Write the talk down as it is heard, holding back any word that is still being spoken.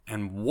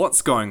And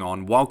what's going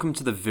on? Welcome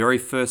to the very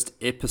first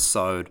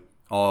episode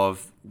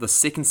of the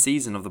second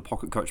season of the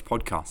Pocket Coach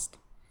podcast.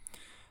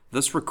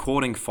 This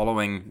recording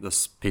following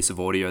this piece of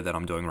audio that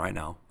I'm doing right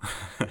now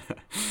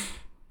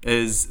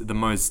is the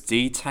most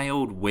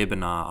detailed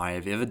webinar I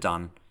have ever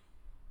done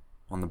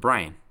on the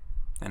brain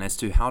and as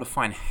to how to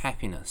find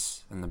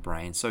happiness in the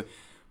brain. So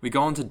we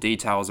go into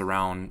details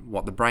around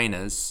what the brain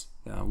is,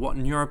 what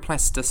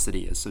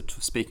neuroplasticity is, so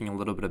speaking a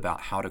little bit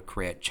about how to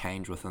create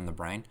change within the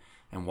brain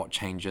and what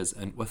changes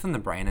within the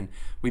brain. And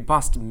we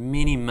bust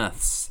many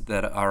myths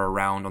that are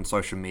around on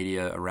social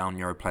media around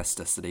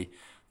neuroplasticity.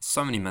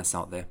 So many myths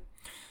out there.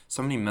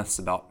 So many myths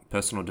about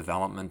personal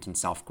development and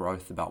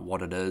self-growth, about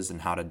what it is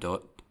and how to do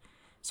it.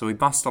 So we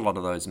bust a lot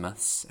of those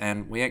myths,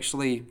 and we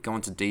actually go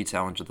into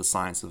detail into the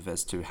science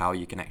as to how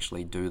you can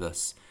actually do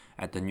this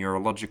at the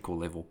neurological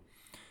level.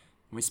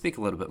 And we speak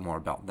a little bit more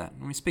about that.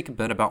 And we speak a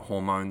bit about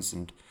hormones,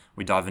 and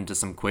we dive into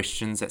some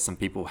questions that some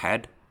people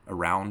had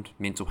around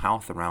mental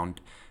health, around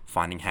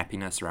finding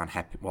happiness, around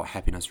what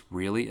happiness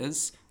really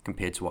is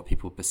compared to what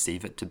people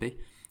perceive it to be,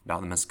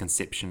 about the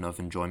misconception of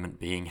enjoyment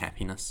being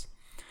happiness.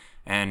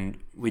 And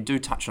we do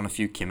touch on a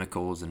few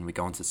chemicals, and we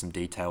go into some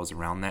details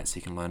around that so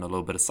you can learn a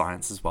little bit of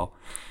science as well.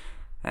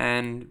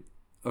 And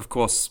of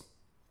course,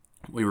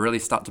 we really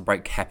start to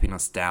break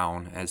happiness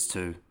down as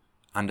to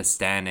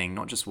understanding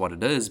not just what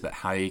it is, but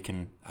how you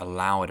can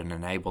allow it and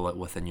enable it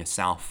within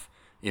yourself,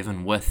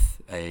 even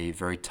with a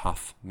very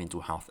tough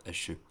mental health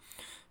issue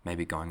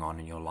maybe going on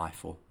in your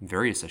life, or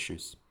various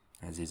issues,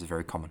 as these are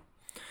very common.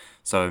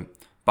 So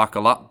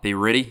buckle up, be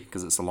ready,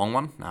 because it's a long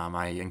one.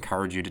 I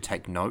encourage you to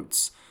take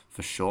notes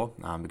for sure,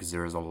 because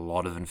there is a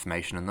lot of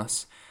information in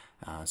this.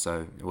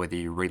 So whether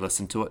you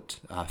re-listen to it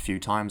a few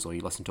times or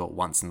you listen to it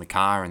once in the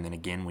car and then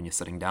again when you're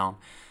sitting down,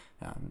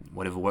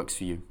 whatever works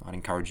for you, I'd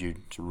encourage you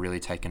to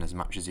really take in as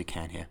much as you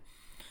can here.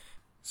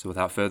 So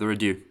without further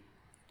ado,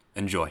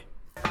 enjoy.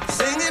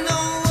 Singing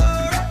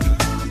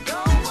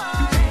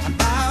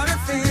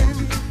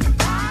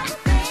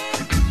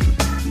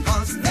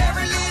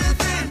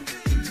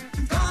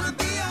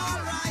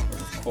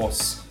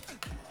course,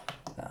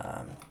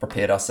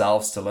 prepared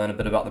ourselves to learn a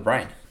bit about the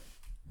brain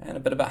and a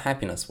bit about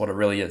happiness, what it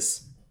really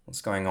is,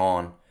 what's going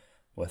on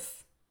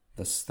with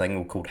this thing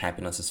we called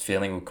happiness, this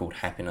feeling we called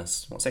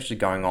happiness, what's actually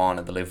going on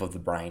at the level of the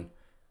brain,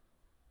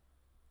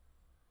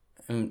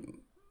 and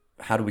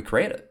how do we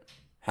create it?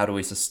 How do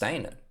we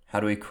sustain it? How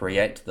do we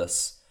create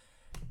this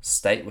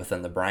state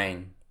within the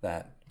brain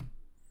that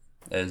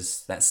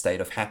is that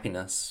state of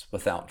happiness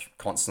without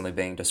constantly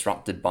being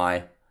disrupted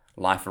by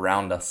life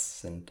around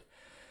us and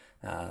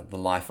the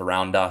life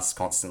around us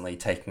constantly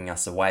taking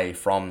us away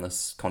from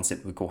this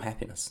concept we call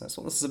happiness. That's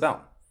what this is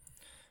about.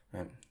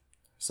 Right?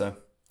 So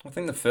I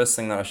think the first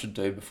thing that I should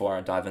do before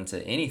I dive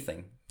into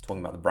anything,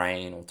 talking about the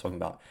brain or talking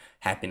about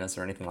happiness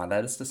or anything like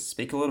that, is to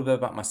speak a little bit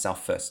about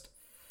myself first.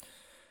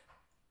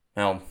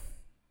 Now,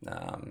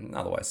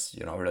 otherwise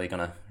you're not really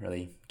going to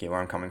really get where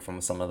I'm coming from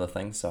with some other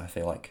things, so I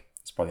feel like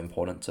it's probably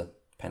important to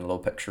paint a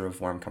little picture of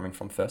where I'm coming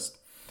from first.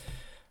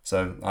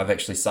 So I've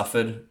actually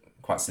suffered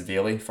quite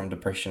severely from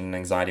depression and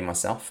anxiety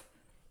myself,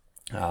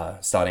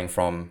 starting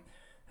from,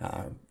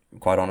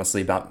 quite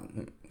honestly, about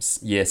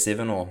year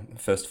 7 or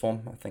first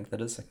form, I think that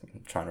is.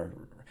 I'm trying to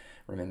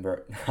remember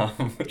it,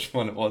 which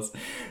one it was.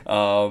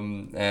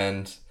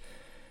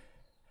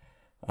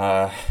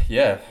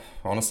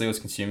 Honestly, I was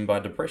consumed by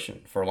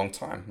depression for a long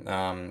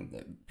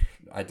time.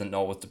 I didn't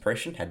know it was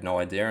depression, had no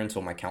idea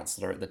until my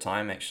counselor at the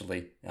time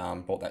actually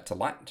brought that to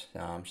light.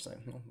 She's like,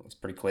 well, it's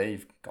pretty clear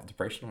you've got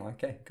depression. I'm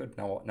like, okay, good.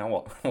 Now what?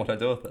 What do I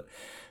do with it?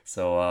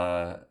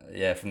 So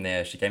from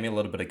there, she gave me a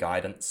little bit of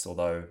guidance,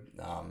 although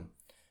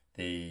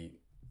the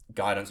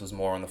guidance was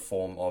more in the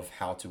form of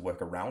how to work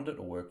around it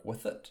or work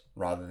with it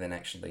rather than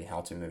actually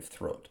how to move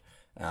through it.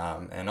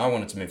 And I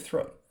wanted to move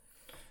through it.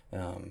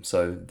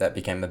 So that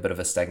became a bit of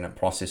a stagnant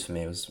process for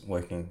me. I was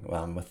working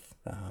with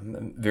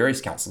various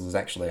counselors.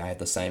 Actually, I had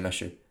the same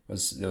issue.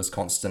 There was a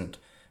constant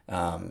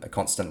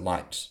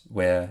light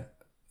where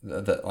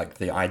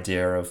the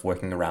idea of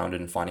working around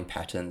it and finding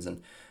patterns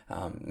and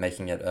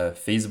making it a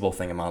feasible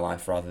thing in my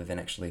life rather than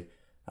actually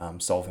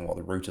solving what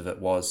the root of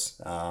it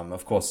was.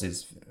 Of course,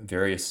 there's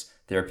various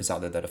therapists out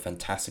there that are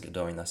fantastic at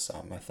doing this.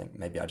 I think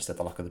maybe I just had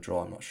the luck of the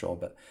draw. I'm not sure,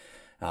 but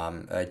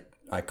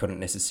I couldn't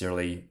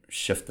necessarily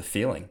shift the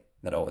feeling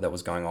that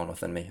was going on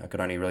within me. I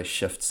could only really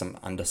shift some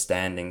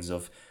understandings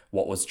of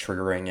what was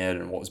triggering it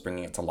and what was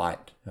bringing it to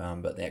light.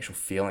 But the actual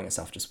feeling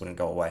itself just wouldn't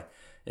go away,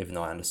 even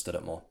though I understood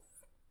it more.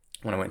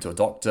 When I went to a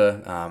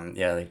doctor,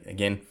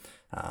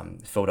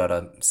 filled out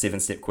a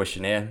 7-step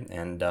questionnaire,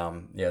 and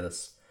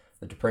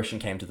the depression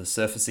came to the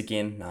surface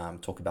again.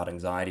 Talk about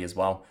anxiety as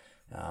well.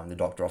 The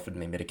doctor offered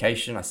me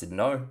medication. I said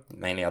no,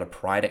 mainly out of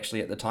pride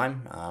actually at the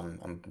time.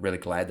 I'm really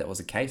glad that was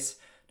the case,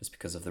 just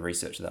because of the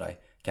research that I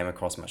came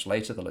across much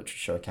later, the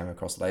literature I came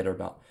across later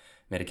about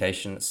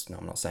medication.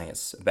 I'm not saying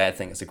it's a bad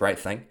thing, it's a great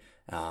thing,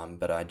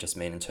 but I just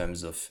mean in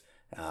terms of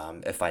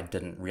if I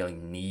didn't really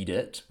need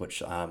it,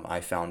 which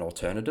I found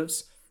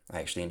alternatives. I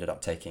actually ended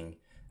up taking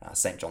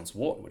St. John's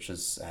wort, which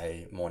is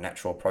a more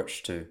natural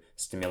approach to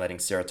stimulating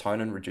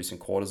serotonin, reducing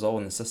cortisol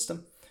in the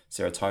system.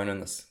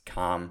 Serotonin, this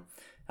calm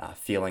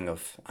feeling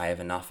of I have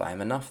enough, I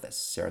am enough, that's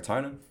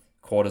serotonin.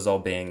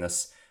 Cortisol being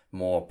this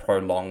more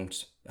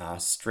prolonged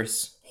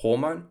stress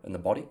hormone in the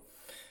body.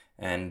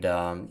 And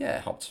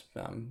it helped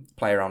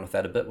play around with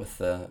that a bit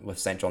with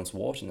St. John's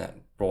wort, and that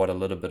brought a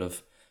little bit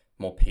of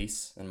more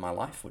peace in my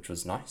life, which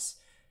was nice.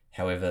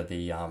 However,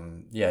 the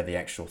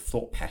actual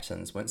thought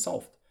patterns weren't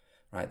solved,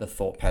 right? The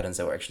thought patterns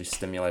that were actually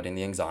stimulating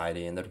the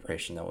anxiety and the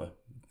depression that were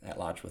at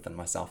large within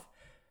myself,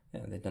 they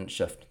didn't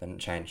shift, they didn't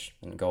change,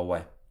 didn't go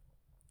away.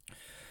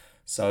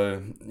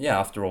 So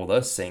after all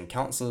this, seeing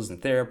counselors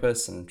and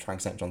therapists and trying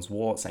St. John's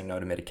wort, saying no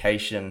to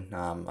medication,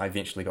 I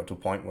eventually got to a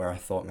point where I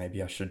thought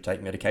maybe I should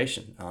take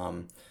medication.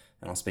 And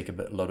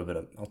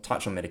I'll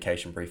touch on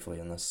medication briefly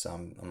in this.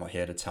 I'm not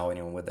here to tell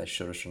anyone whether they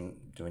should or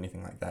shouldn't do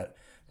anything like that.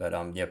 But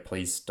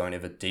please don't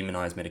ever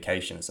demonize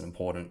medication. It's an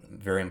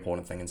very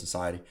important thing in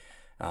society.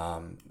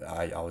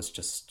 I was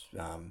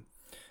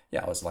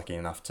lucky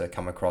enough to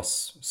come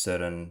across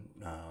certain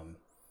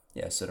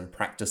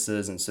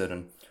practices and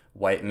certain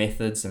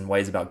methods and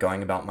ways about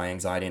going about my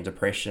anxiety and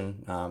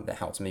depression that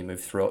helped me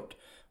move through it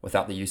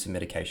without the use of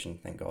medication,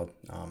 thank God.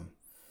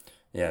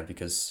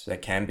 Because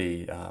that can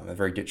be a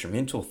very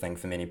detrimental thing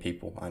for many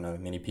people. I know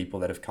many people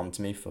that have come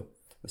to me for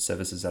the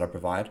services that I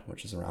provide,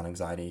 which is around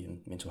anxiety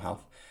and mental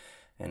health.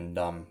 And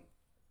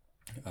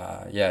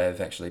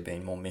I've actually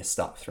been more messed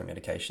up through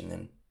medication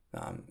than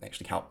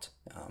actually helped.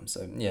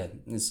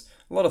 There's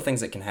a lot of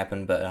things that can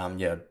happen, but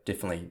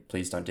definitely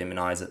please don't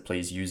demonize it.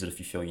 Please use it if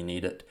you feel you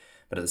need it.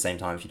 But at the same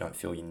time, if you don't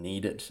feel you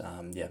need it,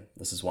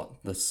 this is what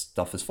this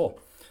stuff is for.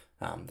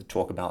 To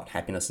talk about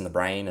happiness in the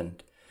brain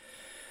and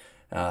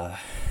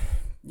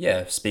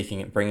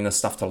bringing this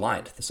stuff to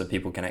light so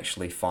people can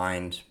actually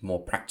find more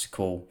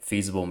practical,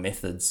 feasible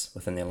methods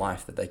within their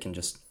life that they can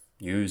just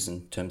use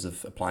in terms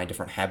of applying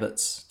different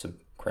habits to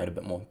create a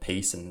bit more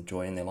peace and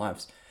joy in their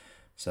lives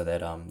so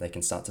that they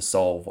can start to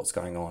solve what's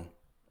going on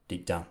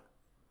deep down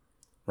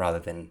rather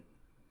than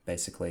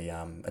basically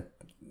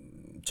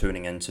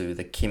tuning into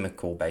the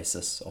chemical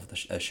basis of the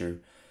issue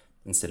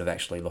instead of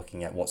actually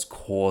looking at what's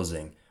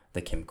causing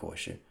the chemical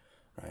issue,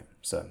 right?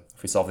 So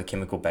if we solve the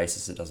chemical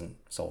basis, it doesn't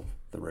solve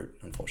the root,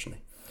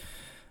 unfortunately.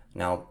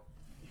 Now,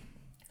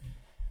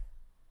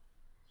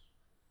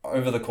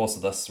 over the course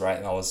of this,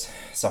 right, I was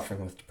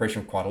suffering with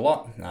depression quite a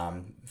lot,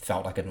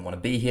 felt like I didn't want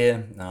to be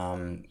here.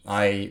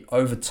 I,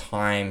 over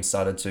time,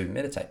 started to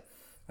meditate.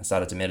 I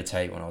started to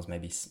meditate when I was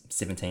maybe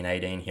 17,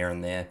 18, here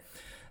and there.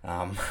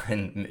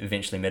 And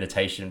eventually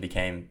meditation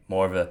became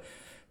more of a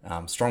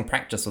strong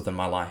practice within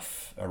my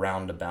life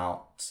around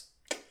about,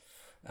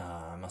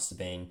 must have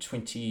been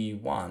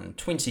 21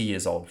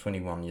 years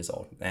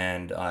old.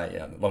 And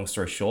long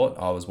story short,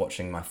 I was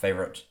watching my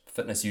favorite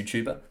fitness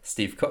YouTuber,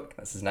 Steve Cook,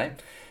 that's his name.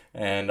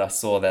 And I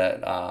saw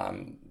that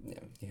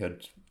he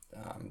could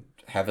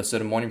have a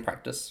certain morning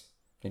practice.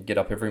 He'd get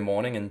up every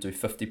morning and do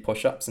 50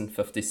 push-ups and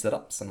 50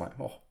 sit-ups. I'm like,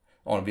 I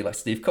want to be like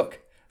Steve Cook.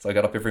 So I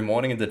got up every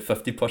morning and did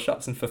 50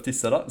 push-ups and 50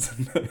 sit-ups.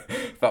 And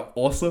felt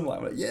awesome.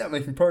 Like,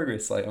 making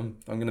progress. Like, I'm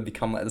going to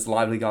become like this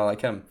lively guy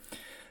like him.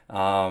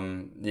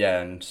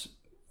 And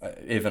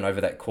even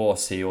over that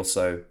course, he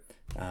also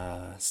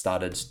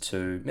started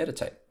to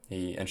meditate.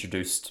 He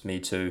introduced me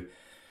to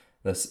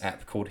this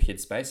app called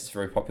Headspace. It's a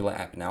very popular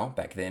app now.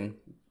 Back then,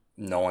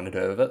 no one had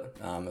heard of it.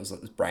 It was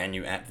like this brand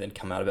new app that had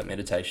come out about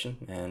meditation.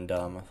 And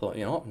I thought,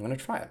 you know what, I'm going to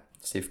try it.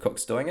 Steve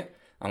Cook's doing it.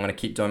 I'm going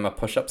to keep doing my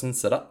push-ups and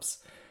sit-ups.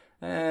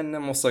 And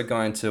I'm also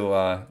going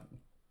to,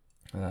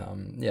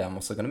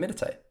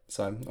 meditate.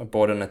 So I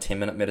brought in a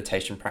 10-minute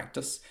meditation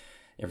practice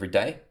every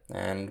day.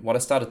 And what I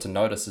started to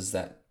notice is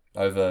that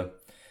over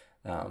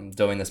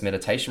doing this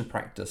meditation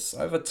practice,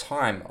 over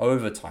time,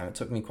 it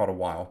took me quite a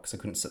while because I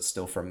couldn't sit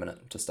still for a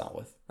minute to start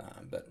with.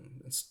 But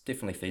it's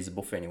definitely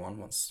feasible for anyone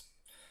once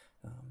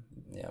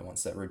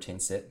that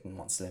routine's set and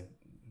once they're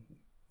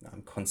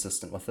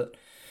consistent with it.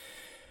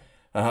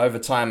 Over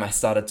time, I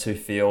started to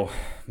feel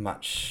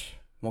much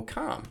more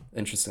calm,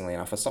 interestingly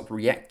enough. I stopped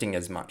reacting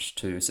as much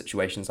to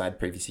situations I had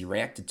previously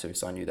reacted to,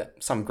 so I knew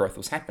that some growth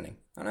was happening.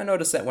 And I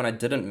noticed that when I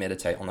didn't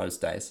meditate on those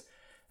days,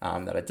 I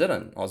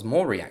was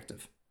more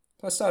reactive.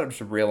 So I started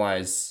to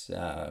realize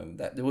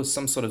that there was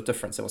some sort of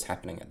difference that was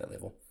happening at that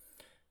level.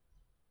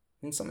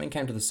 Then something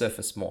came to the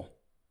surface more.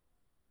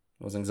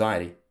 It was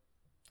anxiety.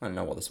 I didn't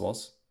know what this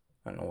was.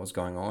 I didn't know what was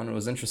going on. It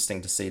was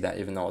interesting to see that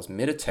even though I was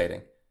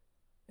meditating,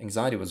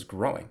 anxiety was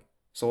growing.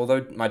 So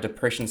although my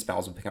depression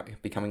spells were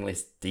becoming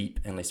less deep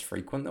and less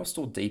frequent, they were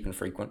still deep and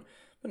frequent,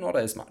 but not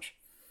as much.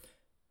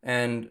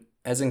 And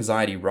as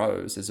anxiety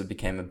rose, as I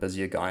became a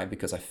busier guy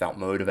because I felt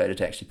motivated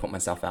to actually put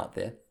myself out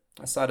there,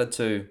 I started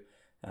to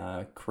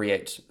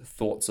create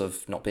thoughts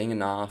of not being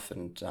enough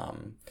and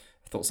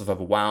thoughts of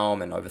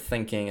overwhelm and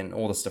overthinking and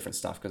all this different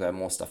stuff because I had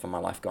more stuff in my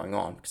life going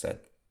on because I had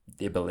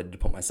the ability to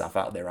put myself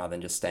out there rather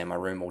than just stay in my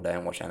room all day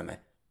and watch anime.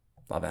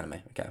 Love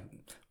anime, okay,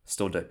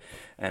 still do.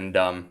 And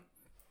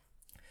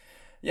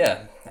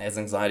as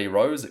anxiety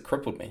rose, it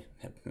crippled me.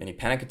 I had many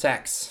panic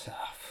attacks,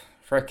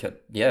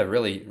 frick,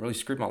 really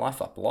screwed my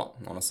life up a lot,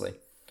 honestly.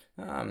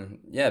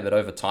 But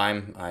over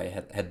time, I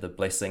had the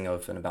blessing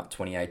of, in about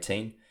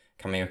 2018,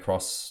 coming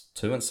across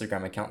 2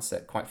 Instagram accounts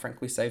that quite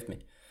frankly saved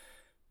me.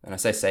 And I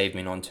say saved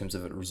me not in terms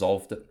of it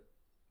resolved it,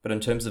 but in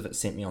terms of it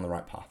sent me on the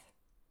right path.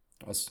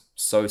 I was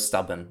so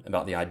stubborn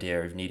about the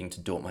idea of needing to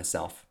do it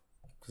myself.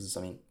 Because,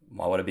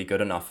 why would it be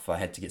good enough if I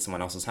had to get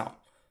someone else's help?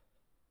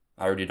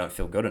 I already don't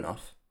feel good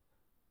enough.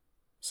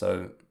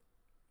 So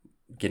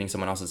getting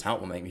someone else's help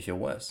will make me feel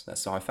worse.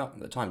 That's how I felt at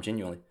the time,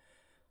 genuinely.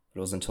 But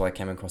it was until I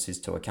came across these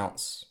 2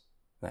 accounts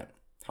that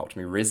helped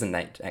me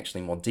resonate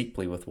actually more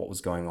deeply with what was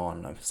going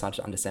on. I started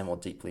to understand more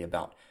deeply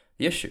about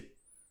the issue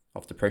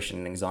of depression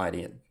and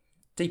anxiety at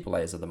deeper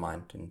layers of the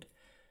mind. And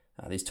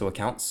these 2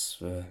 accounts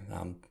were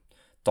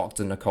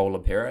Dr. Nicole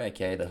LePera,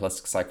 aka the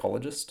holistic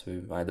psychologist,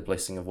 who I had the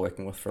blessing of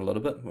working with for a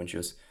little bit when she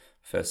was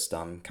first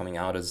coming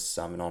out as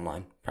an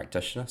online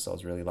practitioner. So I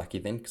was really lucky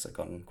then because I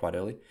got in quite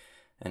early.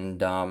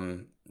 And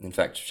in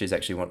fact, she's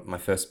actually my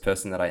first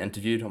person that I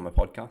interviewed on my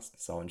podcast.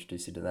 So I'll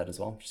introduce you to that as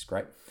well, which is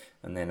great.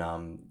 And then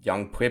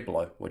Young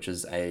Pueblo, which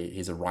is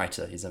he's a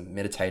writer. He's a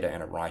meditator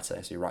and a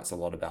writer. So he writes a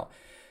lot about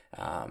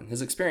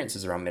his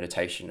experiences around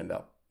meditation,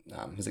 about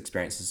his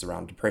experiences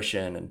around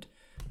depression, and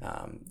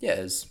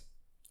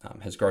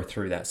his growth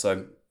through that.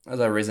 So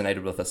as I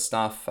resonated with this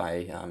stuff,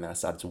 I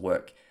started to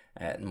work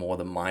at more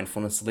the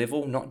mindfulness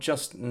level, not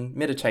just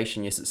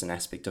meditation. Yes, it's an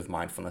aspect of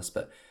mindfulness,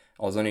 but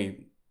I was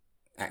only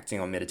acting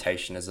on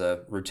meditation as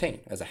a routine,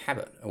 as a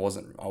habit. I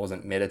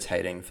wasn't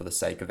meditating for the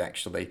sake of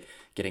actually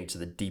getting to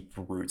the deep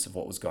roots of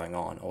what was going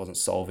on. I wasn't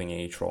solving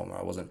any trauma.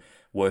 I wasn't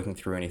working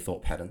through any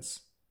thought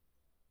patterns.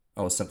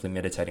 I was simply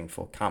meditating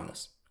for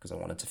calmness because I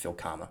wanted to feel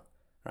calmer,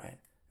 right?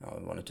 I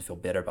wanted to feel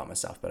better about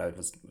myself, but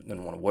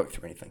didn't want to work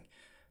through anything.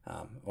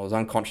 I was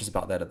unconscious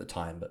about that at the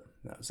time, but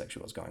that was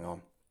actually what was going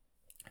on.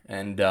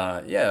 And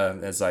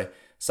as I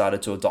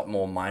started to adopt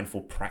more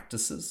mindful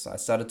practices, I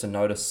started to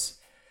notice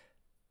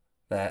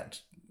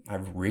that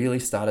I've really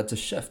started to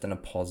shift in a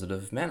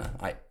positive manner.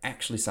 I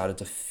actually started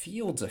to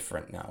feel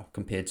different now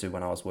compared to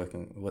when I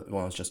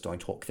was just doing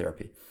talk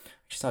therapy.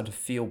 I started to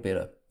feel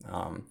better.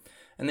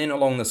 And then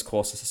along this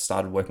course, I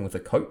started working with a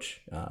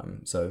coach.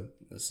 So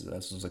this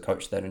was a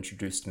coach that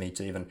introduced me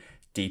to even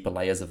deeper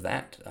layers of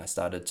that. I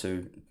started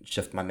to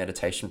shift my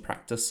meditation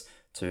practice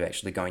to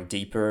actually going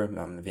deeper.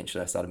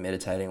 Eventually I started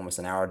meditating almost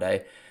an hour a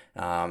day,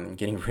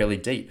 getting really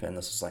deep. And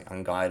this was like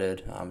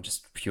unguided,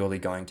 just purely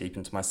going deep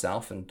into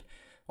myself. And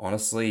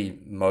honestly,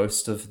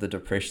 most of the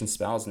depression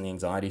spells and the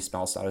anxiety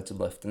spells started to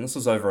lift. And this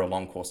was over a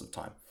long course of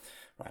time,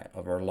 right?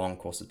 Over a long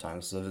course of time.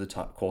 This was over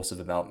the course of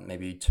about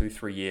maybe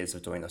 2-3 years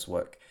of doing this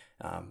work,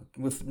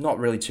 with not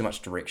really too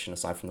much direction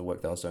aside from the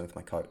work that I was doing with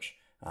my coach.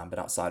 But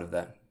outside of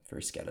that,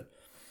 very scattered.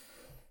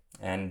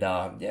 And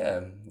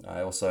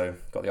I also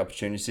got the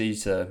opportunity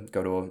to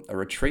go to a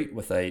retreat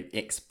with a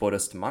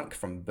ex-Buddhist monk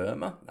from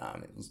Burma.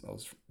 It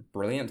was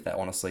brilliant. That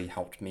honestly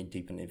helped me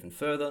deepen even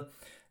further.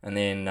 And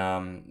then,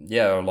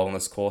 along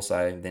this course,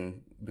 I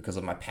then, because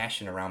of my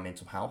passion around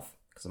mental health,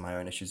 because of my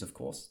own issues, of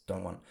course,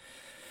 don't want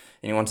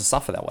anyone to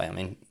suffer that way. I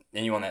mean,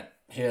 anyone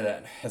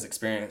that has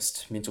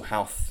experienced mental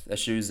health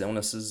issues,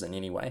 illnesses in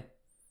any way,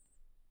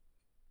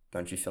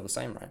 don't you feel the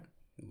same, right?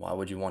 Why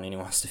would you want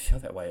anyone else to feel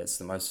that way? It's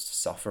the most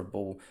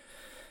sufferable,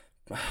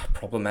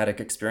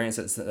 problematic experience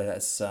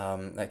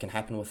that can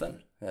happen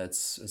within.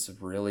 It's a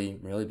really,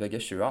 really big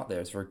issue out there.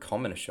 It's a very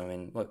common issue. I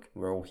mean, look,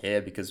 we're all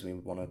here because we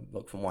want to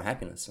look for more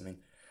happiness. I mean,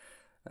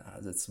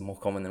 it's more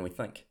common than we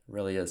think. It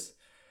really is.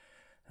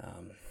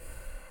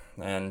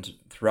 And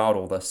throughout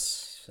all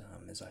this,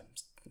 as I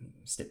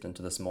stepped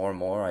into this more and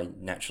more, I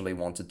naturally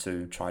wanted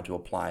to try to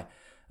apply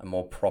a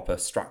more proper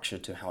structure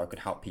to how I could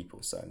help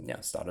people. So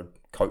I started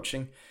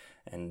coaching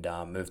and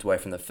moved away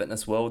from the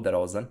fitness world that I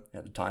was in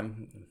at the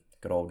time.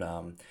 Good old,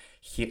 I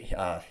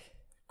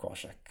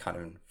can't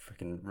even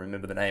freaking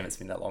remember the name. It's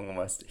been that long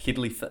almost.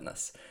 Headley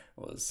Fitness.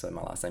 So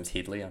my last name's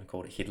Headley. I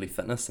called it Headley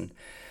Fitness. And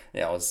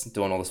I was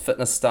doing all this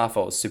fitness stuff.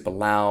 I was super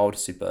loud,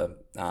 super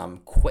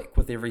quick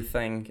with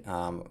everything,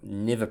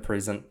 never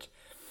present.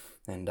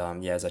 And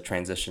as I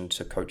transitioned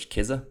to Coach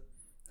Keza,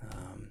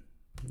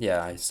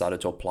 I started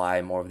to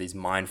apply more of these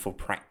mindful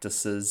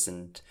practices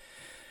and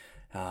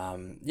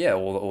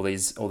all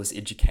this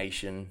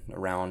education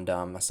around.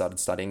 I started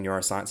studying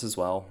neuroscience as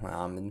well,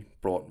 and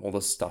brought all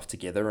this stuff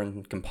together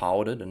and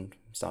compiled it and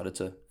started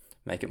to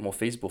make it more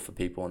feasible for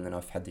people. And then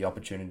I've had the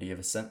opportunity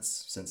ever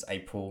since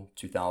April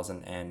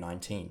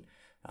 2019,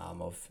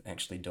 of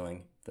actually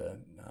doing the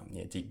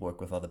deep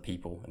work with other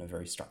people in a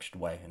very structured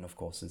way. And of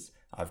course, as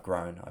I've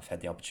grown, I've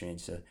had the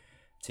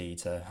opportunity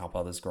to help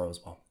others grow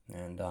as well.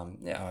 And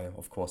I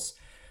of course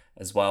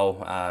as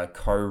well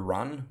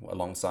co-run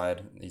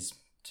alongside these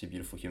two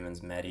beautiful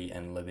humans, Maddie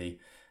and Libby.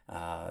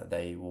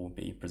 They will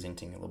be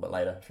presenting a little bit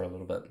later for a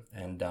little bit.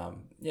 And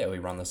we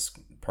run this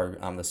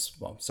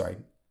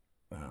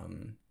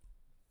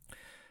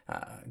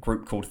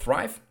group called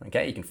Thrive.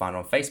 Okay, you can find it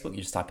on Facebook.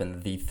 You just type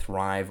in the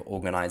Thrive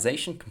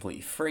Organization,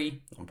 completely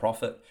free,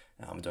 non-profit.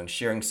 I'm doing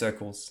sharing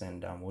circles,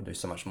 and we'll do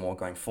so much more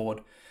going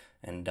forward.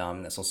 And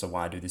that's also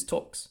why I do these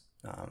talks.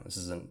 This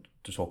isn't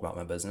to talk about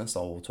my business.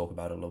 I'll talk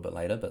about it a little bit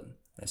later, but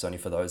it's only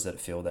for those that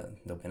feel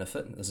that they'll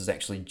benefit. This is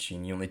actually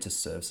genuinely to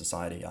serve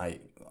society.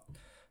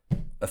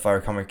 If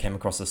I came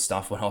across this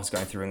stuff when I was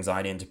going through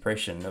anxiety and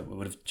depression, it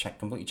would have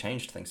completely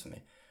changed things for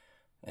me.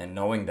 And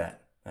knowing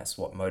that, that's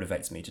what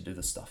motivates me to do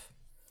this stuff.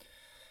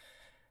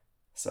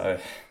 So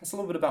that's a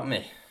little bit about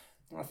me.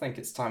 I think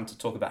it's time to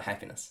talk about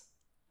happiness.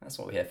 That's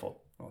what we're here for.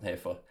 We're here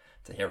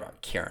to hear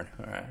about Kieran.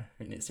 All right,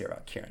 we need to hear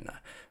about Kieran.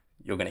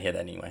 You're going to hear that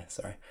anyway,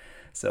 sorry.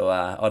 So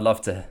I'd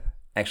love to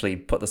actually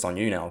put this on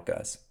you now,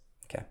 guys.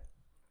 Okay.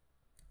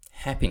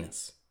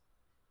 Happiness.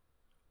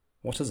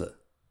 What is it?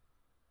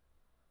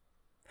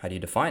 How do you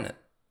define it?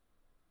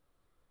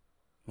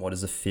 What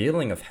is the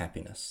feeling of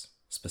happiness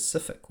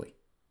specifically?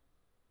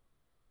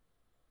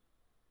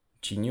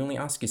 Genuinely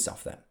ask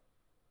yourself that.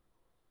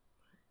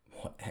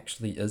 What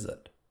actually is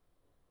it?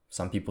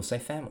 Some people say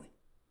family.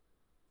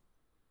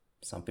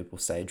 Some people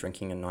say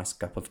drinking a nice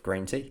cup of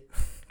green tea.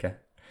 Okay.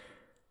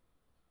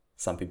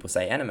 Some people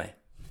say anime.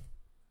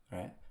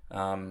 Right?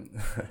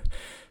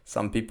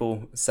 Some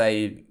people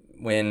say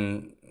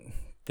when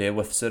they're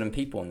with certain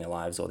people in their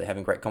lives, or they're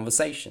having great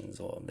conversations,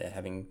 or they're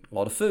having a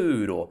lot of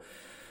food, or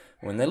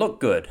when they look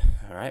good.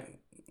 All right.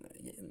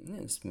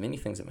 There's many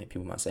things that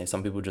people might say.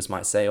 Some people just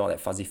might say, "Oh,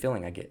 that fuzzy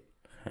feeling I get."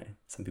 Right?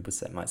 Some people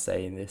might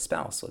say their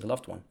spouse or their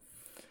loved one.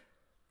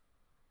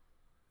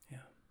 Yeah.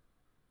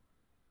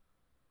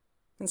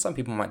 And some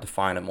people might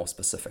define it more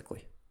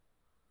specifically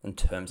in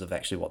terms of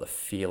actually what the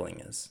feeling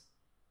is.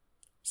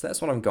 So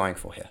that's what I'm going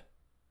for here.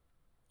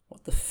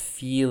 What the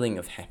feeling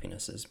of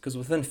happiness is. Because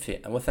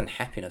within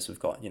happiness, we've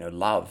got,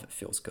 love, it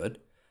feels good.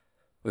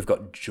 We've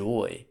got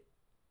joy,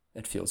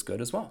 it feels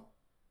good as well.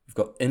 We've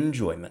got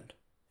enjoyment,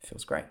 it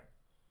feels great.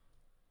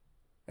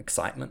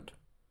 Excitement.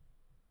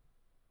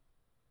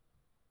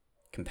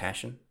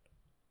 Compassion.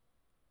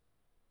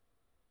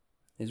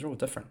 These are all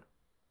different.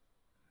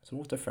 It's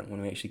all different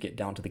when we actually get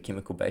down to the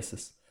chemical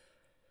basis.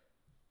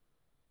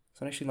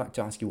 So I'd actually like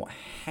to ask you what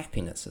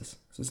happiness is.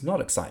 So it's not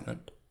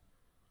excitement.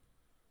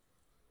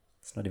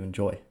 It's not even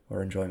joy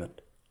or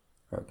enjoyment.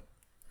 Or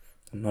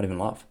not even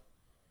love.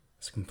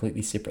 It's a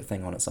completely separate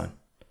thing on its own.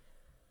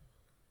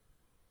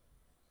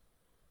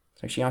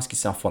 So actually ask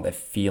yourself what that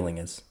feeling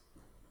is.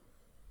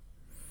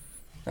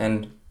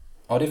 And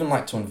I'd even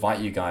like to invite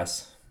you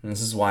guys, and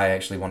this is why I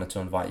actually wanted to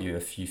invite you,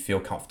 if you feel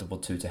comfortable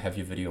to have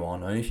your video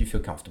on, only if you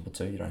feel comfortable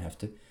to, you don't have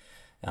to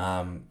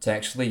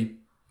actually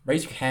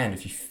raise your hand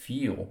if you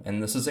feel,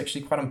 and this is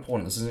actually quite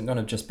important, this isn't going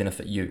to just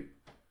benefit you,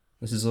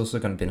 this is also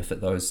going to benefit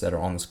those that are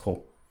on this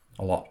call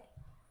a lot.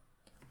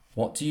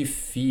 What do you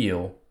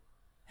feel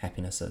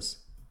happiness is?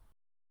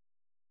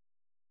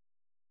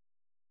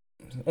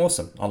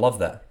 Awesome, I love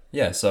that.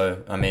 Yeah,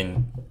 so,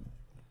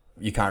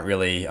 you can't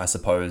really, I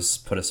suppose,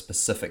 put a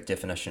specific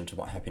definition to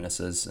what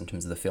happiness is in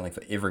terms of the feeling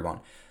for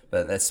everyone.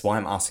 But that's why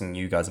I'm asking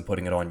you guys and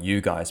putting it on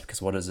you guys,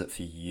 because what is it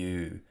for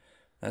you?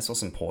 That's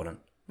what's important.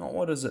 Not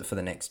what is it for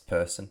the next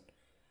person.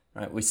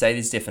 Right? We say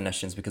these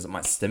definitions because it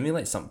might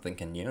stimulate something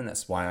in you, and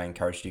that's why I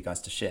encouraged you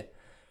guys to share.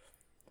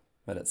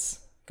 But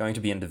it's going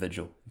to be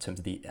individual in terms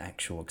of the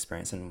actual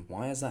experience. And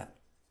why is that?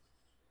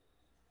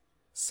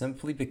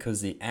 Simply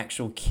because the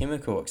actual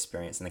chemical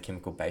experience and the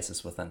chemical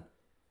basis within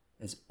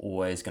is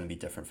always going to be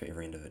different for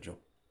every individual.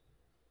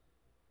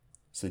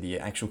 So the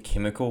actual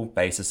chemical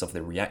basis of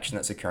the reaction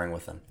that's occurring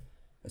within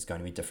is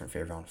going to be different for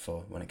everyone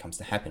when it comes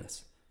to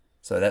happiness.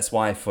 So that's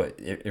why for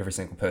every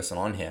single person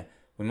on here,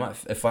 we might,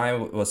 if I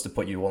was to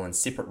put you all in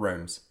separate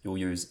rooms,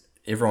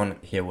 everyone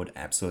here would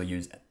absolutely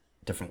use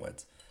different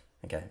words,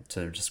 okay,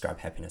 to describe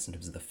happiness in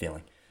terms of the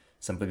feeling,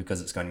 simply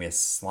because it's going to be a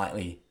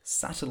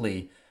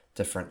subtly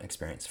different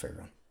experience for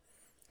everyone,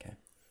 okay.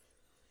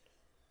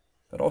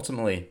 But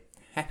ultimately,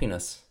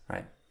 happiness,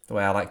 right? The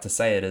way I like to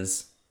say it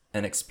is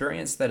an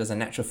experience that is a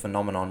natural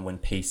phenomenon when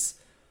peace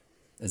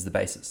is the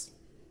basis.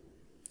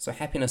 So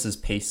happiness is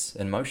peace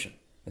in motion,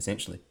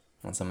 essentially.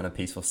 Once I'm in a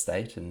peaceful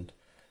state and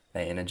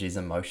that energy is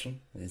in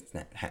motion,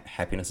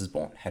 happiness is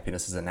born.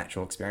 Happiness is a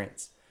natural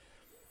experience.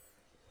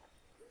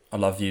 I'd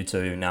love you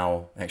to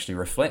now actually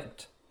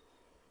reflect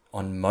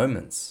on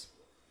moments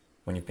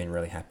when you've been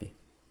really happy.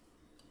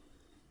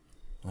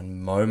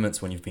 On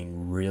moments when you've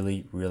been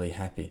really, really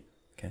happy.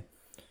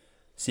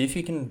 See if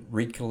you can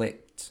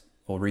recollect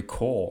or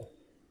recall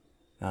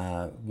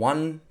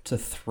 1 to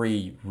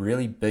 3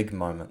 really big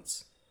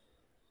moments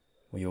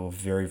where you're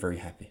very, very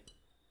happy.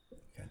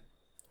 Okay,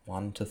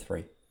 1 to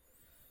 3.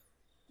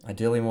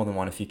 Ideally more than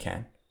 1 if you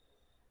can.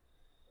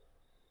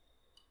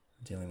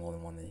 Ideally more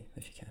than 1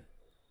 if you can.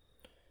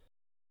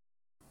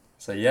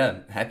 So yeah,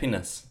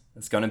 happiness.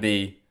 It's going to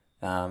be,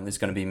 there's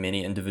going to be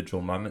many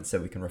individual moments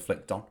that we can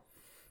reflect on.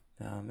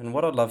 And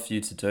what I'd love for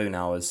you to do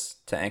now is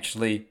to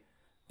actually,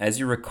 as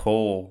you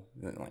recall,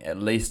 at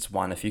least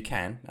 1 if you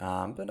can,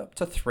 but up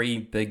to 3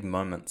 big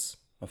moments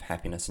of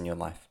happiness in your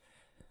life.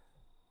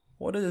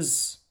 What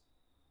is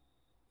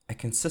a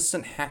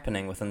consistent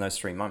happening within those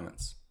 3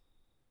 moments?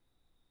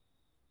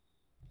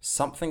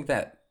 Something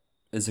that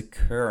is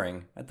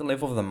occurring at the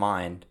level of the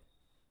mind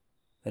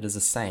that is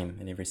the same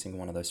in every single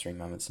one of those three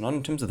moments. Not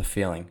in terms of the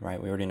feeling,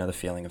 right? We already know the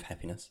feeling of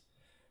happiness.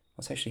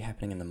 What's actually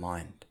happening in the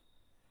mind?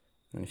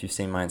 And if you've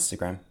seen my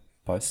Instagram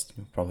post,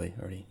 you probably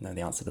already know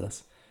the answer to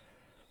this.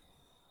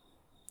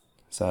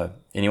 So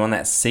anyone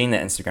that's seen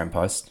that Instagram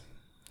post,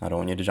 I don't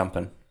want you to jump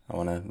in. I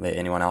want to let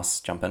anyone else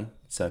jump in.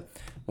 So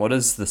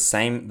what's the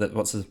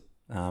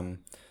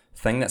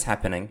thing that's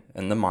happening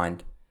in the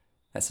mind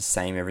that's the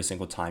same every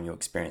single time you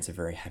experience a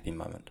very happy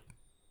moment?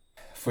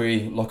 If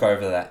we look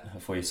over that,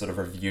 if we sort of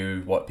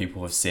review what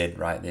people have said,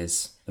 right,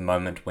 there's the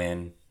moment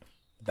when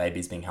the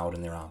baby's being held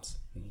in their arms,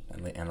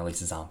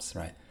 Annalise's arms,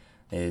 right?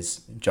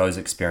 There's Joe's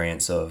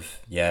experience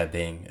of,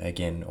 being,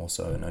 again,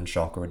 also in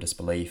shock or a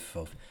disbelief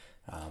of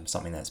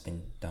something that's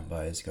been done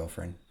by his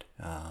girlfriend.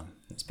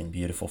 It's been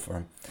beautiful for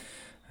him.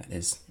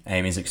 There's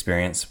Amy's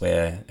experience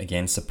where,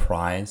 again,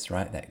 surprise,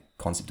 right? That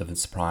concept of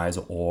surprise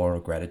or awe or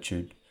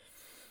gratitude.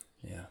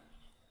 Yeah.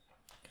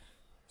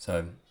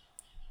 So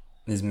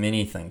there's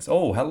many things.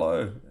 Oh,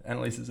 hello.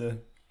 Annalise is a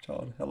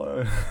child.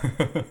 Hello.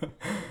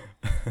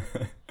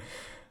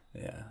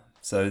 Yeah.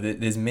 So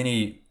there's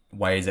many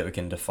ways that we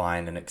can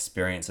define an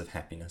experience of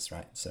happiness,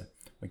 right? So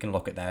we can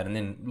look at that, and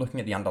then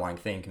looking at the underlying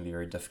thing can be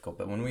very difficult.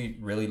 But when we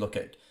really look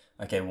at,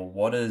 okay, well,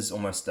 what is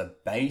almost the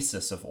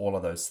basis of all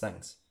of those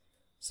things?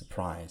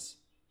 Surprise,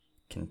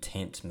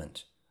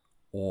 contentment,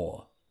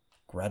 awe,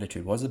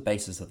 gratitude. What is the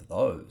basis of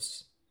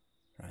those,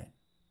 right?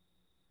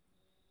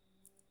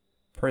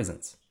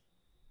 Presence.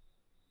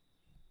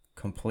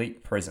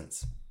 Complete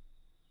presence.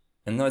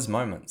 In those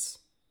moments,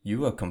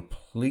 you are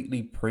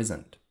completely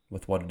present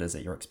with what it is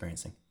that you're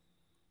experiencing.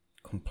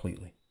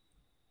 Completely.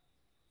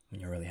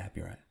 And you're really happy,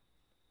 right?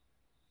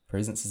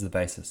 Presence is the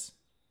basis.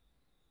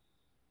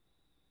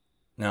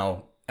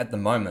 Now, at the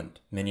moment,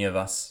 many of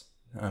us,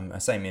 I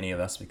say many of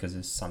us because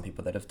there's some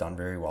people that have done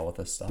very well with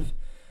this stuff,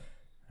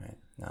 right?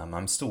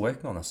 I'm still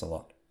working on this a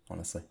lot,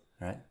 honestly,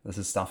 right? This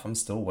is stuff I'm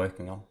still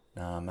working on,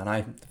 and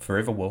I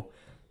forever will.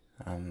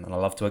 And I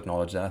love to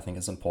acknowledge that. I think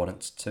it's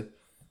important too.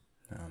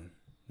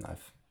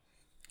 I've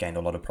gained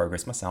a lot of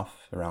progress myself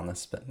around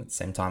this, but at the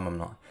same time, I'm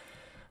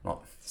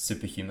not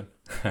superhuman.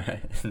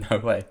 No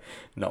way,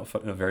 not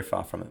very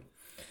far from it.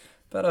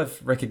 But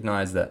I've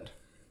recognized that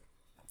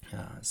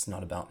it's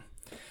not about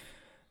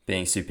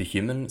being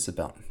superhuman. It's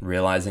about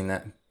realizing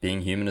that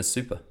being human is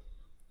super.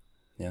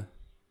 Yeah,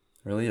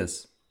 it really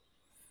is.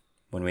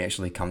 When we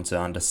actually come to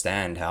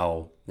understand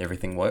how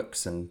everything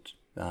works, and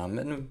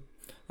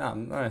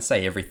I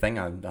say everything,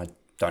 I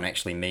don't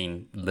actually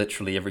mean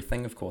literally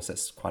everything. Of course,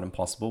 that's quite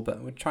impossible,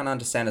 but we're trying to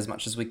understand as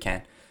much as we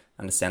can,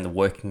 understand the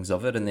workings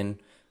of it, and then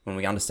when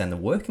we understand the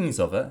workings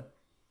of it,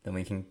 then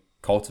we can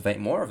cultivate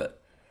more of it.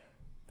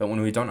 But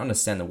when we don't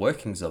understand the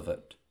workings of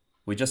it,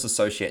 we just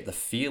associate the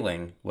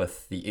feeling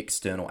with the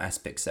external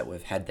aspects that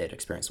we've had that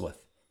experience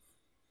with.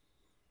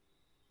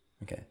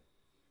 Okay.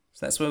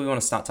 So that's where we want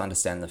to start to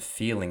understand the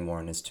feeling more,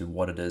 and as to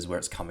what it is, where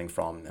it's coming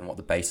from, and what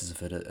the basis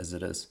of it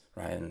is,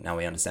 right? And now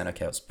we understand,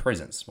 okay, it's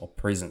presence. Well,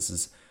 presence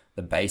is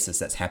the basis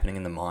that's happening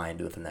in the mind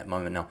within that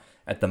moment. Now,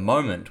 at the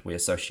moment, we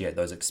associate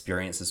those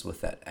experiences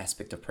with that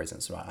aspect of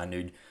presence,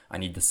 right? I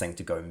need this thing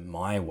to go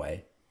my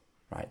way,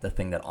 right? The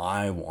thing that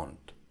I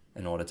want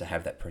in order to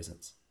have that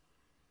presence.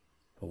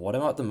 But what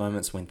about the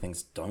moments when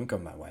things don't go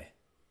my way?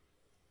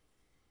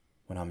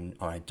 When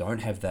I don't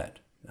have that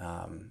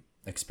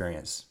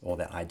experience or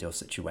that ideal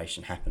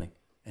situation happening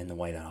in the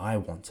way that I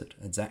want it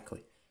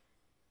exactly.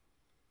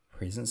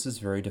 Presence is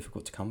very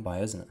difficult to come by,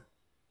 isn't it?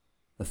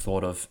 The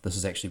thought of, this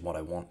is actually what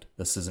I want.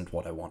 This isn't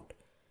what I want.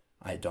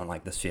 I don't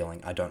like this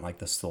feeling. I don't like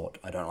this thought.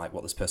 I don't like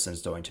what this person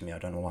is doing to me. I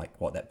don't like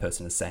what that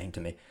person is saying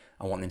to me.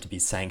 I want them to be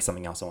saying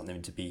something else. I want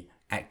them to be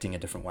acting a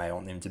different way. I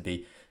want them to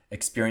be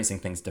experiencing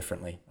things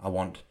differently. I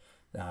want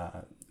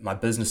my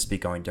business to be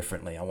going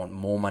differently. I want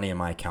more money in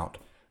my account,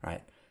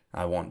 right?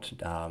 I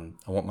want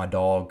my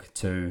dog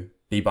to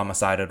be by my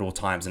side at all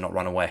times and not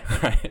run away,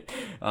 right?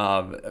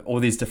 All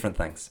these different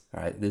things,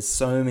 right? There's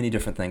so many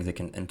different things that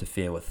can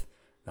interfere with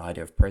the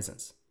idea of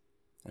presence.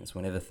 And it's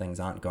whenever things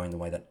aren't going the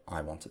way that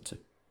I want it to.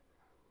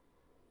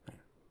 Right.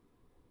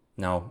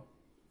 Now,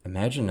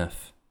 imagine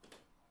if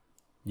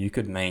you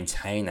could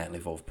maintain that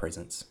level of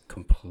presence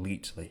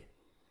completely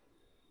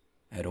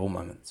at all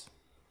moments.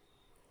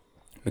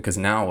 Because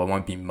now it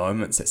won't be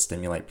moments that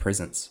stimulate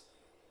presence.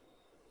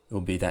 It will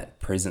be that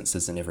presence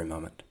is in every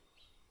moment.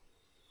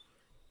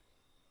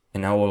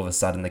 And now all of a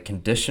sudden the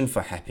condition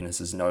for happiness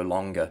is no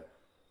longer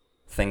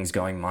things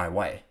going my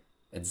way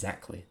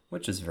exactly,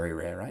 which is very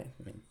rare, right?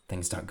 I mean,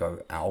 things don't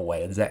go our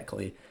way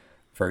exactly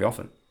very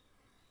often,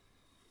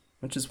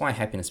 which is why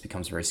happiness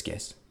becomes very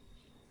scarce.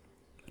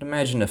 But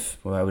imagine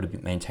if we're able to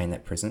maintain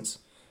that presence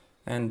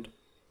and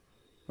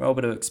we're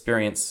able to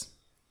experience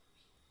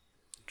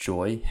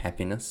joy,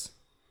 happiness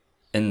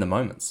in the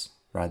moments,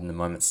 rather than the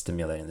moments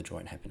stimulating the joy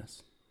and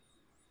happiness.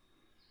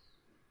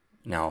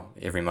 Now,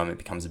 every moment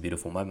becomes a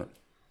beautiful moment.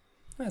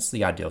 That's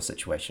the ideal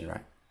situation,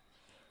 right?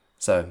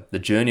 So the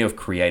journey of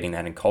creating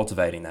that and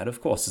cultivating that,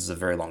 of course, is a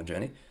very long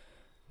journey.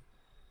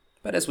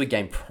 But as we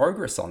gain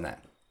progress on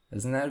that,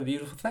 isn't that a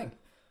beautiful thing?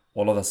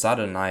 All of a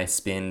sudden, I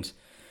spend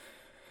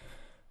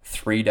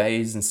 3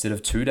 days instead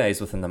of 2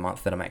 days within the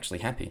month that I'm actually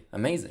happy.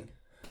 Amazing.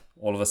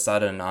 All of a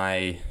sudden,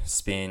 I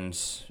spend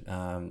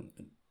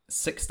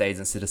 6 days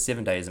instead of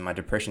 7 days in my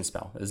depression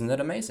spell. Isn't that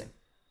amazing?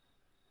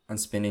 I'm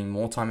spending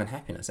more time in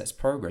happiness. That's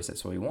progress.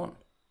 That's what we want,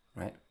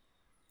 right?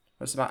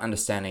 But it's about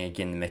understanding,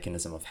 again, the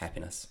mechanism of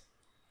happiness.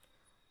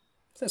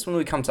 So that's when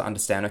we come to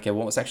understand, okay,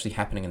 well, what's actually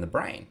happening in the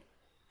brain?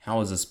 How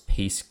is this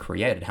peace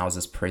created? How is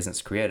this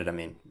presence created? I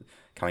mean,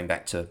 coming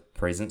back to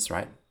presence,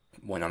 right?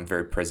 When I'm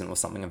very present with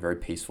something, I'm very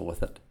peaceful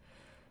with it.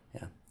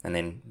 Yeah. And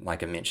then,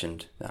 like I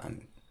mentioned,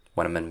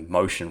 when I'm in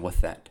motion with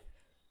that,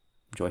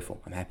 I'm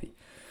joyful, I'm happy.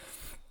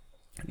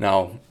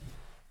 Now,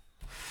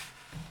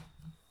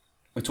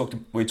 we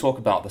talk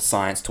about the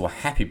science to a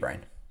happy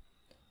brain.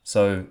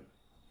 So,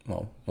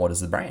 well, what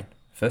is the brain,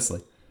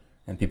 firstly?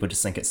 And people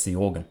just think it's the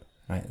organ,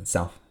 right,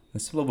 itself.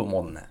 It's a little bit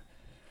more than that.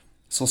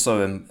 It's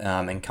also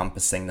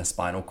encompassing the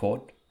spinal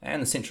cord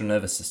and the central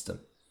nervous system,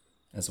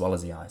 as well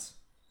as the eyes.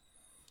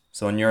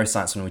 So in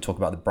neuroscience, when we talk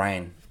about the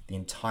brain, the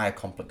entire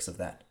complex of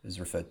that is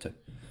referred to.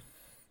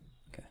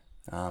 Okay.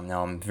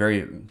 Now, I'm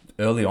very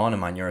early on in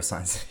my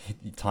neuroscience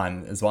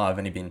time as well. I've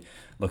only been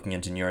looking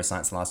into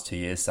neuroscience the last 2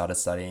 years, started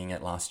studying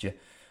it last year.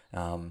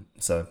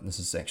 So this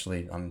is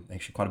I'm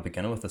actually quite a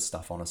beginner with this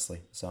stuff,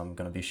 honestly. So I'm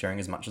going to be sharing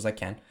as much as I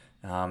can.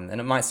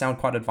 And it might sound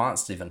quite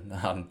advanced even,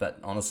 but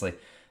honestly,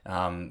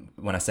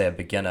 when I say a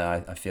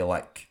beginner, I feel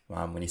like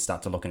when you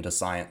start to look into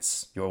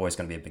science, you're always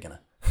going to be a beginner.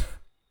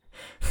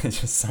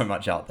 There's just so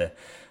much out there.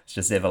 It's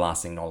just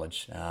everlasting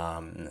knowledge.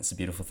 And it's a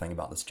beautiful thing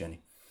about this journey.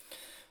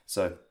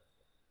 So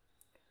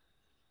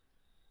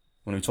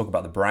when we talk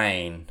about the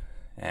brain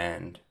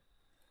and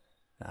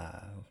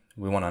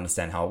we want to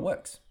understand how it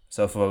works.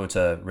 So if we were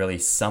to really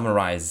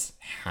summarize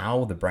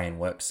how the brain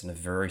works in a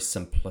very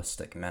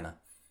simplistic manner,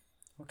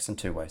 it works in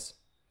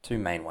two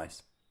main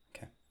ways.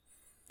 Okay.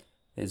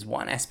 There's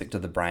one aspect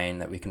of the brain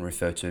that we can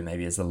refer to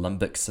maybe as the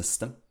limbic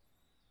system,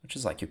 which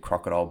is like your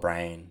crocodile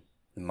brain,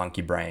 the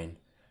monkey brain,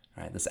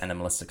 right? This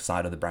animalistic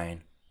side of the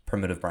brain,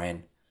 primitive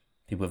brain.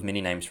 People have many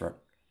names for it.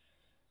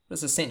 But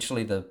it's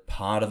essentially the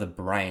part of the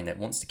brain that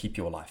wants to keep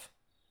you alive.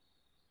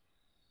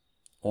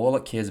 All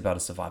it cares about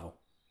is survival.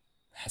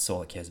 That's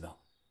all it cares about.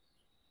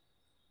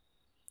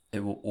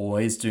 It will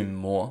always do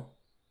more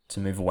to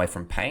move away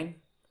from pain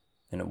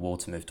than it will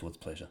to move towards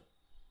pleasure.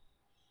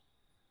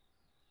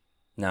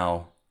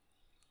 Now,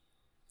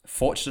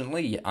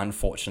 fortunately, yet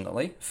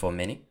unfortunately for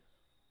many,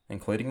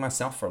 including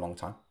myself for a long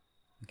time,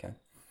 okay,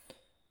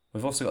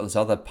 we've also got this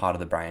other part of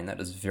the brain that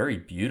is very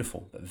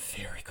beautiful, but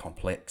very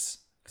complex,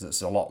 because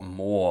it's a lot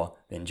more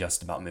than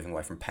just about moving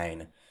away from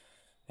pain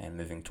and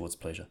moving towards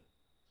pleasure.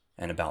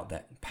 And about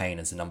that, pain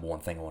is the number one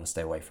thing I want to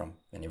stay away from,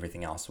 and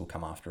everything else will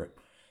come after it.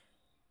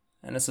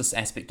 And it's this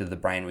aspect of the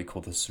brain we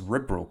call the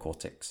cerebral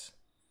cortex.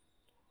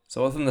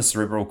 So within the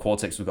cerebral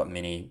cortex, we've got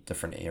many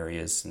different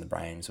areas in the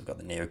brain. So we've got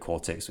the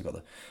neocortex, we've got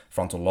the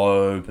frontal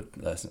lobe,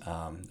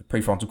 the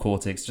prefrontal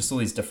cortex, just all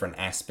these different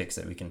aspects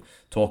that we can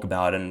talk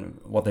about. And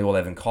what they all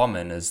have in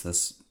common is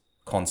this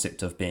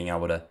concept of being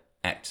able to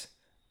act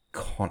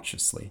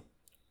consciously,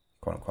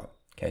 quote unquote.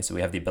 Okay, so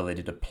we have the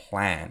ability to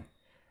plan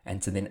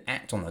and to then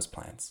act on those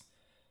plans.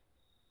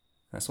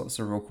 That's what the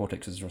cerebral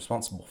cortex is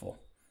responsible for.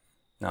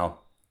 Now,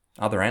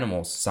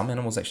 some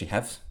animals actually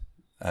have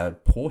a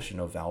portion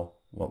of our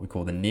what we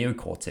call the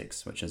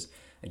neocortex, which is,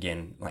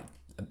 again, like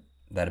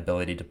that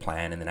ability to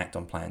plan and then act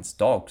on plans.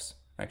 Dogs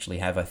actually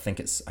have, I think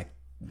it's, I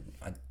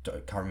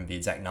can't remember the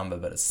exact number,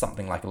 but it's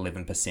something like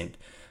 11%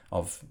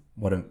 of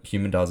what a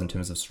human does in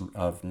terms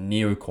of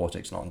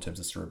neocortex, not in terms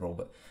of cerebral,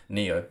 but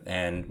neo.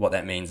 And what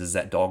that means is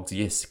that dogs,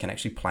 yes, can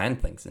actually plan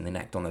things and then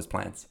act on those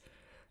plans,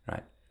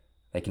 right?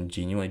 They can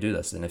genuinely do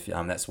this. And if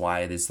that's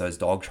why there's those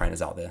dog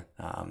trainers out there.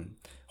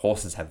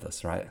 Horses have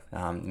this, right?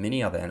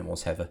 Many other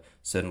animals have a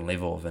certain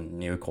level of a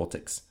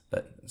neocortex,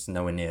 but it's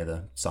nowhere near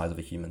the size of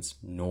a human's,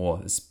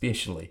 nor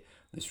especially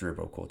the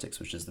cerebral cortex,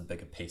 which is the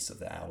bigger piece of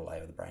the outer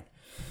layer of the brain.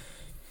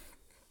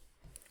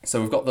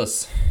 So we've got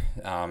this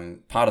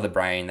part of the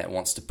brain that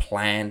wants to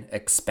plan,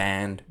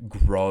 expand,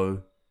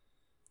 grow,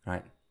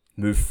 right?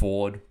 Move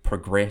forward,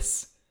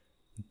 progress,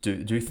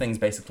 do things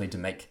basically to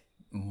make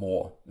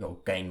more or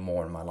gain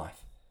more in my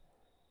life.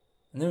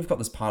 And then we've got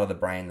this part of the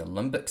brain, the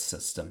limbic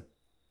system,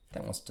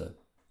 that wants to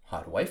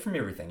hide away from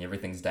everything.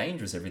 Everything's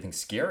dangerous, everything's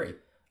scary.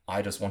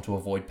 I just want to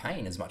avoid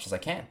pain as much as I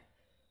can.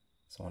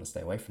 So I want to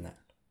stay away from that.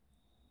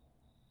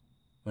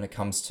 When it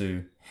comes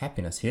to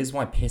happiness, here's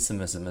why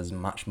pessimism is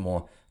much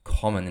more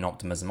common than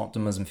optimism.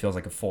 Optimism feels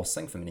like a forced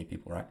thing for many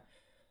people, right?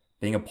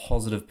 Being a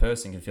positive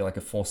person can feel like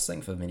a forced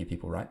thing for many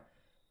people, right?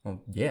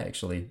 Well, yeah,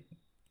 actually,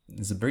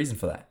 there's a reason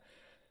for that.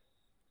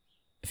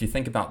 If you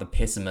think about the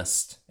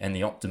pessimist and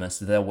the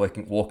optimist, they're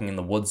walking in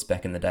the woods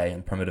back in the day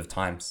in primitive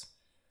times,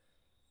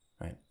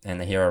 right?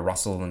 And they hear a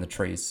rustle in the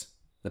trees.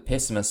 The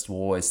pessimist will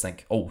always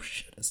think, oh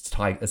shit, it's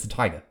a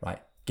tiger,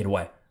 right? Get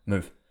away,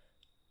 move.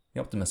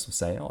 The optimist will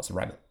say, oh, it's a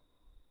rabbit.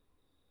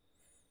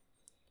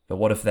 But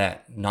what if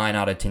that 9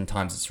 out of 10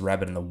 times it's a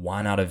rabbit and the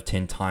 1 out of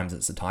 10 times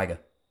it's a tiger?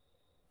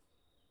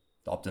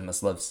 The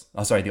optimist lives.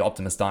 The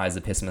optimist dies,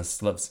 the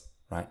pessimist lives,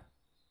 right?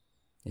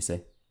 You see?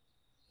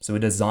 So we're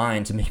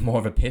designed to be more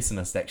of a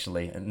pessimist,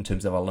 actually, in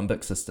terms of our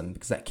limbic system,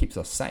 because that keeps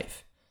us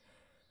safe.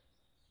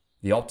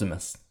 The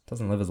optimist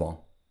doesn't live as long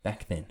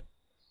back then.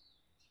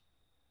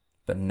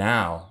 But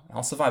now,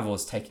 our survival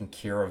is taken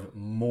care of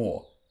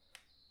more,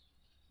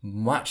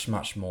 much,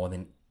 much more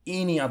than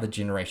any other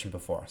generation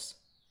before us.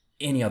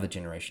 Any other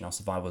generation, our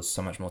survival is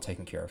so much more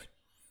taken care of.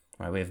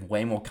 Right? We have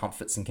way more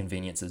comforts and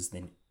conveniences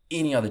than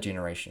any other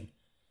generation.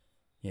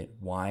 Yet,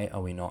 why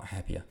are we not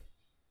happier?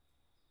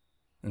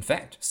 In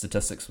fact,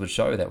 statistics would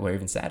show that we're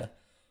even sadder,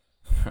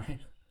 right?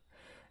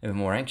 Even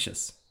more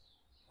anxious.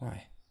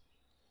 Why?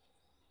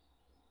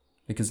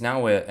 Because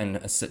now we're in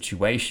a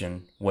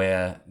situation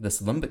where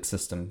this limbic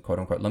system, quote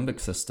unquote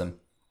limbic system,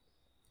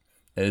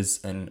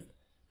 is in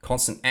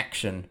constant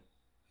action,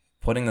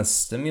 putting the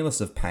stimulus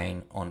of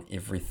pain on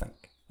everything.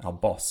 Our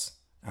boss,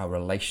 our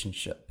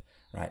relationship,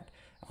 right?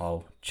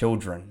 Our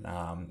children,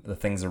 the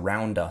things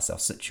around us, our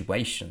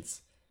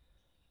situations.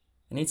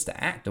 It needs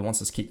to act. It wants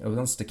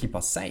to keep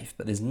us safe,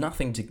 but there's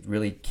nothing to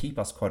really keep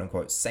us, quote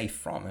unquote, safe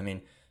from. I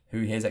mean,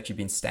 who has actually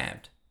been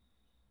stabbed?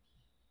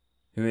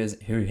 Who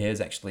has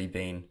actually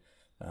been,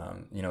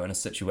 in a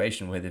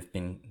situation where they've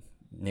been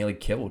nearly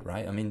killed,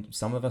 right? I mean,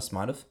 some of us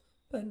might have,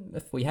 but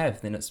if we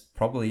have, then it's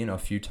probably, a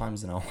few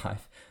times in our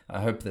life. I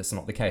hope that's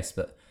not the case,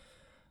 but,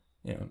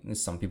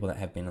 there's some people that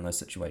have been in those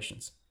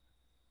situations.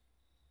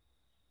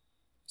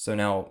 So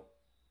now,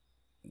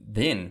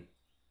 then,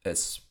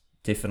 it's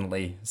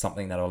definitely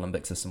something that our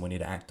limbic system will need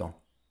to act on.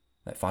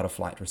 That fight or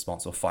flight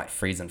response, or fight,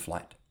 freeze, and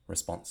flight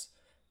response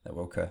that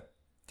will occur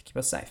to keep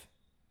us safe.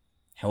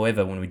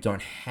 However, when we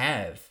don't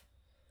have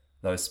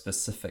those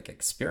specific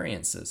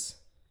experiences,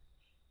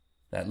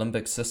 that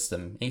limbic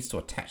system needs to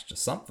attach to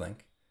something.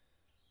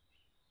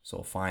 So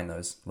we'll find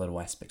those little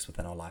aspects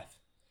within our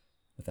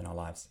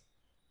lives,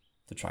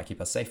 to try to keep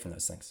us safe from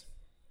those things.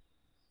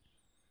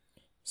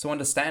 So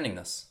understanding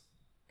this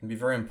can be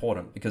very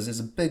important, because there's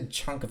a big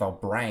chunk of our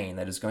brain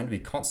that is going to be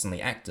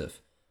constantly active,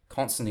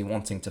 constantly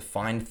wanting to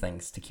find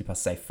things to keep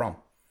us safe from.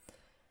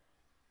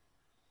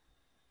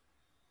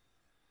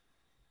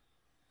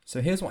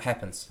 So here's what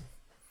happens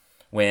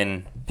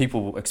when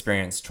people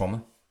experience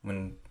trauma,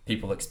 when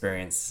people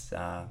experience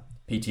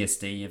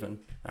PTSD even,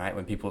 right?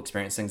 When people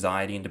experience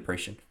anxiety and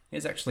depression.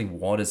 Here's actually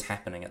what is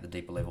happening at the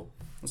deeper level.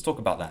 Let's talk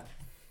about that,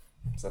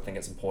 because I think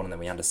it's important that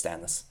we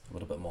understand this a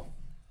little bit more.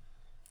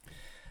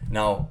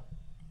 Now,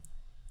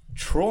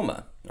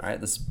 trauma,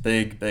 right? This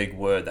big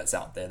word that's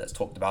out there that's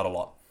talked about a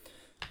lot.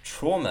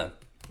 Trauma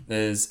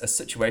is a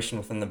situation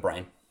within the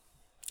brain.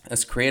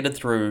 It's created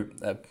through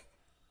a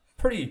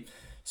pretty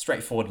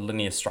straightforward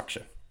linear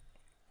structure.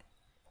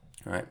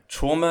 All right?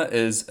 Trauma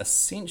is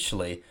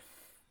essentially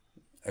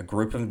a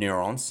group of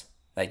neurons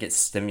that get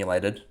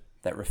stimulated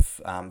that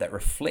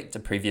reflect a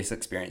previous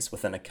experience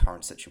within a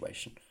current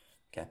situation.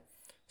 Okay,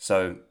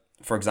 so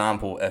for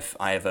example, if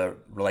I have a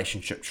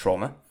relationship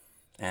trauma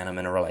and I'm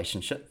in a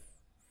relationship,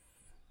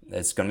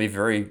 it's going to be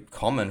very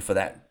common for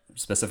that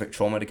specific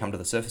trauma to come to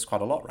the surface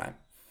quite a lot, right?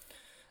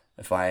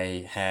 If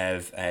I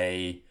have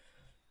a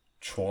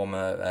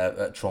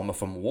trauma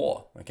from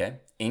war, okay,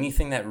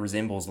 anything that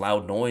resembles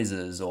loud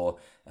noises or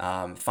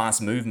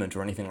fast movement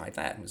or anything like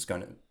that is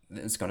going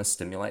to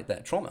stimulate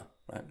that trauma,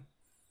 right?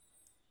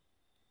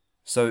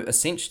 So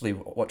essentially,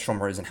 what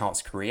trauma is and how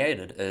it's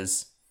created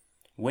is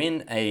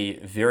when a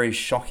very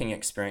shocking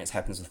experience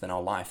happens within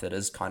our life that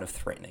is kind of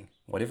threatening,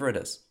 whatever it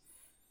is.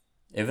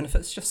 Even if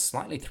it's just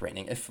slightly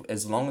threatening,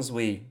 as long as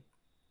we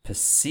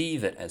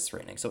perceive it as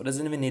threatening. So it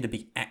doesn't even need to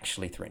be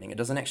actually threatening. It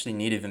doesn't actually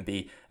need to even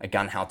be a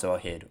gun held to our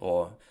head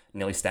or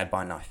nearly stabbed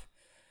by a knife.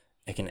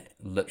 It can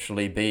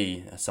literally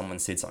be someone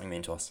said something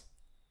mean to us.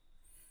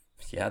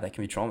 Yeah, that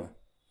can be trauma.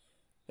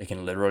 It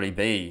can literally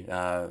be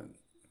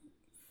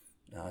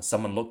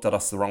someone looked at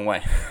us the wrong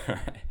way.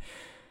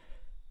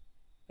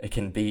 It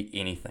can be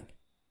anything.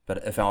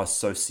 But if our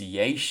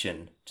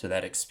association to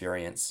that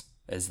experience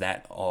is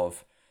that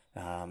of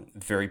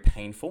very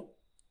painful,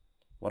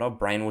 what our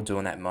brain will do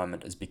in that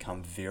moment is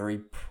become very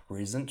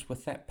present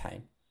with that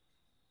pain.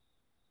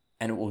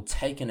 And it will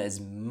take in as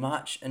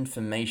much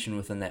information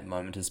within that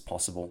moment as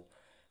possible,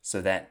 so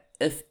that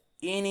if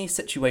any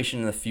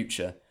situation in the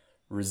future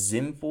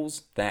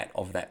resembles that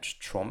of that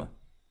trauma,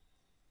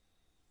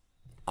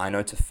 I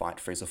know to fight,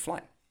 freeze, or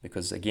flight.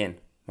 Because again,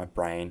 my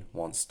brain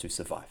wants to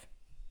survive.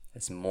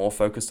 It's more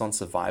focused on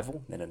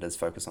survival than it is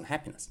focused on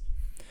happiness.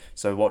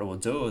 So what it will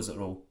do is it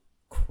will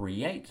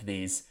create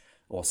these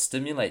or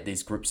stimulate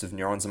these groups of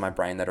neurons in my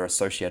brain that are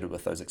associated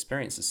with those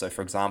experiences. So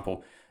for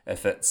example,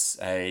 if it's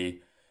a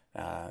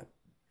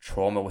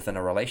trauma within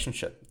a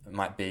relationship, it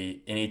might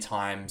be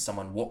anytime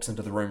someone walks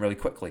into the room really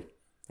quickly,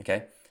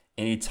 okay?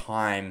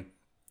 Anytime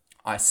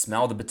I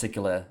smell the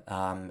particular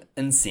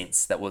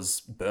incense that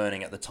was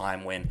burning at the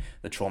time when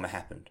the trauma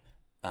happened.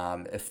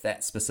 If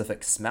that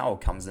specific smell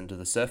comes into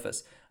the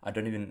surface, I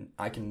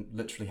can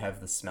literally have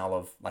the smell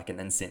of like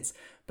an incense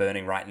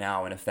burning right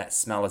now. And if that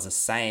smell is the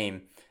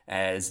same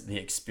as the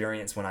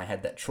experience when I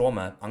had that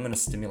trauma, I'm going to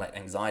stimulate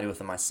anxiety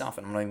within myself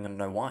and I'm not even going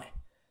to know why.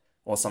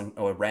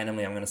 Or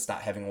randomly, I'm going to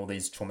start having all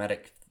these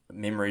traumatic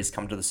memories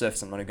come to the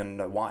surface. I'm not even going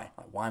to know why.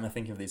 Like, why am I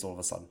thinking of these all of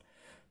a sudden?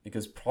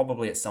 Because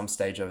probably at some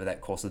stage over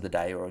that course of the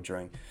day or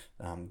during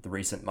the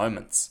recent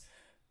moments,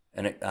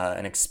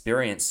 an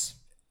experience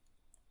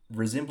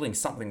resembling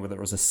something, whether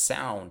it was a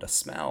sound, a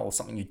smell,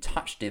 something you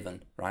touched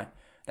even, right?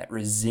 That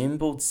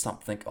resembled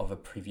something of a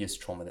previous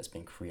trauma that's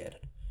been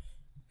created.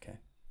 Okay.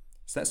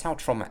 So that's how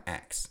trauma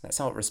acts. That's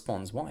how it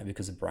responds. Why?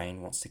 Because the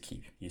brain wants to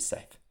keep you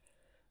safe.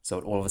 So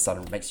it all of a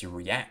sudden makes you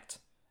react,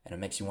 and it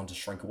makes you want to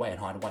shrink away and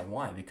hide away.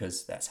 Why?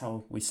 Because that's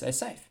how we stay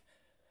safe.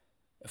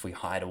 If we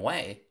hide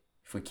away,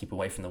 if we keep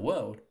away from the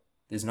world,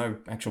 there's no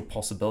actual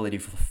possibility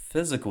for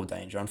physical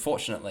danger.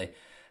 Unfortunately,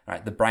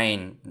 right, the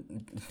brain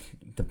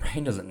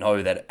doesn't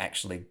know that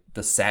actually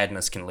the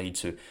sadness can lead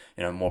to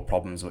more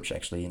problems, which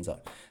actually ends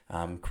up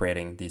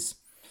creating these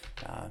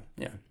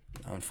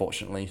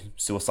unfortunately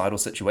suicidal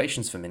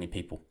situations for many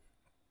people.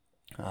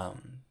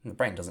 The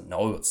brain doesn't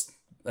know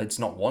it's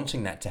not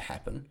wanting that to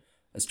happen.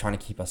 It's trying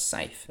to keep us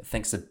safe. It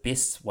thinks the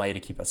best way to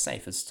keep us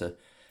safe is to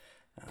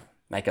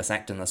make us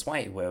act in this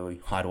way, where we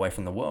hide away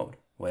from the world,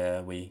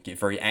 where we get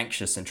very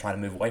anxious and try to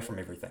move away from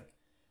everything,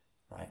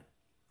 right?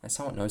 That's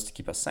how it knows to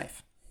keep us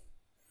safe.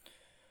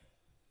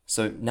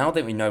 So now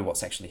that we know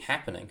what's actually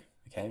happening,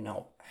 okay,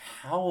 now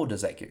how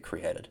does that get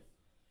created?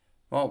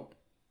 Well,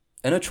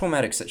 in a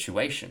traumatic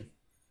situation,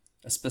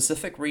 a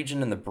specific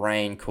region in the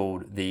brain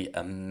called the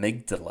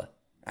amygdala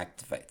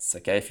activates.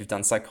 Okay, if you've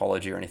done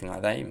psychology or anything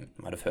like that, you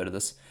might have heard of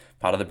this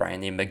part of the brain.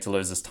 The amygdala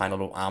is this tiny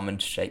little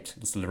almond-shaped,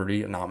 it's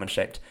literally an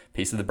almond-shaped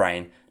piece of the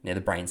brain near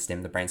the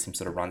brainstem. The brainstem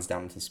sort of runs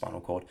down into the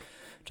spinal cord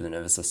to the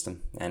nervous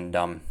system, and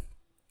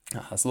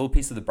this little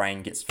piece of the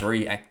brain gets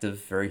very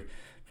active, very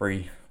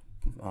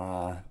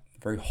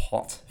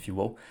hot, if you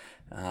will,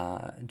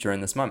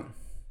 during this moment.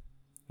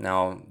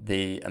 Now,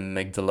 the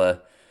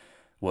amygdala,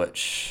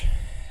 which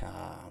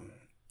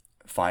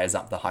fires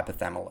up the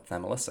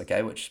hypothalamus,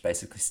 okay, which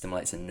basically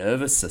stimulates the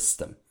nervous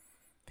system,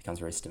 becomes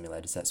very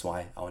stimulated. So that's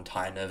why our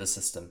entire nervous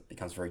system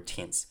becomes very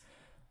tense.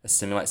 It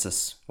stimulates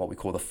this, what we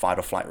call the fight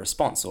or flight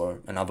response,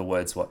 or in other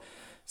words, what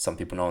some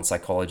people know in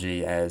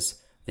psychology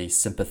as the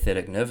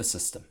sympathetic nervous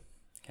system.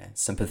 Okay,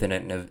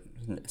 sympathetic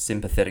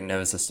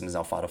nervous system is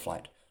our fight or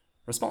flight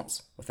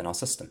response within our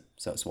system.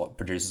 So it's what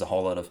produces a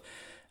whole lot of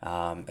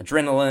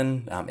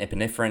adrenaline,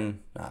 epinephrine,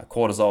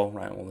 cortisol,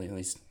 right? All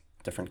these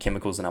different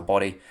chemicals in our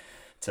body.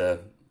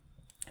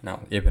 Now,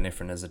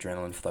 epinephrine is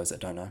adrenaline for those that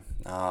don't know,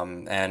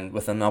 and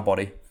within our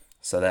body,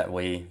 so that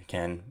we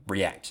can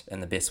react in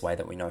the best way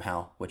that we know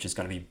how, which is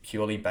going to be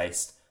purely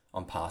based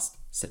on past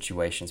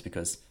situations,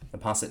 because the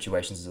past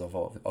situations is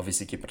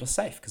obviously keeping us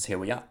safe, because here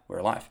we are, we're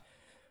alive.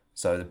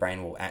 So the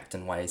brain will act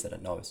in ways that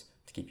it knows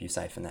to keep you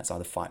safe, and that's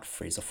either fight,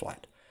 freeze, or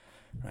flight,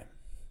 right?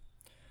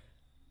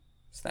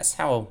 So that's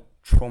how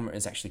trauma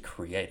is actually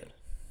created.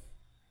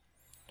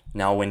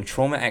 Now, when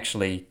trauma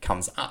actually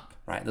comes up,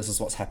 right, this is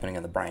what's happening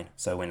in the brain.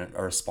 So when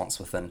a response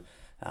within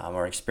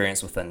or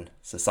experience within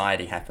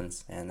society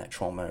happens, and that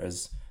trauma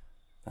has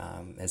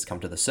come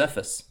to the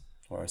surface,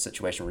 or a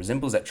situation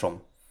resembles that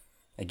trauma,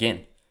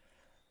 again,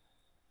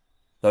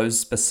 those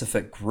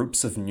specific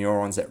groups of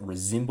neurons that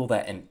resemble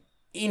that in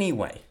any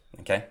way,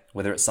 okay,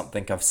 whether it's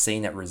something I've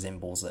seen that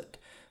resembles it,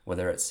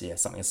 whether it's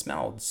something I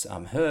smelled,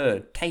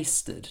 heard,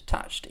 tasted,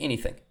 touched,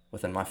 anything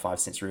within my 5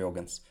 sensory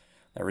organs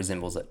that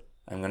resembles it,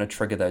 I'm going to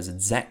trigger those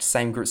exact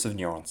same groups of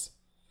neurons.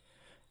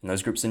 And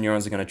those groups of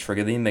neurons are going to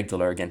trigger the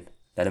amygdala again.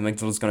 That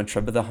amygdala is going to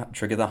trigger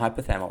the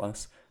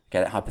hypothalamus. Okay,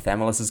 that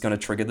hypothalamus is going to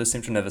trigger the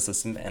central nervous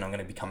system, and I'm going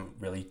to become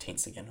really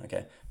tense again.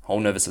 Okay, whole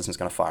nervous system is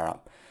going to fire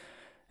up,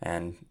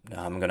 and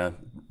I'm going to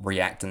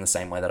react in the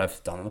same way that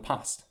I've done in the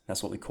past.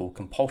 That's what we call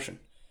compulsion,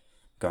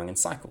 going in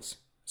circles,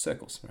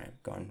 right,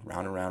 going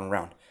round and round and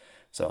round.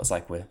 So it's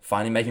like we're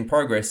finally making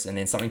progress, and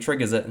then something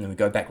triggers it, and then we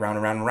go back round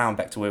and round and round,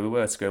 back to where we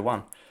were, square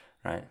one,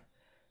 right?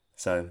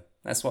 So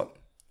that's what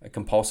a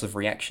compulsive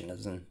reaction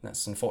is, and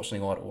that's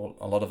unfortunately what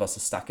a lot of us are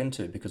stuck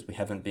into, because we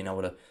haven't been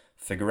able to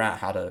figure out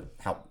how to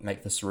help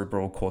make the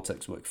cerebral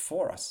cortex work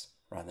for us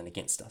rather than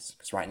against us.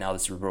 Because right now the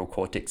cerebral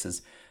cortex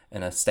is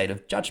in a state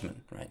of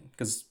judgment, right?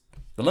 Because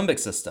the limbic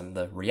system,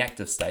 the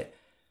reactive state,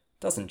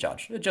 doesn't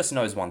judge. It just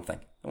knows one thing.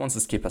 It wants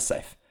us to keep us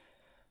safe.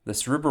 The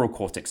cerebral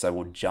cortex, though,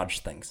 will judge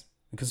things,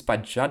 because by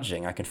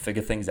judging, I can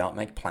figure things out,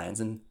 make plans,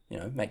 and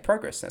make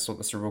progress. That's what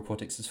the cerebral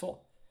cortex is for.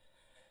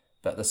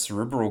 But the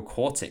cerebral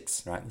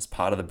cortex, right, this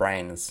part of the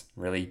brain, this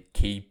really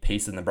key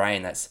piece in the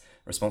brain that's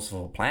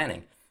responsible for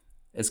planning,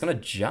 is going to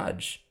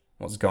judge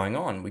what's going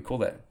on. We call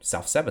that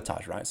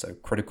self-sabotage, right? So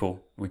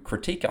we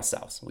critique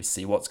ourselves. We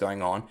see what's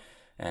going on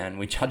and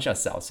we judge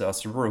ourselves. So our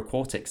cerebral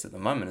cortex at the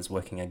moment is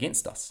working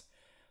against us.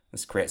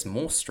 This creates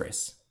more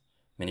stress.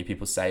 Many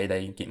people say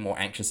they get more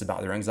anxious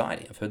about their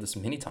anxiety. I've heard this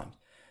many times.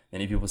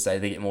 Many people say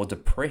they get more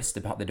depressed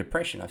about their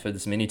depression. I've heard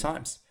this many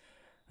times,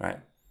 right?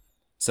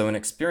 So an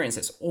experience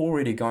that's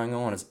already going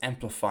on is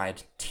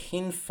amplified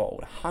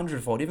tenfold,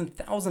 100-fold, even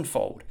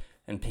 1,000-fold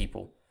in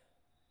people.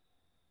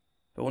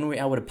 But when we're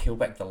able to peel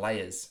back the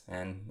layers,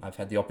 and I've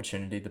had the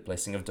opportunity, the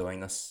blessing of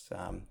doing this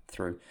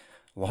through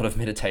a lot of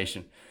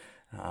meditation,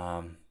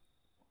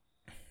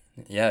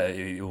 yeah,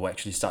 you'll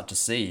actually start to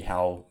see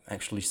how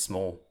actually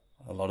small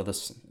a lot of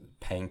this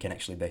pain can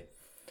actually be.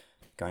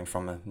 Going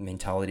from a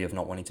mentality of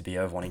not wanting to be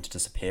over, wanting to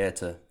disappear,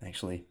 to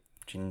actually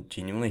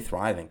genuinely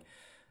thriving.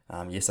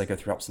 Yes, I go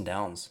through ups and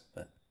downs,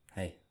 but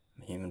hey,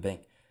 I'm a human being.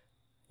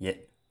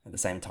 Yet, at the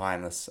same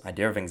time, this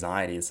idea of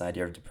anxiety, this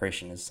idea of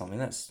depression is something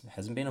that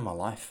hasn't been in my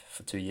life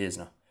for 2 years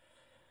now.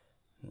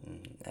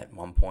 At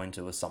one point,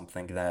 it was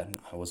something that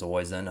I was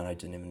always in, and I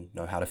didn't even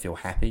know how to feel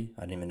happy.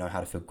 I didn't even know how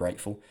to feel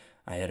grateful.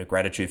 I had a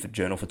gratitude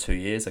journal for 2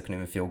 years. I couldn't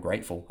even feel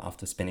grateful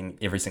after spending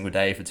every single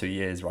day for 2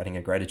 years writing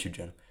a gratitude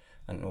journal.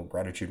 I didn't know what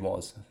gratitude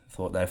was. I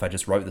thought that if I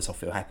just wrote this, I'll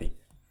feel happy.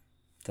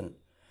 Didn't.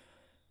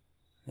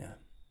 Yeah.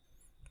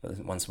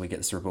 But once we get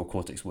the cerebral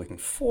cortex working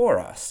for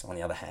us, on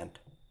the other hand,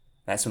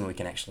 that's when we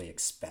can actually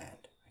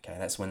expand. Okay,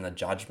 that's when the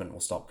judgment will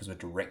stop, because we're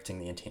directing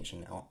the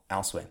attention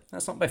elsewhere.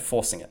 That's not by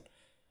forcing it.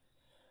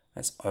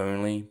 That's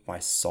only by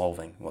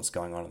solving what's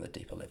going on at the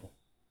deeper level.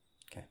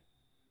 Okay.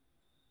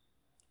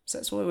 So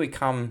that's where we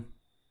come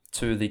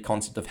to the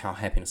concept of how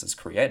happiness is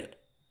created.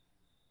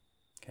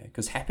 Okay,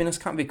 because happiness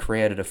can't be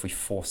created if we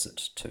force it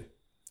to,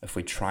 if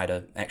we try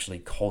to actually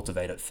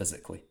cultivate it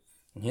physically.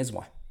 And here's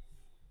why.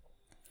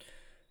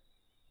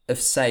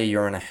 If, say,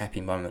 you're in a happy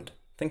moment,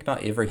 think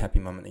about every happy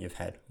moment that you've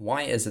had.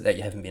 Why is it that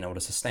you haven't been able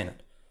to sustain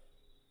it?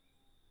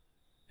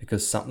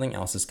 Because something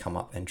else has come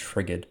up and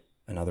triggered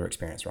another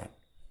experience, right?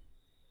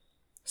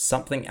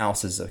 Something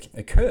else has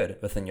occurred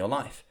within your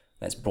life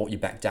that's brought you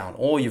back down,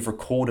 or you've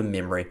recalled a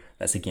memory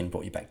that's again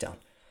brought you back down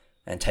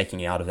and taking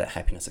you out of that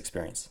happiness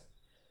experience.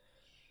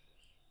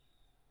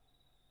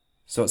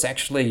 So it's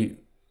actually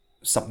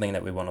something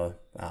that we want to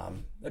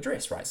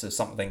address, right? So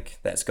something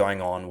that's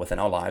going on within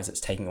our lives that's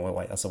taking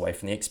us away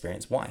from the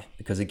experience. Why?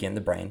 Because again,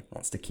 the brain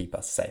wants to keep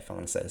us safe. I'm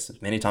going to say this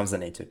as many times as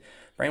I need to.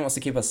 Brain wants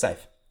to keep us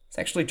safe. It's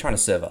actually trying to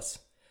serve us.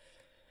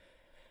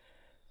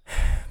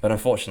 But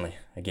unfortunately,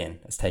 again,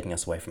 it's taking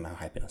us away from our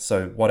happiness.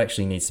 So what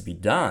actually needs to be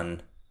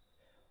done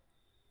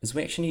is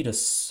we actually need to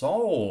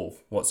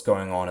solve what's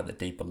going on at the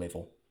deeper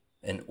level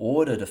in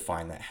order to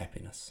find that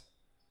happiness.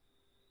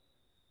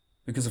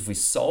 Because if we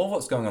solve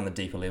what's going on at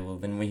the deeper level,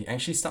 then we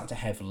actually start to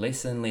have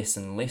less and less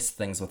and less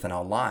things within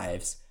our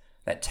lives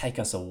that take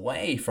us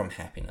away from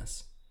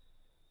happiness.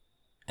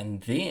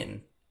 And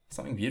then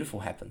something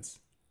beautiful happens.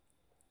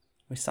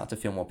 We start to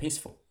feel more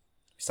peaceful.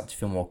 We start to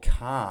feel more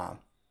calm.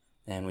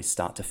 And we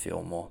start to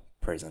feel more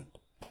present.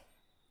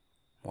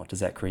 What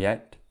does that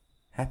create?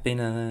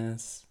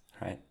 Happiness,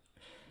 right?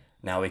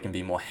 Now we can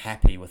be more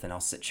happy within our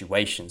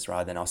situations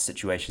rather than our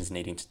situations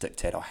needing to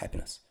dictate our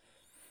happiness.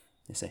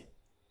 You see?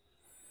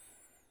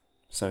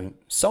 So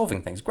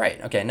solving things,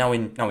 great. Okay, now we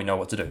know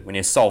what to do. We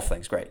need to solve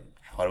things, great.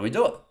 How do we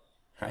do it?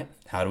 Right?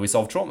 How do we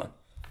solve trauma?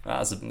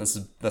 Well,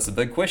 that's a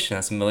big question.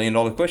 That's $1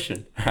 million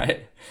question,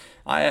 right?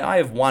 I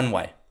have one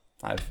way.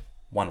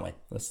 One way.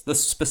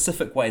 This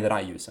specific way that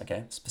I use,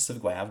 okay?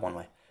 Specific way, I have one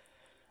way.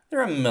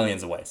 There are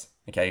millions of ways,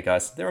 okay,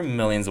 guys? There are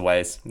millions of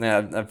ways.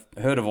 Now, I've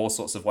heard of all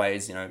sorts of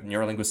ways,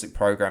 neurolinguistic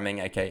programming,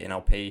 aka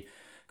NLP,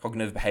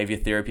 cognitive behavior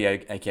therapy,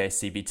 aka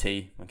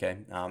CBT, okay?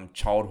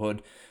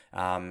 Childhood,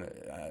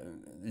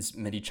 there's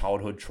many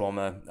childhood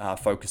trauma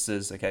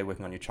focuses, okay?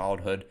 Working on your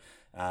childhood.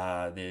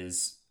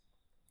 There's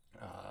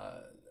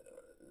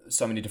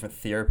so many different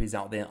therapies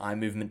out there. Eye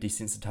movement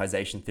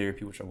desensitization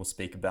therapy, which I will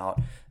speak about.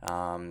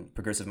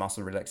 Progressive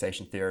muscle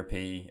relaxation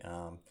therapy.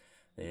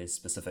 There's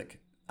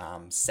specific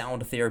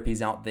sound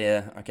therapies out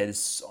there. Okay, there's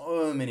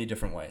so many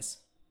different ways.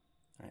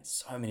 Right,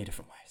 so many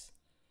different ways.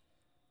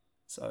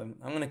 So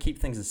I'm going to keep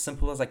things as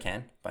simple as I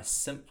can by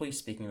simply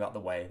speaking about the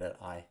way that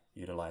I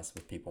utilize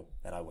with people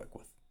that I work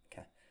with.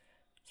 Okay,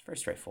 it's very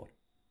straightforward.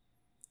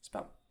 It's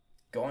about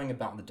going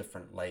about the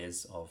different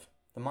layers of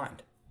the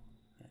mind.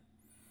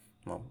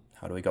 Well,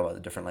 how do we go about the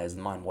different layers of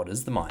the mind? What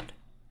is the mind?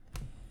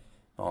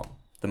 Well,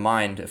 the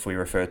mind, if we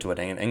refer to it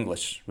in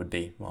English, would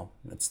be, well,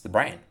 it's the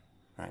brain,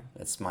 right?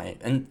 It's my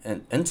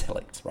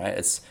intellect, right?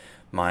 It's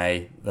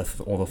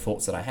all the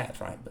thoughts that I have,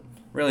 right? But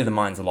really the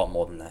mind's a lot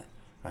more than that,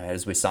 right?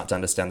 As we start to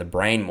understand the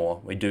brain more,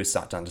 we do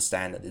start to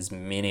understand that there's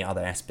many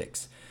other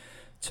aspects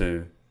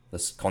to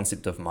this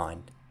concept of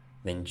mind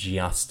than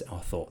just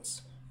our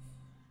thoughts.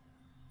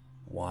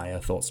 Why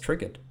are thoughts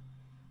triggered?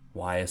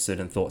 Why are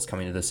certain thoughts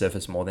coming to the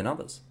surface more than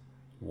others?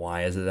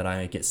 Why is it that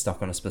I get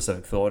stuck on a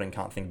specific thought and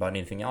can't think about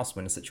anything else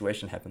when a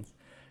situation happens,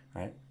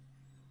 right?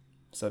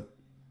 So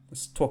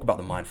let's talk about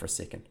the mind for a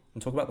second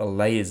and talk about the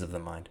layers of the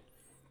mind.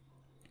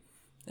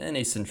 In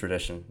Eastern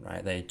tradition,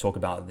 right, they talk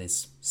about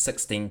these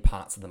 16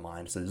 parts of the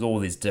mind. So there's all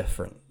these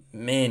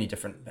many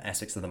different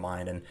aspects of the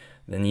mind, and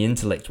then the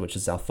intellect, which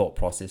is our thought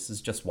process,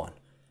 is just one.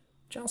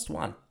 Just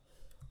one.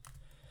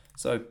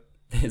 So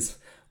there's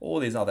all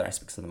these other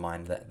aspects of the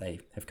mind that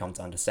they have come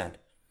to understand.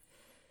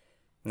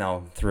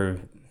 Now,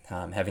 through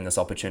having this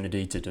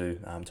opportunity to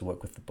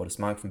work with the Buddhist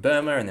monk from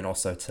Burma, and then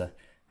also to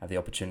have the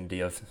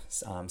opportunity of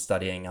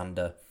studying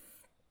under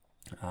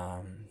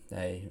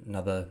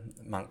another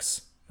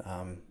monk's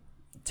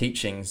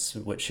teachings,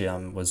 which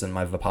was in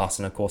my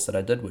Vipassana course that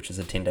I did, which is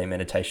a 10-day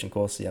meditation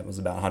course. Yeah, it was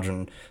about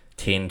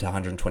 110 to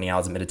 120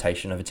 hours of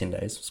meditation over 10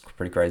 days. It was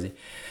pretty crazy.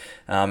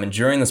 And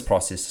during this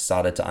process, I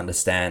started to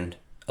understand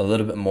a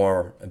little bit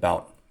more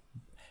about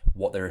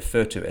what they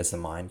refer to as the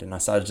mind, and I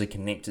started to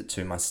connect it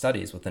to my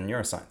studies within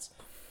neuroscience.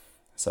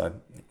 So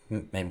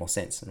it made more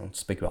sense, and I'll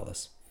speak about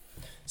this.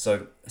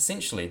 So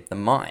essentially, the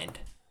mind,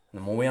 the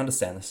more we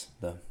understand this,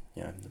 the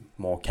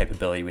more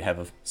capability we have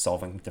of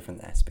solving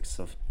different aspects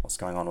of what's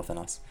going on within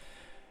us.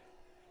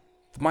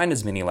 The mind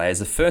has many layers.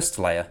 The first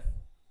layer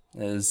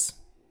is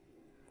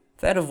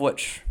that of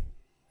which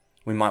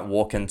we might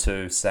walk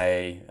into,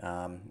 say,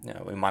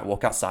 we might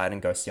walk outside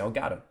and go see our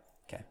garden.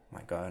 Okay,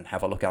 might go and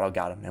have a look at our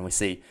garden, and we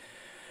see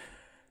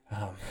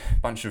a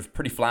bunch of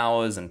pretty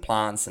flowers and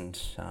plants and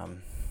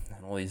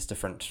all these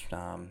different,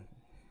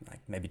 like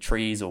maybe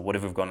trees or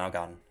whatever we've got in our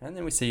garden. And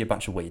then we see a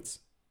bunch of weeds.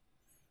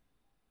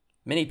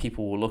 Many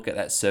people will look at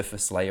that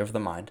surface layer of the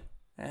mind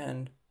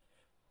and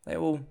they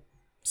will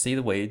see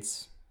the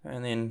weeds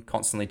and then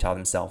constantly tell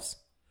themselves,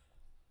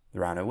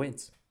 there are no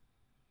weeds.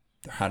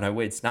 There are no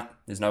weeds. Nah,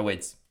 there's no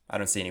weeds. I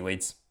don't see any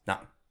weeds. Nah,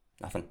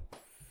 nothing.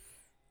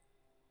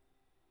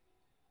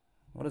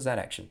 What is that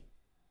action?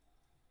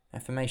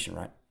 Affirmation,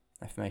 right?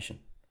 Affirmation.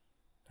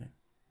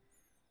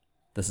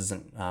 This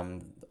isn't,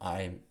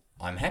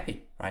 I'm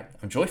happy, right?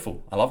 I'm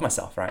joyful. I love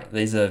myself, right?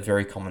 These are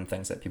very common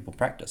things that people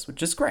practice,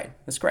 which is great.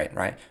 It's great,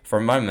 right? For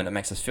a moment, it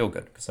makes us feel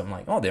good because I'm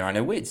like, oh, there are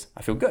no weeds.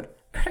 I feel good.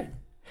 Great.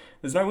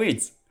 There's no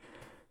weeds,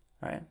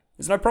 right?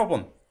 There's no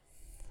problem.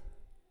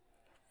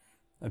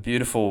 A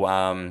beautiful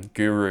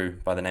guru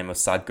by the name of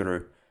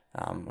Sadhguru,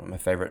 one of my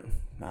favorite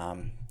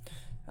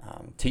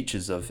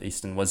teachers of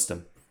Eastern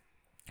wisdom,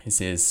 he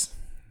says,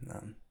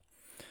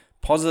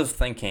 positive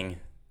thinking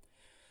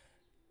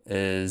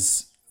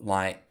is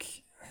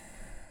like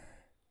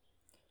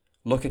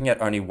looking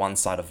at only one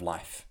side of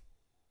life.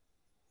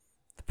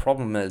 The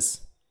problem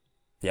is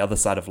the other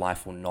side of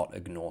life will not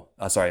ignore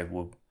us.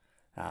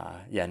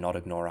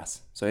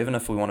 So even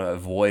if we want to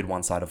avoid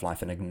one side of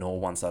life and ignore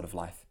one side of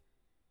life,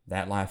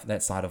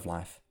 that side of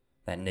life,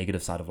 that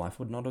negative side of life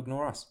would not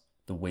ignore us.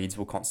 The weeds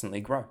will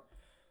constantly grow.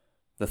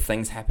 The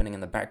things happening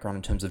in the background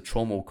in terms of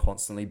trauma will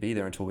constantly be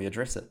there until we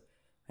address it.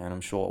 And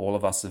I'm sure all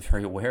of us are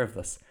very aware of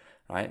this.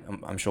 Right?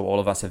 I'm sure all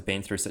of us have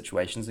been through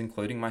situations,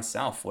 including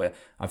myself, where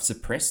I've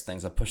suppressed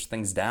things, I've pushed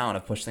things down,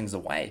 I've pushed things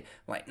away.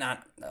 Like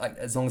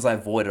as long as I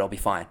avoid it, I'll be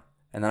fine.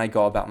 And then I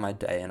go about my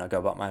day, and I go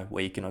about my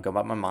week, and I go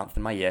about my month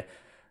and my year,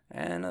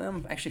 and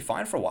I'm actually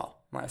fine for a while.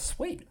 I'm like,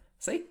 sweet,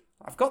 see,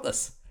 I've got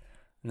this.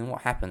 And then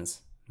what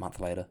happens? A month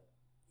later,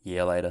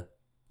 year later,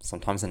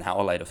 sometimes an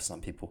hour later for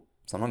some people,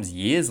 sometimes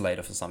years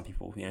later for some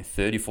people,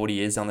 30, 40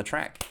 years down the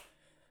track,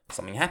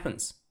 something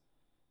happens.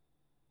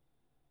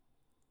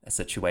 A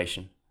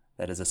situation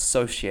that is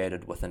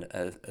associated with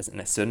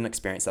a certain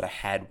experience that I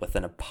had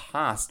within a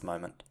past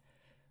moment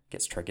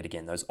gets triggered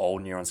again. Those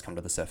old neurons come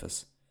to the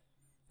surface.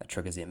 That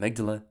triggers the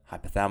amygdala,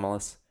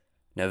 hypothalamus,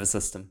 nervous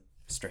system,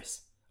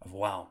 stress,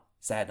 overwhelm,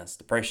 sadness,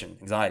 depression,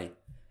 anxiety.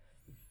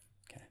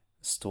 Okay,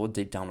 stored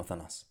deep down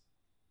within us.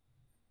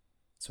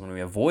 So when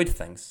we avoid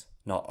things,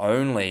 not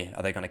only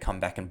are they going to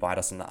come back and bite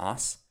us in the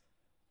ass,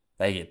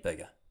 they get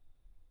bigger.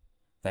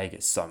 They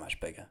get so much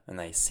bigger, and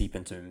they seep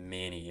into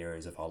many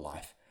areas of our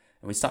life.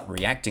 And we start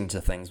reacting to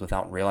things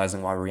without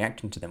realizing why we're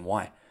reacting to them.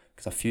 Why?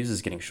 Because our fuse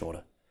is getting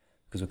shorter.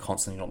 Because we're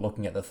constantly not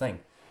looking at the thing.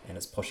 And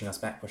it's pushing us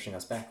back.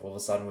 All of a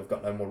sudden, we've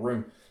got no more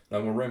room.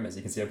 As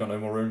you can see, I've got no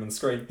more room on the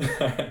screen.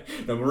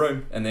 No more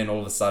room. And then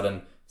all of a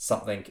sudden,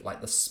 something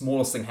like the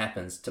smallest thing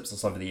happens, tips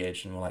us over the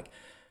edge. And we're like,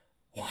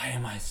 why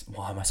am I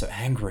so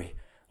angry?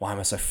 Why am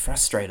I so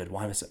frustrated?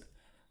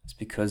 It's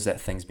because that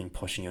thing's been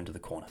pushing you into the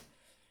corner.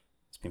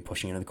 It's been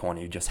pushing you into the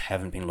corner. You just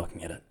haven't been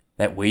looking at it.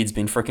 That weed's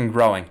been freaking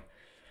growing.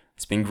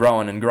 It's been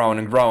growing and growing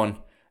and growing,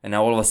 and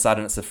now all of a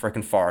sudden it's a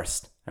freaking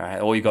forest. All right,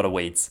 all you got are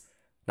weeds.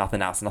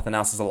 Nothing else. Nothing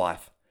else is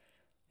alive.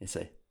 You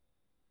see.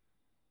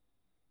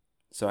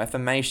 So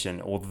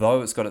affirmation,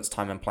 although it's got its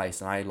time and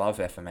place, and I love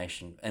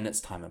affirmation in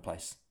its time and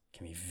place,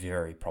 can be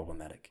very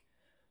problematic.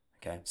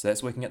 Okay, so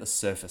that's working at the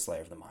surface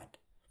layer of the mind.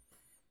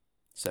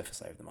 So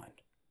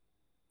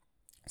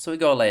we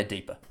go a layer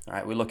deeper. All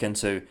right, we look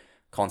into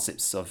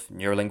concepts of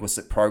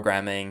neurolinguistic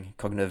programming,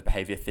 cognitive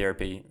behavior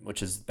therapy,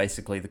 which is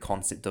basically the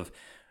concept of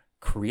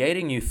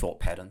creating new thought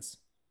patterns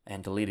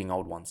and deleting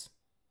old ones.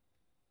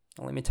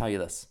 Now, let me tell you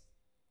this.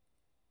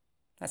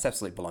 That's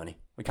absolute baloney.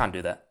 We can't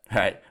do that,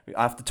 right?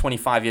 After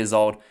 25 years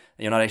old,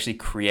 you're not actually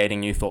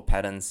creating new thought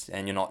patterns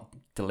and you're not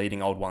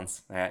deleting old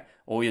ones, all right?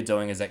 All you're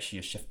doing is actually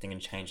you're shifting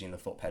and changing the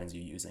thought patterns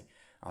you're using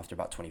after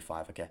about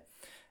 25, okay?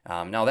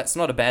 Now, that's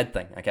not a bad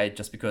thing, okay?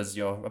 Just because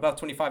you're about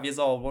 25 years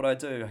old, what do I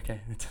do?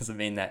 Okay, it doesn't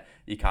mean that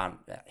you can't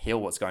heal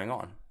what's going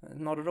on.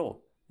 Not at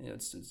all.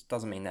 It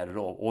doesn't mean that at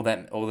all. All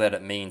that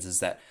it means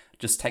is that it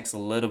just takes a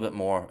little bit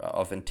more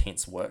of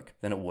intense work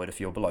than it would if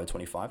you're below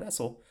 25. That's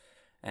all.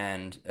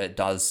 And it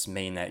does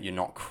mean that you're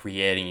not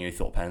creating new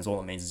thought patterns. All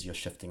it means is you're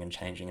shifting and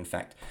changing. In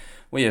fact,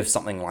 we have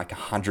something like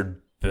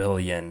 100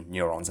 billion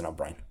neurons in our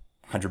brain.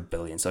 100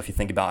 billion. So if you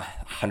think about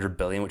 100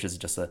 billion, which is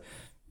just a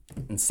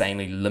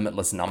insanely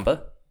limitless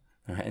number,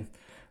 right?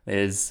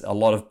 There's a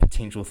lot of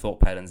potential thought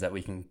patterns that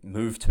we can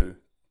move to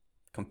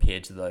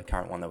compared to the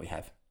current one that we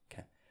have.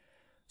 Okay,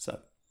 so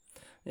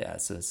yeah,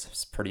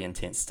 it's pretty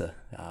intense to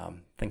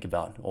think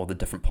about all the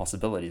different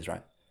possibilities,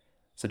 right?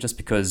 So just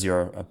because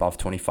you're above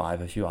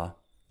 25, if you are,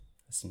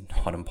 it's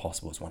not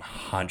impossible. It's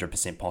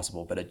 100%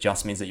 possible, but it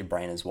just means that your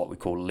brain is what we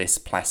call less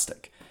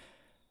plastic.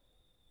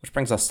 Which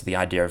brings us to the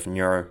idea of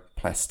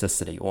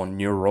neuroplasticity or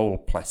neural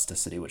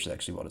plasticity, which is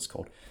actually what it's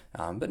called.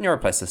 But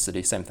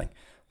neuroplasticity, same thing.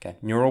 Okay,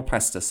 neural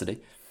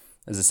plasticity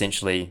is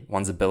essentially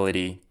one's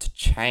ability to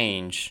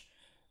change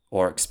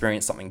or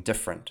experience something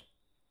different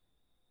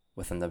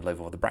within the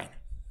level of the brain.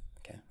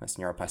 Okay, that's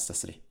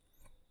neuroplasticity.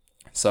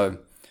 So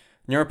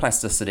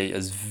neuroplasticity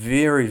is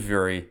very,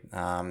 very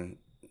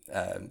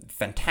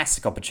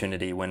fantastic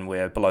opportunity when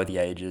we're below the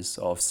ages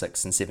of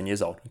 6 and 7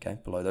 years old. Okay,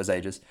 below those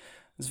ages.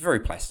 It's very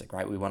plastic,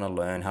 right? We want to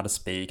learn how to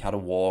speak, how to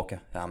walk,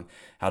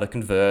 how to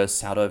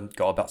converse, how to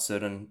go about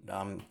certain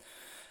admin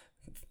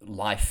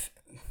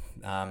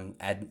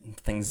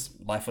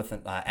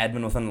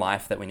within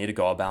life that we need to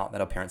go about,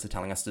 that our parents are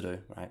telling us to do,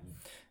 right?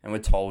 And we're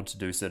told to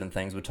do certain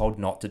things, we're told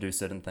not to do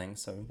certain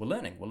things. So we're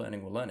learning.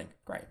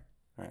 Great,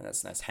 right?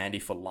 That's handy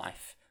for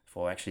life,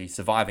 for actually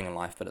surviving in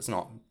life, but it's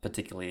not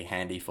particularly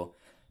handy for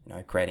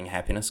creating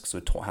happiness, because we're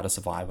taught how to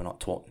survive. We're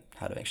not taught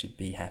how to actually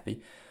be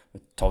happy. We're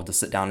told to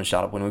sit down and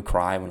shut up when we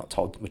cry. We're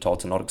told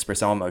to not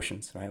express our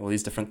emotions, right? All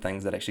these different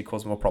things that actually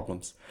cause more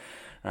problems,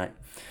 right?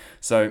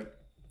 So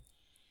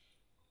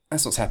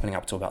that's what's happening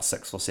up to about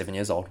 6 or 7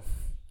 years old.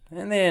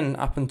 And then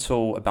up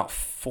until about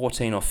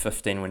 14 or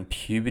 15, when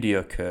puberty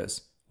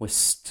occurs, we're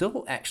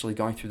still actually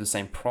going through the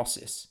same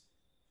process.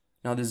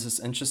 Now, there's this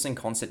interesting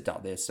concept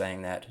out there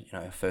saying that,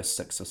 first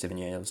 6 or 7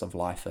 years of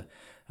life are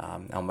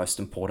our most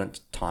important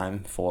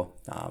time for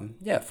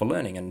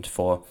learning and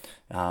for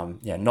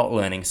not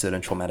learning certain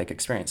traumatic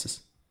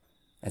experiences.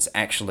 It's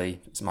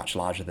much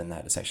larger than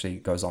that. It actually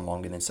goes on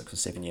longer than 6 or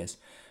 7 years.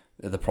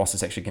 The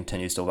process actually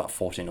continues till about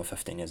 14 or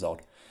 15 years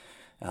old,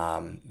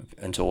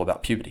 until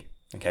about puberty.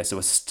 Okay, so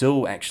we're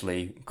still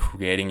actually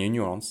creating new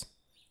neurons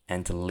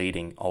and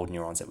deleting old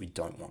neurons that we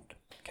don't want.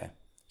 Okay,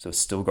 so we're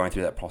still going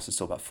through that process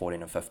till about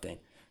 14 or 15.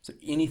 So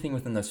anything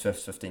within those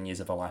first 15 years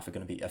of our life are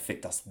going to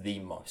affect us the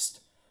most.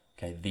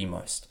 Okay, the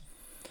most.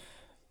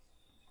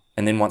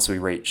 And then once we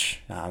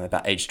reach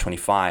about age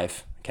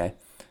 25, okay,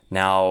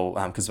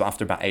 now because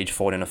after about age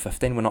 14 or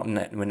 15,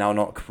 we're now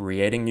not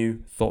creating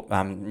new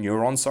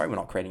neurons. We're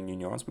not creating new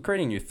neurons. We're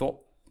creating new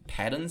thought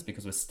patterns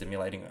because we're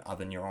stimulating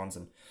other neurons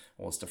and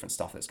all this different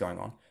stuff that's going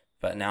on.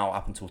 But now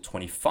up until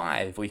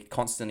 25, we're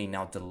constantly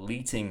now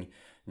deleting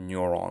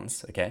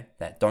neurons, okay,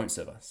 that don't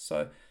serve us.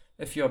 So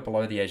if you're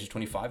below the age of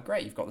 25,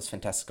 great, you've got this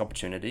fantastic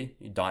opportunity.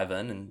 You dive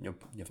in and you're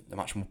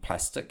much more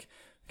plastic.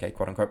 Okay,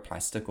 quote unquote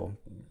plastic, or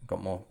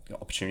got more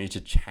opportunity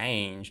to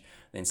change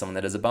than someone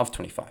that is above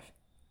 25.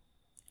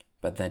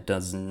 But that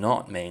does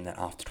not mean that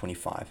after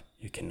 25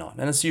 you cannot.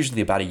 And it's usually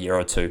about a year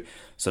or two,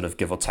 sort of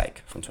give or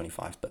take from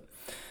 25. But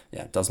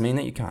yeah, it does mean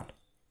that you can't.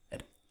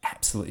 It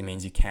absolutely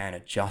means you can.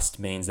 It just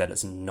means that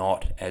it's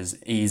not as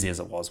easy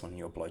as it was when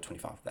you were below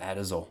 25. That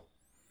is all.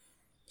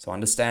 So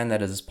understand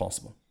that it is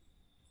possible.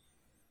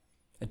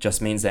 It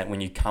just means that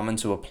when you come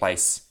into a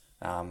place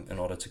in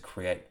order to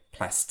create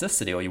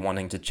plasticity, or you're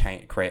wanting to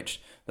create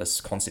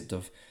this concept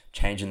of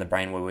change in the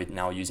brain where we're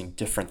now using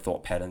different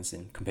thought patterns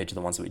compared to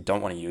the ones that we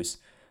don't want to use,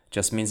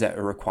 just means that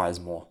it requires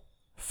more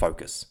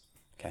focus.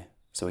 Okay,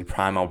 so we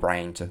prime our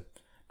brain to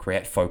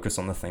create focus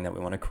on the thing that we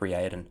want to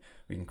create, and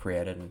we can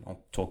create it, and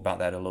I'll talk about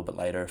that a little bit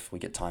later if we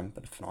get time,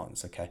 but if not,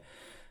 it's okay.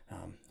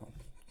 I'm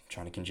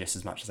trying to congest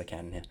as much as I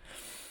can here.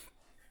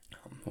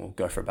 We'll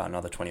go for about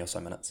another 20 or so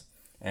minutes.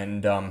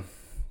 And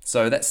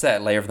so that's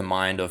that layer of the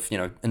mind of,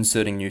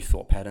 inserting new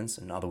thought patterns.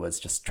 In other words,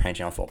 just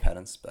changing our thought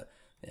patterns. But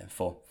yeah,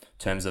 for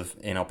terms of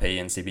NLP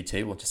and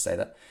CBT, we'll just say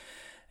that.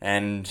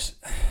 And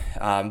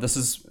this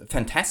is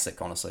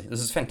fantastic, honestly. This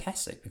is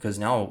fantastic because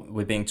now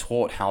we're being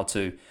taught how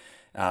to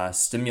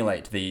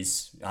stimulate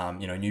these,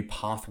 new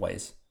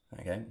pathways.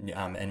 Okay,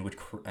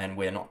 and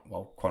we're not,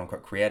 quote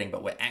unquote, creating,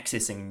 but we're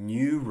accessing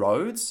new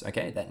roads.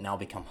 Okay, that now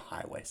become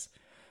highways.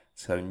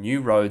 So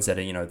new roads that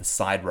are, the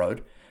side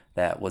road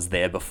that was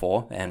there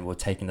before, and we're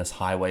taking this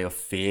highway of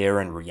fear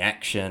and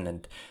reaction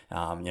and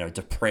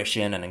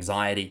depression and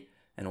anxiety,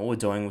 and all we're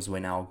doing was we're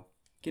now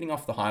getting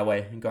off the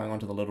highway and going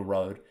onto the little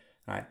road,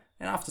 right?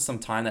 And after some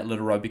time, that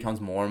little road becomes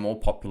more and more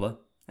popular,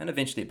 and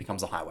eventually it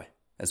becomes a highway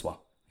as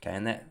well. Okay,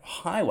 and that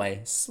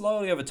highway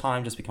slowly over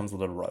time just becomes a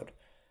little road.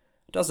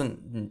 It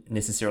doesn't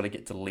necessarily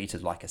get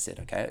deleted, like I said.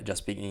 Okay, it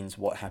just means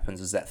what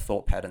happens is that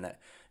thought pattern, that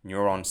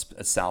neurons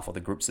itself, or the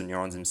groups of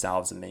neurons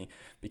themselves, and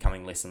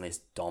becoming less and less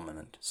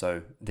dominant.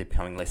 So they're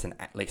becoming less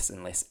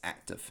and less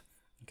active.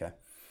 Okay,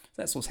 so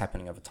that's what's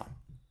happening over time.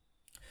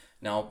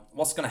 Now,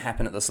 what's going to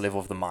happen at this level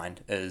of the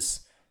mind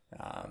is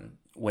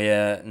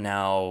we're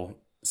now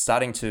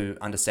starting to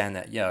understand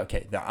that there are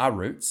there are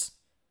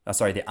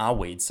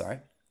weeds,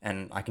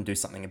 and I can do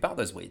something about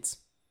those weeds.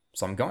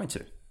 So I'm going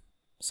to.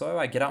 So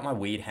I get out my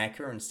weed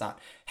hacker and start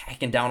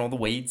hacking down all the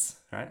weeds,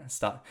 right? I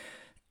start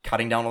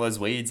cutting down all those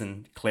weeds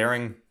and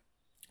clearing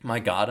my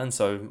garden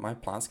so my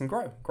plants can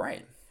grow.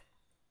 Great.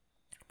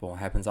 But what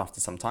happens after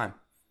some time?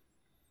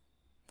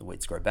 The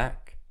weeds grow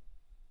back.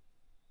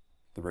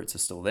 The roots are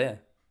still there.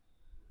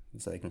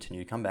 And so they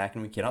continue to come back,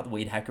 and we get out the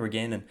weed hacker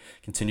again and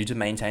continue to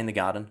maintain the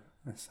garden.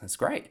 That's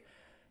great.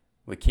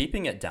 We're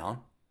keeping it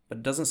down, but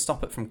it doesn't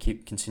stop it from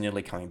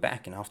continually coming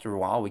back. And after a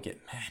while, we get,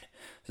 man,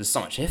 there's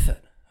so much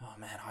effort. Oh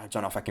man, I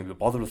don't know if I can be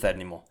bothered with that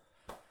anymore.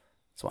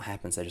 So what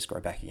happens? They just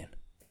grow back again.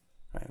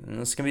 Right?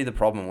 And this can be the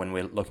problem when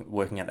we're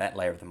working at that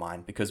layer of the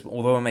mind, because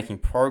although we're making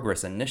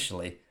progress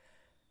initially,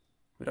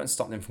 we don't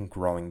stop them from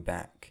growing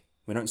back.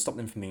 We don't stop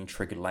them from being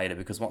triggered later,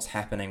 because what's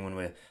happening when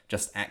we're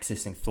just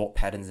accessing thought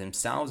patterns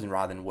themselves and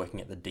rather than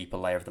working at the deeper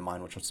layer of the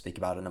mind, which I'll speak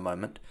about in a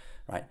moment,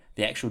 right?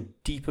 The actual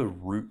deeper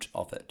root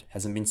of it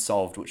hasn't been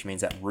solved, which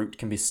means that root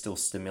can be still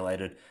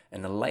stimulated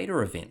in a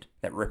later event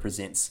that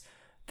represents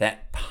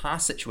that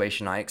past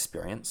situation I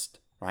experienced,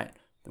 right?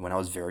 When I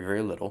was very,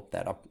 very little,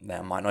 that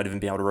I might not even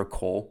be able to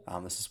recall.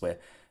 This is where,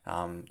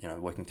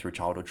 working through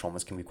childhood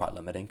traumas can be quite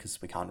limiting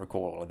because we can't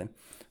recall all of them.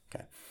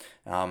 Okay.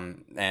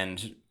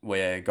 And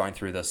we're going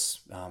through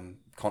this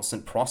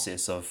constant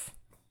process of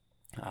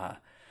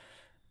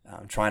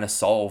trying to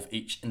solve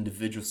each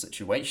individual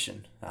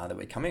situation that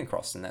we're coming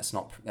across, and that's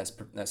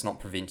not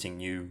preventing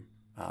new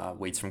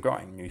weeds from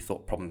growing, new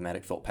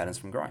problematic thought patterns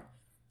from growing.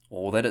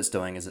 All that it's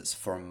doing is it's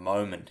for a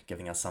moment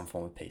giving us some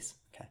form of peace.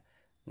 Okay.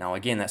 Now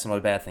again, that's not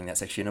a bad thing.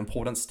 That's actually an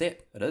important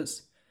step. It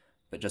is,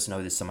 but just know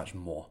there's so much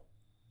more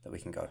that we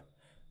can go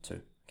to.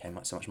 Okay,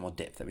 so much more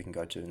depth that we can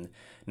go to. And the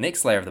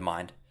next layer of the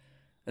mind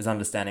is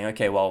understanding,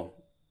 okay, well,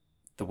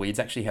 the weeds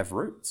actually have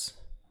roots.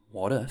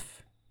 What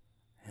if,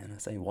 and I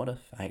say what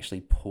if, I actually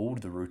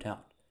pulled the root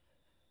out?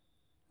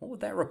 What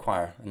would that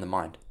require in the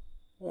mind?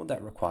 What would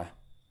that require?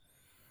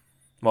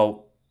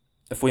 Well,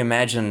 if we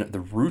imagine the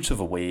root of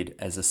a weed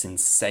as a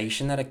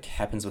sensation that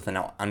happens within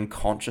our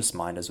unconscious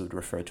mind, as we would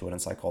refer to it in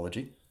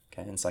psychology,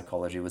 okay, in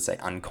psychology we would say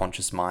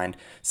unconscious mind,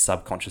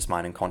 subconscious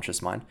mind, and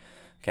conscious mind.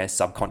 Okay,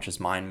 subconscious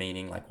mind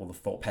meaning like all the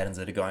thought patterns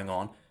that are going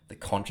on. The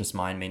conscious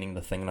mind meaning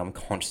the thing that I'm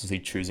consciously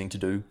choosing to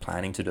do,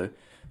 planning to do.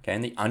 Okay,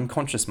 and the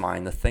unconscious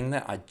mind, the thing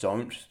that I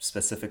don't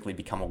specifically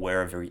become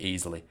aware of very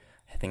easily,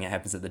 the thing that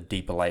happens at the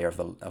deeper layer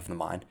of the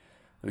mind,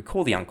 we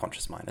call the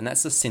unconscious mind. And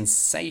that's the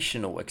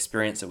sensational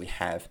experience that we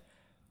have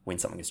when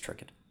something is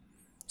triggered.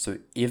 So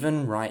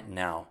even right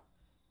now,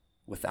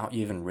 without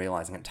you even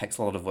realizing, it takes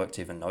a lot of work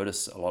to even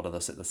notice a lot of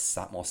this at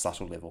the more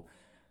subtle level.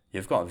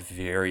 You've got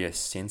various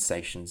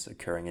sensations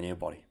occurring in your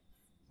body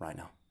right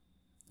now.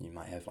 You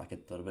might have like a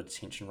little bit of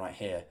tension right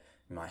here.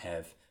 You might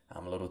have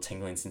a little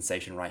tingling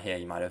sensation right here.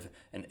 You might have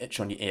an itch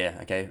on your ear.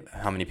 Okay,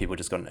 how many people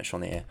just got an itch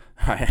on their ear?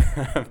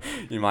 Right?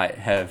 You might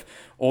have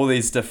all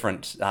these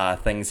different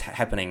things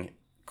happening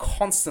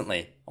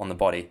constantly on the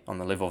body, on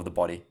the level of the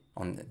body,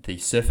 on the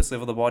surface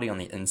level of the body, on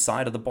the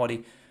inside of the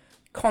body,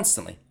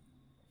 constantly,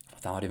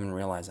 without even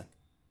realizing.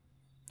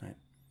 Right?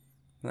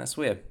 And that's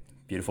where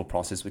beautiful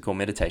process we call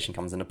meditation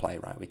comes into play,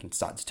 right? We can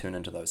start to tune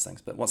into those things.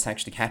 But what's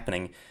actually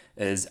happening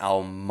is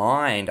our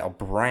mind, our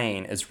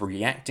brain is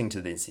reacting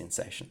to these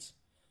sensations.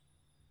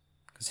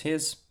 Because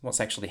here's what's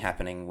actually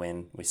happening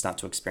when we start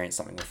to experience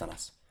something within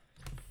us.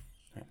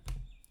 Right?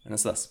 And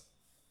it's this.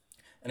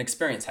 An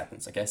experience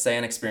happens, okay? Say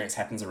an experience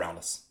happens around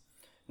us.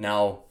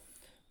 Now,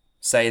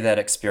 say that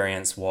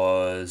experience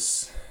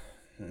was...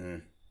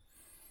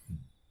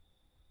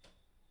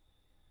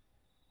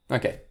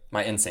 Okay,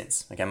 my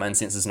incense. Okay, my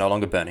incense is no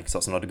longer burning, so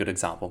it's not a good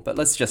example. But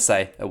let's just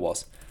say it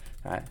was.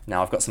 Right?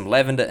 Now I've got some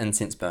lavender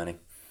incense burning.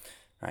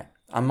 Right?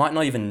 I might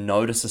not even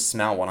notice a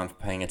smell when I'm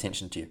paying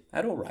attention to you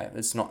at all, right?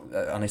 It's not,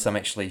 unless I'm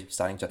actually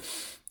starting to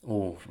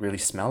really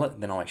smell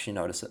it, then I'll actually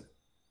notice it.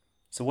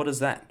 So what is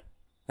that?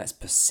 That's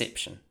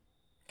perception.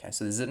 Okay,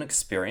 so there's an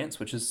experience,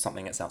 which is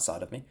something that's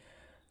outside of me.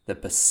 The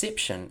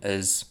perception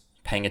is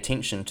paying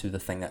attention to the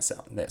thing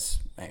that's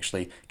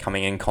actually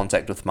coming in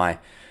contact with my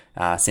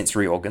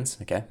sensory organs.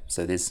 Okay,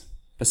 so there's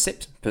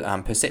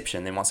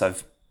perception. Then once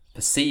I've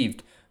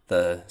perceived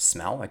the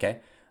smell, okay,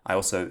 I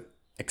also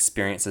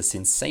experience a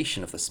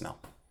sensation of the smell.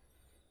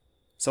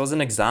 So as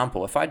an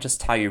example, if I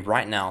just tell you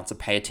right now to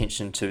pay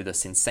attention to the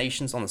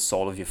sensations on the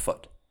sole of your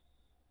foot,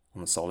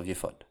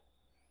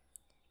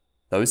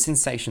 those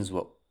sensations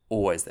were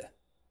always there.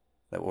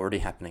 They were already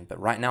happening, but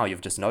right now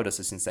you've just noticed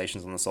the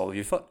sensations on the sole of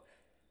your foot.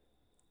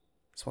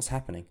 So what's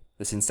happening?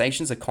 The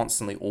sensations are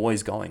constantly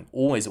always going,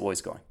 always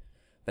going.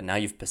 But now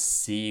you've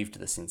perceived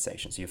the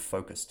sensations, you've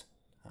focused,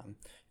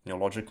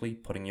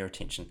 neurologically putting your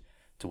attention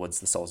towards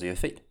the soles of your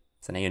feet.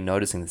 So now you're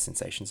noticing the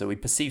sensation. So we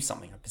perceive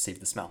something, I perceive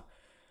the smell.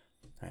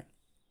 Right?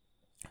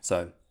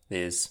 So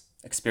there's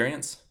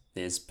experience,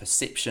 there's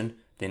perception,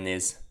 then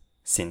there's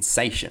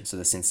sensation. So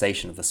the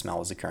sensation of the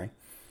smell is occurring.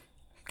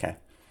 Okay.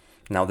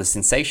 Now the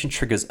sensation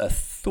triggers a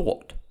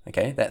thought.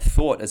 Okay, that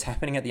thought is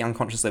happening at the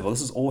unconscious level.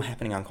 This is all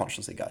happening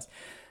unconsciously, guys.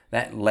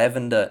 That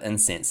lavender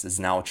incense is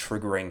now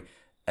triggering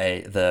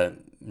the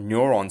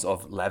neurons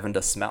of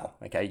lavender smell.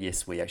 Okay,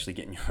 yes, we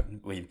actually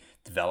we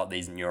develop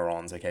these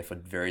neurons. Okay, for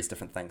various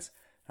different things.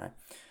 Right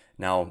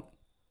now,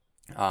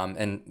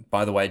 and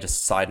by the way,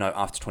 just side note,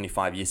 after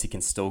 25 years, you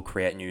can still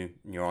create new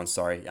neurons.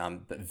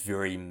 But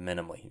very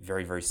minimally,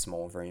 very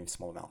small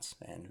amounts,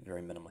 and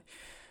very minimally,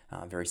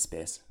 very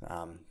sparse.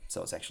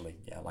 So it's actually,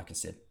 like I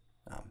said,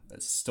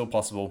 it's still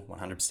possible,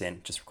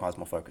 100%. Just requires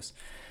more focus.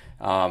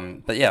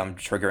 But yeah, I'm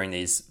triggering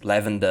these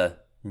lavender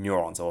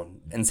neurons or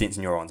incense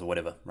neurons or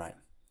whatever, right?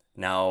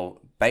 Now,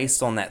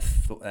 based on that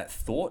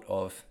thought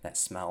of that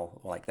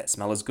smell, like that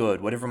smell is good,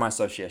 whatever my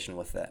association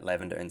with that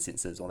lavender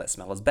incense is, or that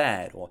smell is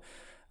bad, or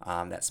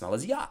that smell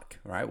is yuck,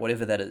 right?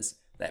 Whatever that is,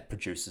 that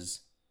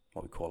produces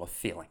what we call a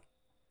feeling.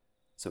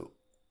 So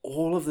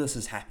all of this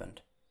has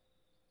happened.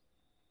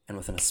 And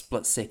within a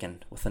split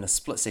second,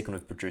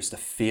 we've produced a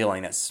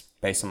feeling that's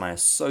based on my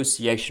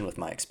association with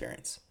my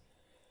experience.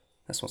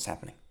 That's what's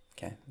happening.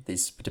 Okay,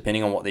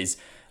 depending on what these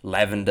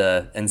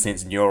lavender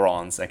incense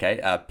neurons, are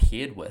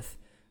paired with,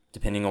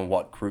 depending on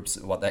what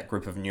that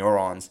group of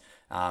neurons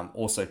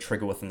also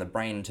trigger within the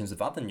brain in terms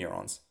of other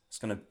neurons, it's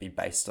going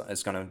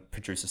to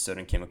produce a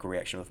certain chemical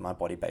reaction with my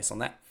body based on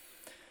that.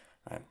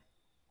 Right.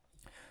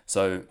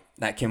 So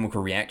that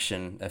chemical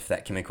reaction, if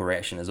that chemical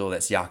reaction is,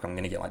 that's yuck, I'm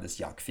going to get like this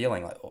yuck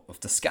feeling, like of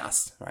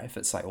disgust, right? If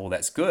it's like,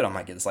 that's good, I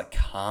might get this like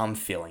calm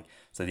feeling.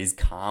 So these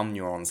calm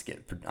neurons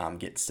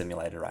get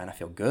stimulated, right? And I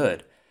feel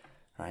good.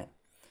 Right?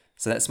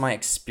 So that's my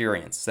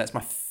experience. So that's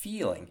my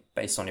feeling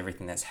based on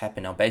everything that's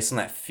happened. Now, based on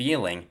that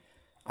feeling,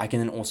 I can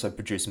then also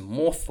produce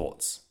more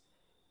thoughts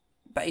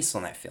based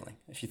on that feeling.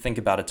 If you think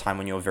about a time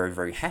when you're very,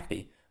 very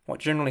happy,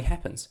 what generally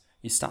happens?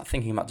 You start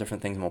thinking about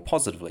different things more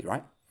positively,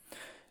 right?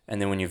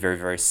 And then when you're very,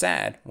 very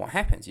sad, what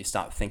happens? You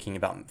start thinking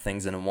about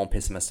things in a more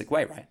pessimistic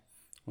way, right?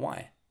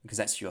 Why? Because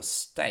that's your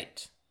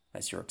state.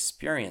 That's your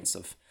experience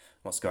of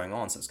what's going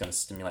on. So it's going to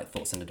stimulate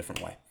thoughts in a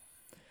different way.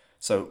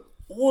 So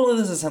all of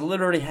this is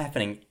literally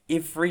happening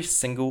every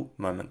single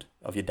moment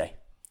of your day.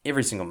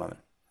 Every single moment.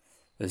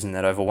 Isn't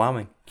that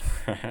overwhelming?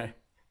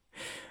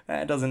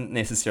 That doesn't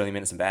necessarily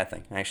mean it's a bad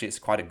thing. Actually, it's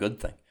quite a good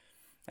thing.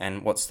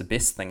 And what's the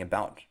best thing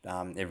about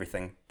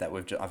everything that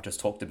I've just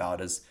talked about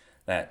is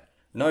that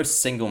no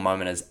single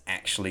moment is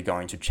actually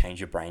going to change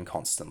your brain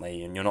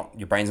constantly, and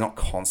your brain's not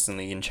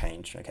constantly in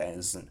change. Okay,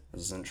 this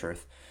isn't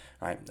truth.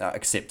 Right,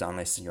 except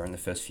unless you're in the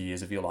first few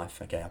years of your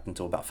life, up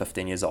until about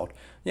 15 years old.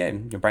 Yeah,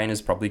 your brain is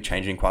probably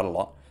changing quite a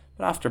lot,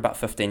 but after about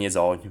 15 years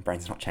old, your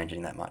brain's not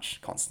changing that much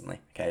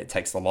constantly. Okay, it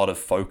takes a lot of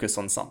focus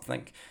on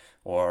something,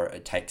 or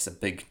it takes a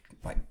big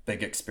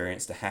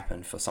experience to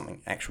happen for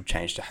something actual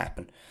change to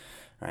happen,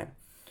 right?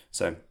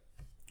 So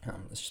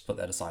let's just put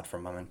that aside for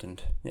a moment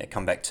and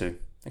come back to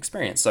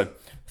experience. So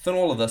within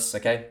all of this,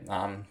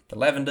 the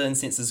lavender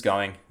incense is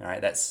going. All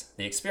right, that's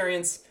the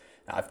experience.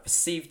 I've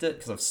perceived it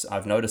because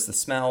I've noticed the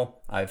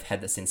smell. I've had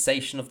the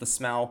sensation of the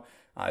smell.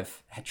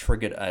 I've had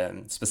triggered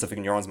specific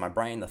neurons in my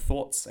brain, the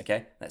thoughts.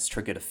 That's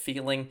triggered a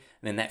feeling, and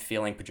then that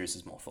feeling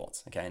produces more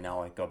thoughts.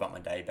 Now I go about my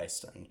day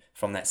based on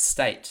from that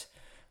state.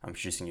 I'm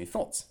producing new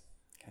thoughts.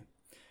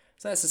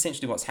 So that's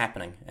essentially what's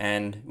happening.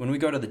 And when we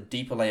go to the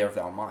deeper layer of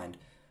our mind,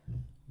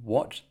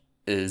 what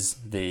is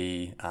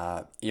the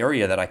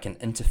area that I can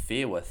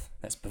interfere with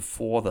that's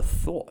before the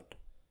thought?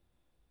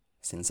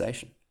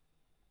 Sensation.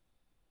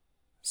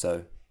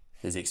 So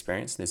there's the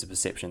experience, there's the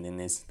perception, then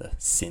there's the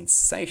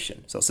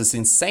sensation. So it's the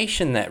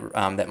sensation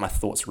that my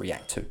thoughts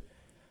react to.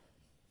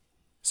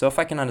 So if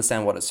I can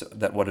understand what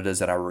it is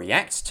that I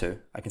react to,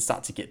 I can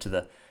start to get to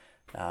the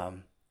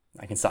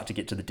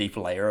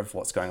deeper layer of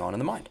what's going on in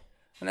the mind.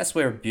 And that's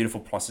where a beautiful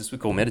process we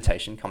call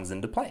meditation comes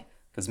into play.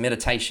 Because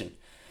meditation,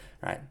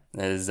 right,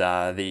 is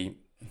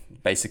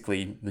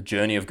basically the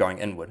journey of going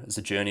inward. It's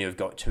a journey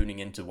of tuning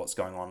into what's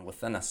going on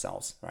within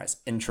ourselves, right? It's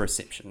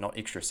interoception, not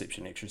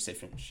extraception.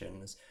 Extraception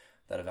is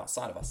that of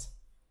outside of us.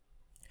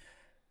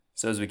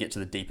 So as we get to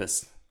the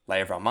deepest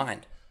layer of our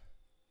mind,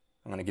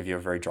 I'm going to give you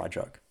a very dry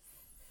joke,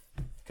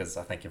 because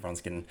I think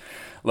everyone's getting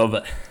a little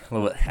bit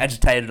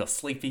agitated or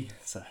sleepy.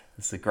 So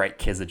this is a great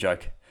Keza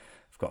joke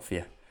I've got for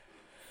you.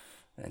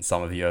 And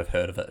some of you have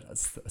heard of it.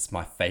 It's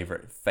my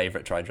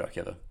favorite dry joke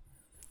ever.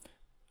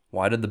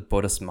 What did the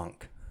Buddhist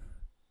monk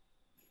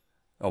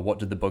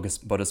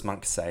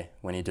say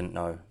when he didn't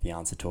know the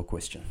answer to a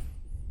question?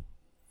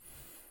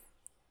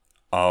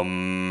 I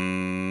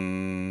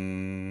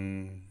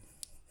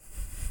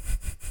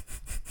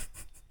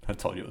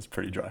told you it was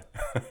pretty dry.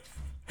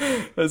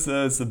 That's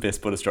the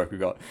best Buddhist joke we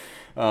got.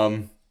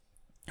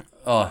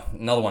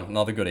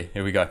 Another goodie.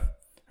 Here we go. All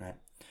right.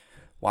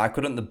 Why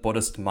couldn't the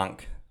Buddhist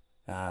monk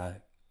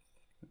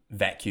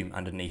vacuum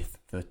underneath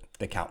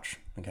the couch?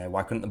 Okay,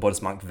 why couldn't the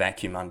Buddhist monk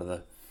vacuum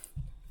under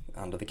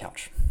the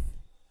couch?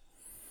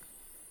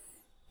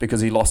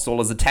 Because he lost all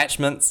his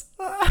attachments.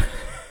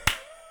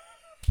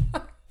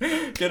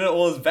 Get it?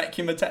 All his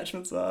vacuum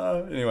attachments.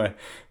 Anyway,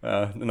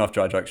 enough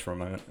dry jokes for a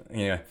moment.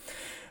 Anyway,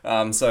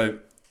 so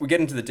we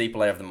get into the deeper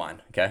layer of the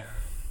mind. Okay,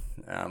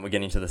 we're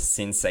getting to the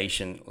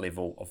sensation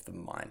level of the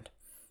mind.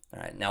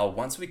 All right. Now,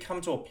 once we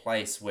come to a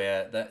place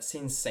where that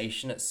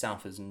sensation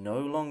itself is no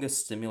longer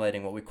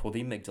stimulating what we call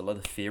the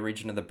amygdala, the fear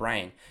region of the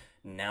brain,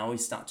 now we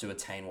start to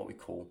attain what we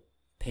call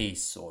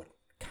peace or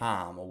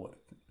calm, or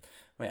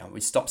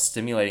we stop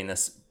stimulating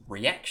this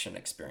reaction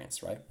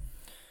experience, right?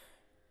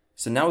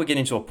 So now we're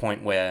getting to a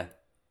point where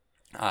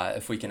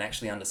if we can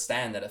actually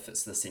understand that if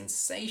it's the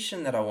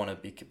sensation that I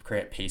want to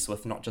create peace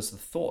with, not just the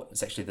thought,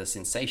 it's actually the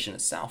sensation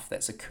itself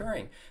that's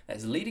occurring,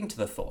 that's leading to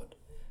the thought.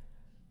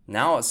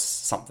 Now it's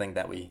something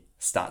that we can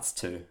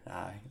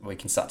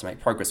start to make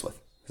progress with.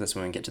 That's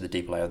when we get to the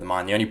deeper layer of the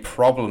mind. The only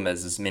problem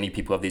is many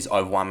people have these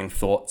overwhelming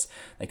thoughts.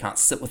 They can't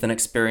sit with an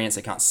experience.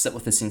 They can't sit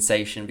with the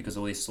sensation because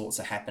all these thoughts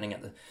are happening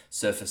at the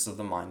surface of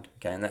the mind.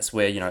 Okay, and that's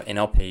where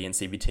NLP and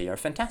CBT are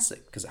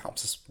fantastic because it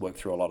helps us work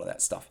through a lot of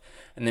that stuff.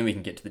 And then we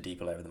can get to the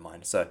deeper layer of the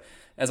mind. So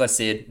as I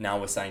said, now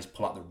we're starting to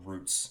pull out the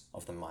roots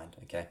of the mind.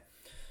 Okay,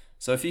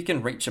 so if you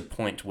can reach a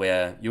point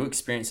where you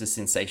experience a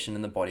sensation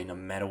in the body, no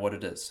matter what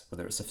it is,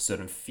 whether it's a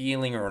certain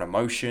feeling or an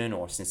emotion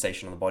or a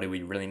sensation in the body where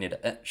you really need an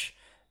itch,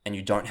 and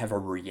you don't have a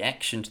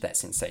reaction to that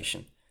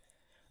sensation,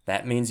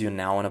 that means you're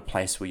now in a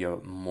place where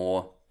you're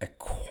more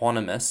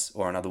equanimous,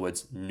 or in other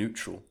words,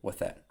 neutral with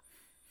that.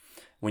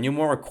 When you're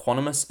more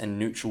equanimous and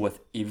neutral with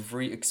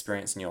every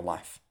experience in your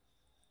life,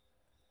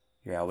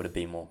 you're able to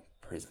be more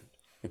present,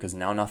 because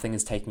now nothing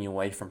is taking you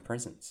away from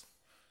presence.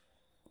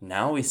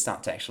 Now we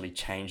start to actually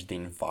change the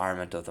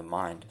environment of the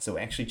mind. So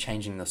we're actually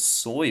changing the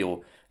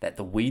soil that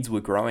the weeds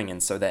were growing in,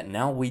 so that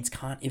now weeds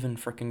can't even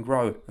freaking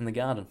grow in the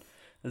garden.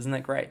 Isn't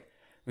that great?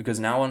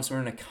 Because now once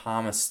we're in a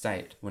calmer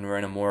state, when we're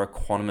in a more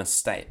equanimous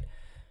state,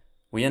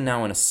 we are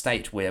now in a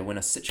state where when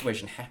a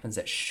situation happens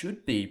that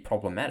should be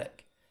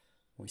problematic,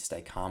 we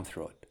stay calm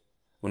through it.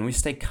 When we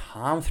stay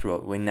calm through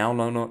it, we now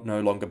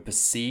no longer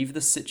perceive the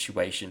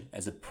situation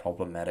as a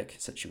problematic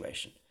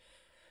situation.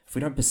 If we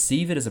don't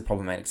perceive it as a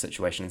problematic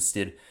situation,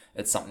 instead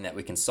it's something that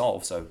we can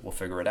solve, so we'll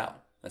figure it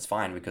out. That's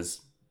fine,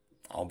 because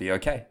I'll be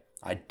okay.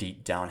 I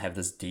deep down have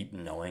this deep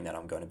knowing that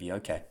I'm going to be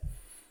okay.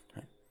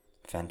 Right?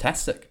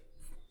 Fantastic.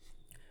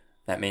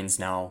 That means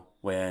now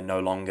we're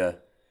no longer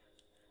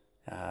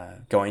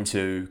going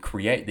to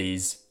create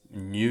these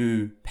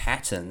new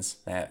patterns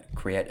that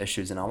create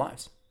issues in our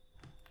lives.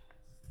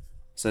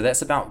 So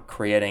that's about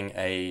creating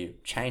a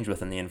change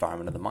within the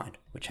environment of the mind.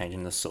 We're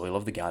changing the soil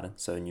of the garden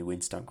so new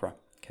weeds don't grow.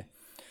 Okay.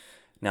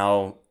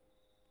 Now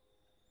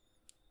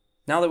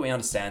that we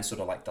understand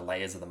sort of like the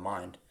layers of the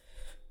mind,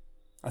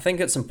 I think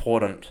it's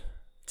important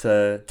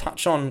to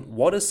touch on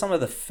what are some of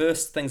the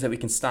first things that we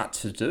can start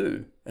to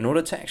do in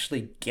order to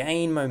actually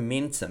gain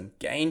momentum,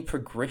 gain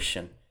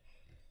progression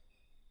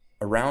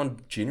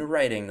around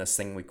generating this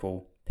thing we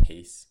call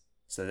peace,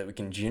 so that we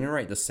can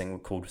generate this thing we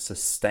call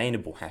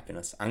sustainable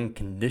happiness,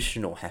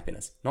 unconditional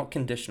happiness, not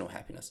conditional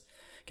happiness.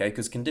 Okay,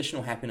 because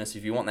conditional happiness,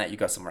 if you want that, you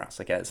go somewhere else.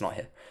 Okay, it's not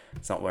here.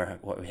 It's not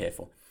what we're here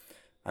for.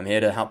 I'm here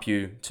to help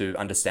you to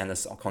understand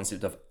this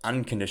concept of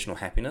unconditional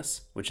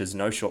happiness, which is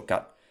no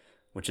shortcut.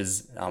 So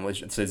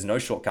there's no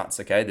shortcuts,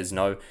 okay? There's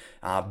no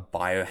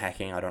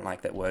biohacking. I don't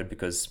like that word,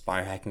 because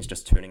biohacking is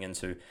just turning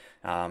into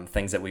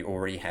things that we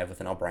already have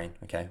within our brain,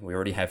 okay? We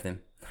already have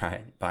them,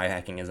 right?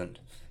 Biohacking isn't,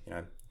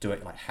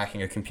 doing like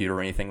hacking a computer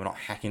or anything. We're not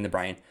hacking the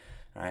brain,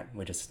 right?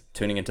 We're just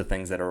turning into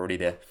things that are already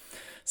there.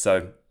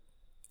 So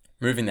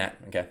moving that,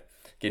 okay?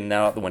 Getting that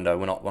out the window.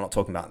 We're not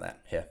talking about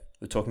that here.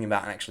 We're talking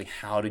about actually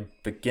how to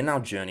begin our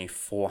journey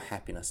for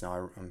happiness.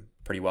 Now, I'm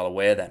pretty well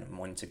aware that I'm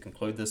wanting to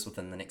conclude this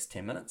within the next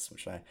 10 minutes,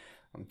 which I'm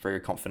very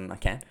confident I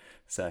can.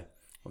 So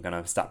we're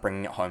going to start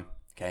bringing it home.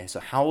 Okay,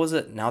 so how is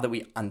it now that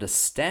we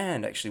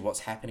understand actually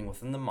what's happening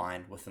within the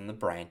mind, within the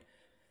brain,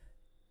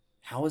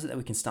 how is it that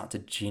we can start to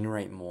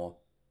generate more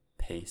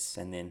peace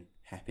and then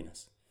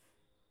happiness?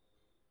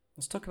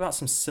 Let's talk about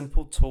some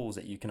simple tools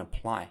that you can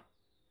apply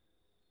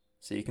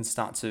so you can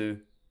start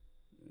to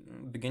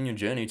begin your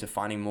journey to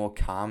finding more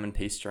calm and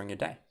peace during your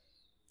day.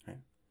 Right?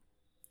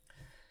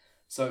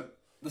 So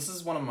this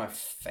is one of my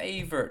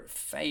favorite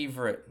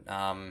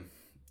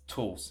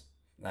tools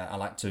that I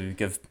like to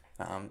give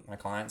my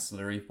clients.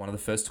 Literally one of the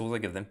first tools I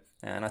give them,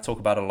 and I talk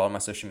about it a lot on my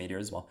social media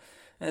as well.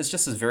 And it's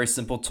just a very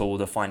simple tool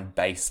to find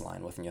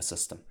baseline within your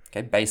system.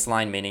 Okay,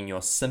 baseline meaning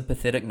your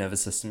sympathetic nervous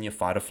system, your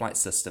fight or flight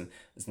system,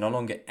 is no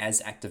longer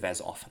as active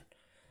as often.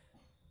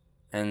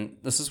 And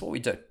this is what we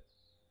do.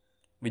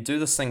 We do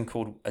this thing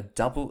called a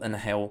double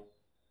inhale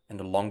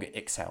and a longer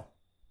exhale.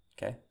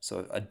 Okay,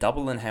 so a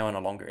double inhale and a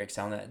longer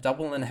exhale. And that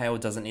double inhale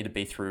doesn't need to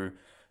be through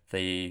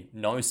the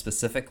nose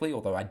specifically,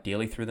 although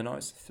ideally through the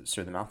nose. If it's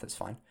through the mouth, that's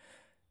fine.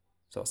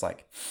 So it's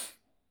like,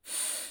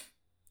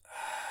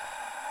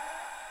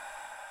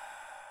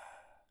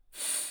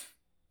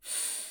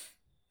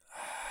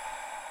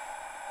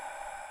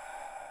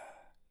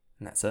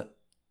 and that's it.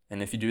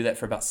 And if you do that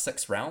for about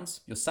 6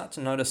 rounds, you'll start to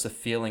notice a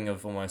feeling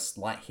of almost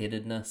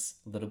lightheadedness,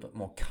 a little bit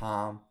more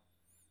calm,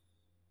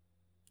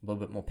 a little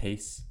bit more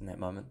peace in that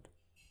moment.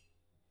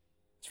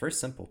 It's very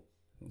simple.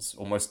 It's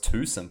almost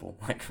too simple.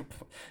 Like,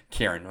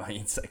 Karen,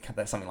 you'd say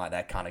that something like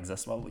that can't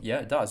exist. Well, yeah,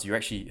 it does. You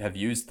actually have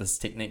used this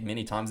technique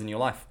many times in your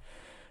life.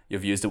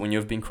 You've used it when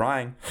you've been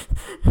crying.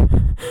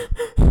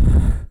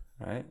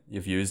 right?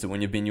 You've used it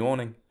when you've been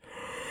yawning.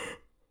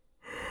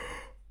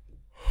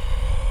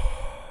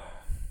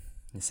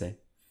 You see,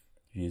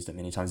 you've used it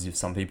many times.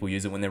 Some people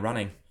use it when they're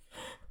running.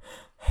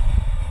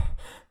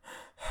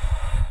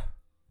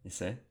 You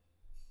see,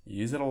 you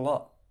use it a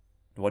lot.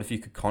 What if you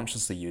could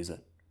consciously use it?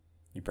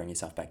 You bring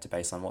yourself back to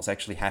baseline. What's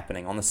actually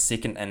happening on the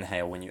second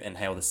inhale, when you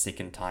inhale the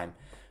second time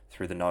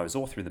through the nose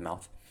or through the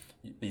mouth,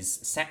 these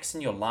sacs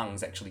in your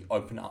lungs actually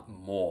open up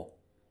more,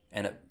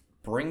 and it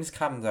brings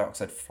carbon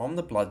dioxide from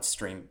the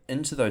bloodstream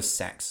into those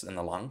sacs in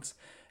the lungs.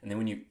 And then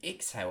when you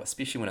exhale,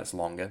 especially when it's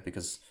longer,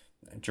 because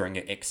during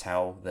your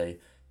exhale, the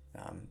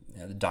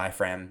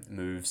diaphragm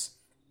moves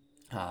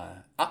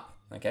up.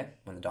 Okay,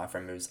 when the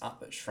diaphragm moves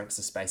up, it shrinks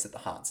the space that the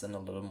heart's in a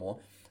little more,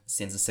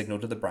 sends a signal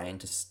to the brain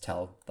to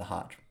tell the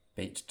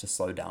heartbeat to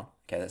slow down.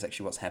 Okay, that's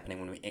actually what's happening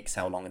when we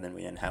exhale longer than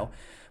we inhale.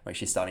 We're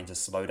actually starting to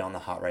slow down the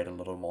heart rate a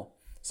little more.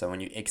 So when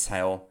you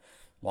exhale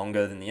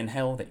longer than the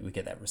inhale, that we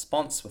get that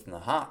response within the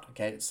heart.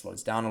 Okay, it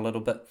slows down a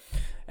little bit.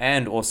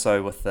 And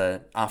also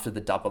after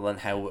the double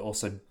inhale, we're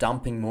also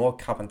dumping more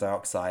carbon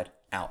dioxide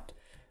out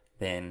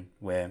than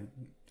we're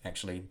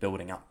actually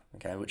building up.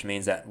 Okay, which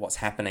means that what's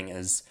happening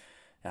is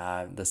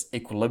this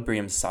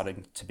equilibrium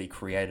starting to be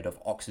created of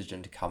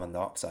oxygen to carbon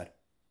dioxide.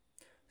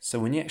 So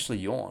when you actually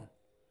yawn,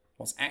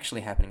 what's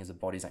actually happening is the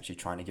body's actually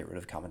trying to get rid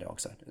of carbon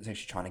dioxide. It's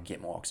actually trying to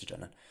get more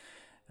oxygen in.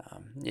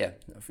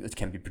 It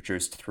can be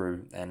produced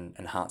through an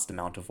enhanced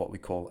amount of what we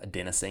call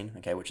adenosine,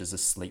 okay, which is a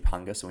sleep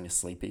hunger. So when you're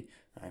sleepy,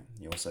 right,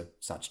 you also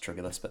start to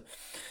trigger this. But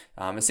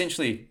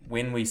essentially,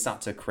 when we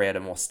start to create a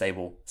more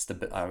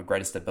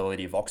greater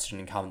stability of oxygen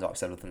and carbon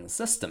dioxide within the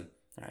system,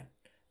 right,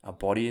 our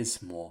body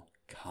is more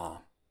calm.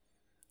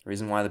 The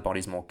reason why the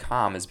body's more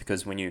calm is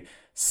because when you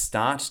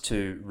start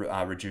to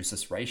reduce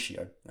this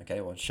ratio, okay,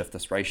 or shift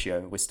this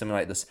ratio, we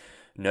stimulate this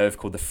nerve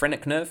called the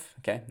phrenic nerve,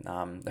 okay?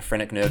 The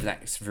phrenic nerve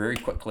acts very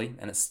quickly,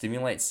 and it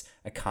stimulates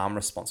a calm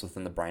response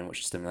within the brain,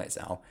 which stimulates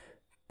our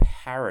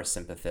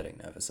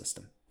parasympathetic nervous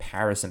system.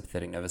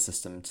 Parasympathetic nervous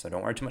system, so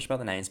don't worry too much about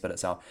the names, but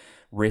it's our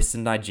rest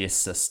and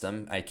digest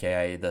system,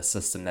 aka the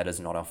system that is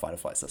not our fight or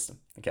flight system,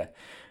 okay?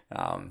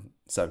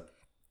 So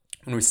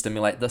when we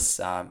stimulate this,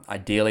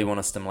 ideally we want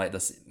to stimulate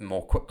this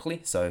more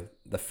quickly. So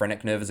the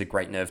phrenic nerve is a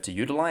great nerve to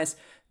utilize,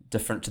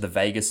 different to the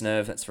vagus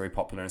nerve. That's very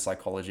popular in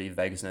psychology. The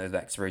vagus nerve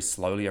acts very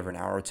slowly over an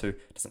hour or two.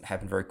 It doesn't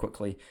happen very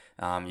quickly.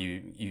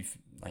 You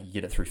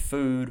get it through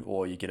food,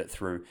 or you get it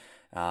through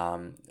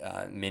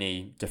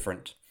many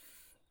different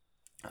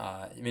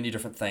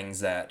things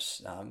that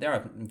there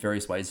are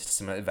various ways to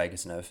stimulate the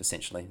vagus nerve.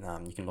 Essentially,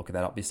 you can look at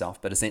that up yourself.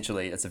 But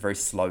essentially, it's a very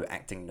slow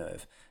acting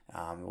nerve.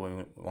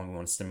 When we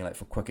want to stimulate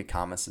for quicker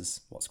calmness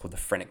is what's called the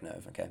phrenic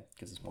nerve. Okay,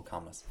 gives us more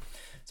calmness.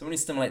 So when you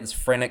stimulate this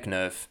phrenic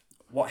nerve,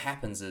 what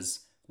happens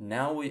is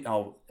now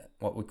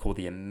what we call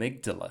the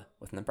amygdala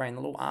within the brain,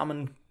 the little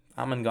almond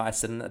guy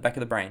sitting at the back of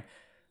the brain,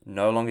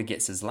 no longer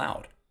gets as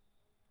loud.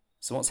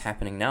 So what's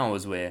happening now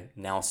is we're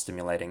now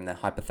stimulating the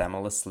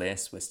hypothalamus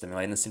less, we're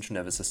stimulating the central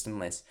nervous system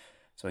less,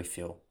 so we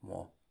feel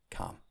more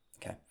calm,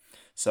 okay?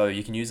 So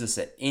you can use this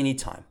at any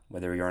time,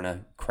 whether you're in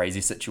a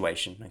crazy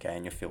situation, okay,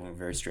 and you're feeling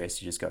very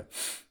stressed, you just go.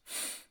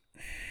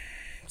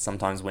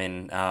 Sometimes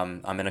when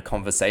I'm in a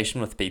conversation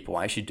with people,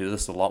 I actually do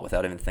this a lot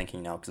without even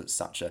thinking now, because it's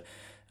such a,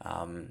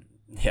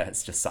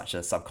 it's just such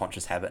a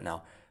subconscious habit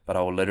now, but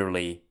I will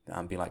literally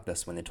be like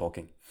this when they're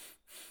talking.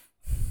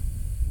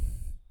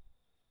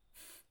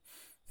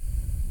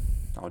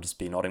 I'll just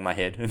be nodding my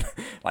head,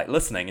 like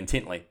listening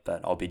intently, but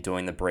I'll be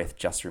doing the breath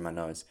just through my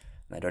nose.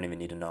 And they don't even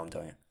need to know I'm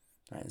doing it.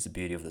 Right? It's the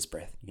beauty of this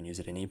breath. You can use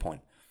it at any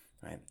point,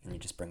 right? And you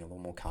just bring a little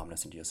more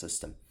calmness into your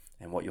system.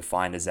 And what you'll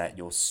find is that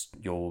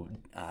you'll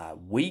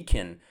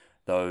weaken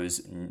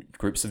those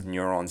groups of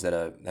neurons that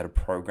are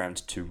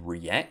programmed to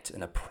react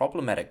in a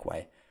problematic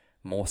way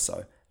more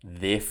so.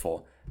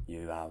 Therefore,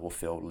 you will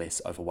feel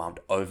less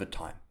overwhelmed over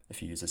time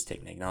if you use this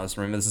technique. Now, just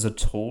remember, this is a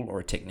tool or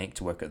a technique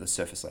to work at the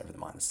surface layer of the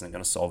mind. This isn't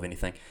going to solve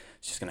anything.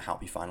 It's just going to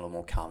help you find a little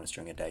more calmness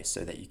during a day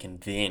so that you can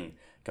then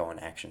go and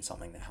action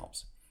something that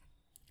helps.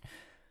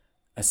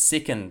 A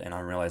second, and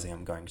I'm realizing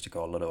I'm going to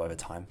go a little over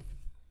time.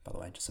 By the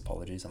way, just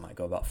apologies. I might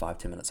go about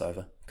 5-10 minutes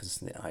over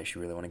because I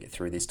actually really want to get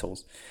through these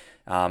tools.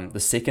 The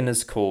second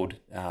is called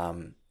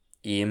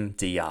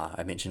EMDR.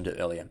 I mentioned it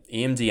earlier.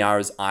 EMDR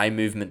is eye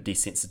movement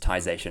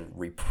desensitization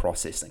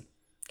reprocessing.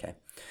 Okay.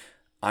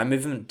 Eye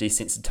movement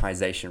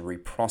desensitization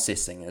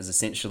reprocessing is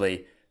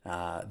essentially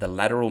the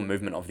lateral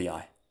movement of the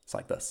eye. It's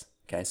like this.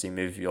 Okay, so you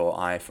move your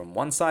eye from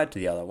one side to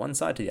the other, one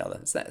side to the other.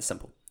 It's that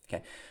simple.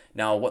 Okay.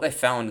 Now, what they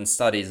found in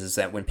studies is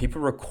that when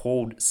people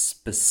recalled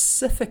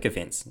specific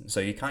events, so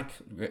you can't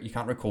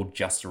recall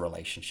just a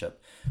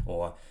relationship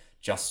or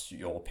just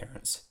your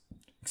parents,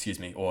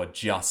 or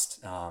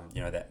just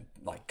that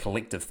like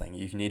collective thing.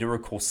 You need to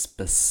recall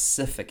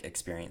specific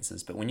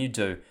experiences. But when you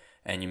do,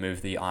 and you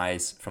move the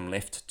eyes from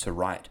left to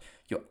right,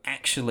 you're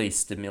actually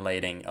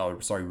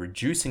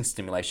reducing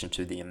stimulation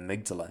to the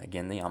amygdala,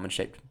 again, the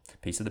almond-shaped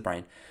piece of the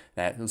brain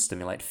that will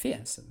stimulate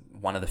fear. So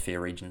one of the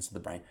fear regions of the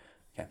brain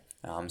Okay.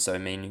 So I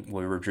mean,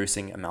 we're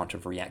reducing amount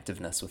of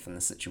reactiveness within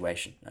the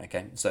situation.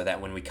 Okay. So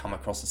that when we come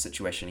across the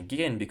situation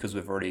again, because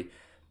we've already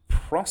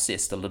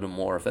processed a little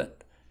more of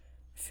it,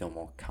 feel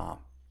more calm.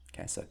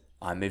 Okay. So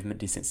eye movement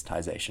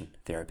desensitization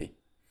therapy,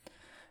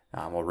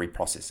 or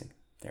reprocessing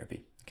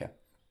therapy. Okay.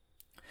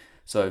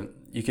 So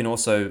you can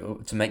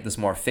also, to make this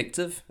more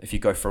effective, if you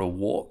go for a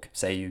walk,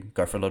 say you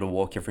go for a little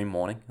walk every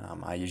morning.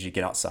 I usually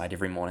get outside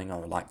every morning. I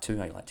like to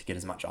get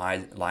as much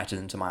light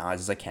into my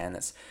eyes as I can.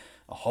 That's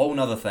a whole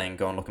nother thing.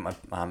 Go and look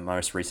at my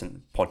most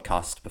recent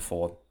podcast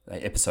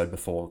episode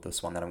before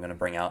this one that I'm going to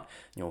bring out.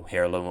 You'll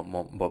hear a little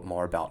bit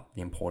more about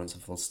the importance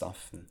of this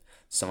stuff and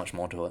so much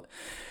more to it.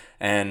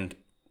 And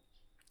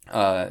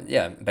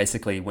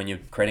basically when you're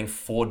creating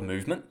forward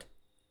movement,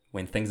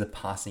 when things are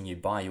passing you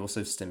by, you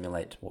also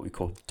stimulate what we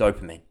call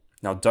dopamine.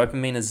 Now,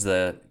 dopamine is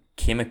the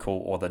chemical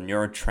or the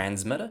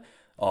neurotransmitter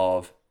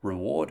of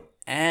reward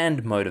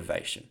and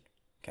motivation.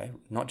 Okay,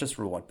 not just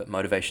reward, but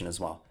motivation as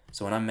well.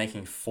 So when I'm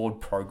making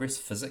forward progress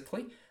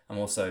physically, I'm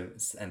also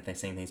seeing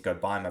things go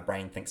by. My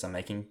brain thinks I'm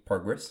making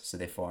progress, so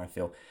therefore I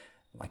feel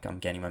like I'm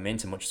gaining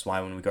momentum, which is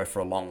why when we go for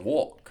a long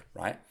walk,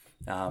 right,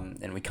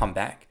 and we come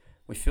back,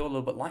 we feel a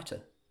little bit lighter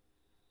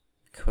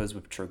because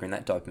we're triggering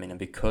that dopamine, and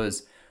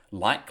because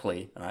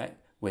likely, right,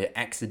 we're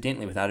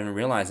accidentally, without even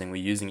realizing, we're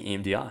using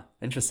EMDR.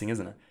 Interesting,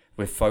 isn't it?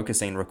 We're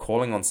focusing,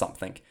 recalling on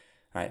something,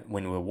 right,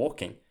 when we're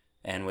walking,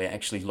 and we're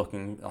actually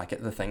looking like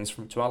at the things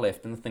to our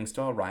left and the things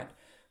to our right.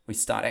 We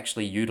start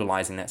actually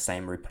utilizing that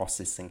same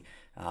reprocessing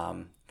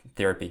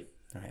therapy,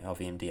 right, of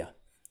EMDR.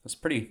 It's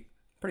pretty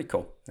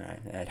cool. Right?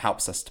 It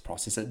helps us to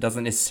process it. It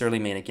doesn't necessarily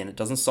mean, again, it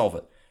doesn't solve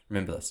it.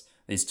 Remember this.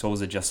 These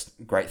tools are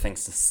just great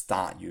things to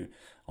start you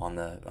on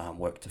the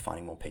work to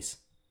finding more peace.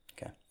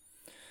 Okay.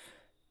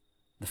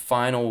 The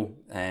final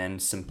and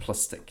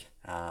simplistic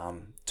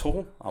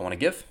tool I want to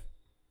give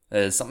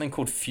is something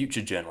called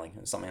future journaling.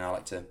 It's something I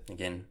like to,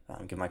 again,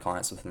 give my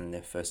clients within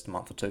their first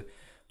month or two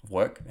of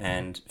work.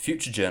 And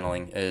future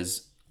journaling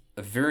is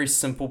a very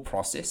simple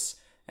process,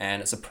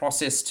 and it's a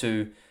process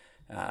to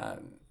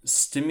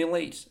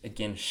stimulate,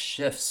 again,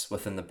 shifts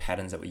within the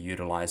patterns that we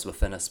utilize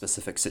within a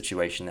specific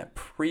situation that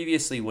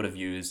previously would have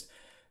used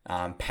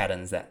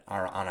patterns that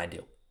are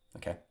unideal.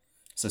 Okay,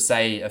 so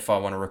say if I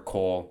want to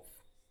recall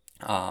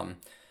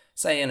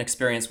say an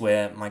experience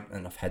where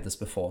and I've had this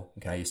before.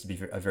 Okay, I used to be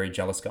a very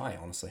jealous guy.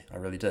 Honestly, I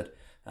really did.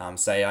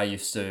 Say I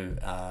used to,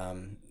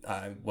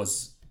 I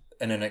was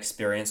in an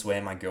experience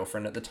where my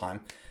girlfriend at the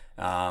time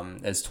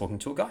is talking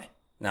to a guy.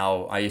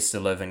 Now, I used to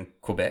live in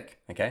Quebec,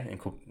 okay, in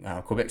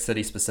Quebec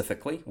City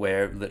specifically,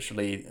 where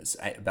literally it's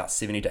about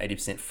 70 to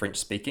 80% French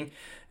speaking,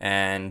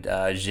 and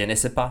je ne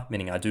sais pas,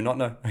 meaning I do not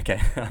know.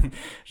 Okay,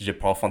 je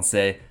parle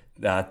français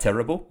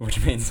terrible,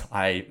 which means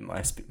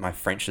my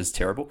French is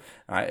terrible.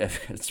 Right,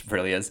 it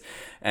really is,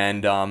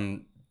 and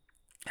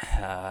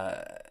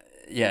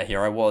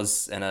here I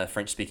was in a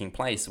French speaking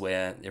place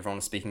where everyone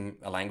was speaking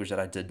a language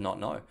that I did not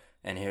know,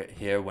 and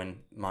here when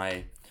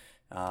my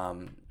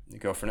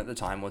girlfriend at the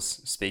time was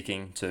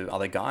speaking to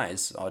other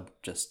guys, I'd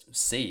just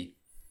see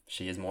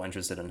she is more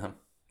interested in him.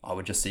 I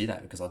would just see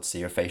that because I'd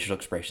see her facial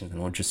expressions and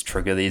it would just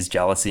trigger these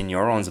jealousy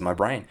neurons in my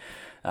brain,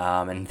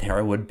 and there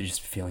I would be just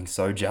feeling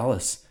so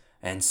jealous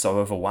and so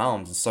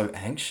overwhelmed and so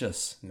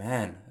anxious.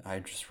 Man,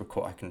 I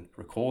can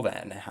recall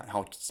that and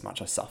how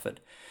much I suffered.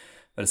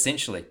 But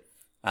essentially,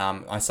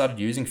 I started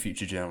using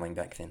future journaling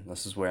back then.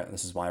 This is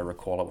why I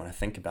recall it when I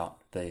think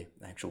about the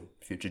actual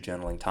future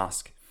journaling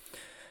task.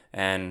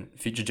 And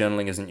future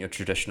journaling isn't your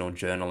traditional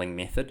journaling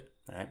method,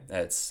 right?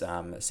 It's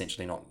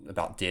essentially not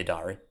about Dear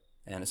Diary,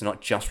 and it's not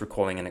just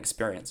recalling an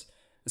experience.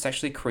 It's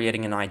actually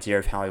creating an idea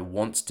of how I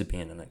want to be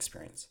in an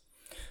experience.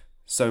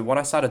 So what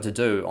I started to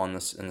do in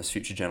this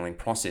future journaling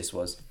process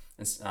was,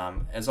 as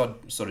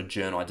I'd sort of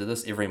journal, I did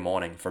this every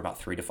morning for about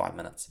 3 to 5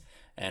 minutes,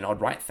 and I'd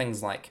write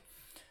things like,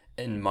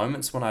 in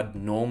moments when I'd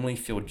normally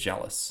feel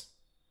jealous,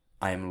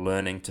 I am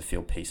learning to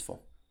feel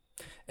peaceful.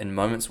 In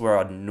moments where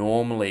I'd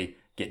normally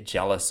get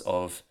jealous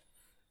of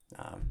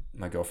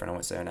my girlfriend, I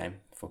won't say her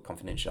name for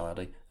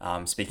confidentiality,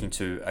 speaking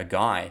to a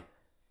guy,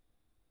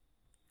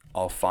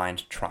 I'll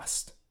find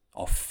trust.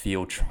 I'll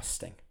feel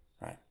trusting,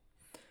 right?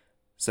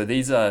 So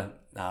these are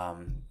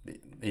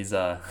these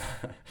are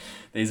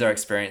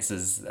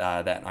experiences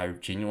that I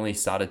genuinely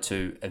started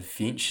to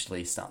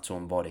eventually start to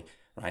embody,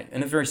 right?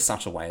 In a very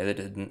subtle way.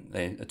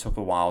 It took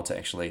a while to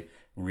actually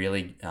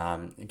really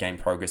gain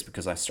progress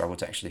because I struggled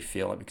to actually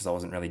feel it because I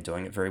wasn't really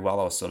doing it very well.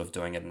 I was sort of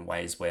doing it in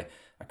ways where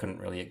I couldn't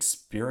really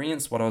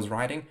experience what I was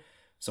writing.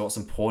 So what's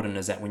important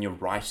is that when you're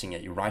writing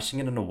it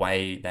in a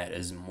way that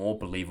is more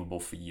believable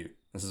for you.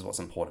 This is what's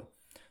important.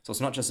 So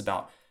it's not just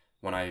about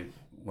when I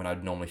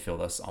normally feel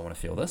this, I want to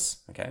feel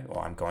this, okay,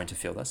 or I'm going to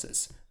feel this.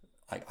 It's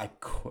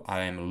I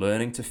am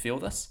learning to feel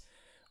this,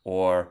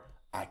 or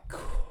I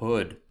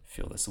could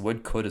feel this. The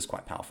word could is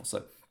quite powerful.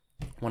 So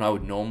when I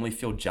would normally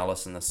feel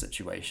jealous in this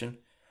situation,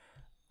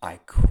 I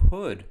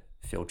could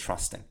feel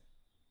trusting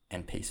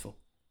and peaceful.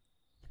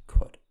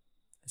 Could.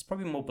 It's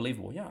probably more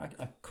believable. Yeah,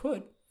 I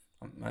could.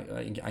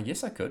 I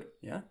guess I could.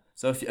 Yeah.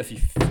 So if you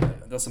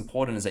what's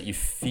important is that you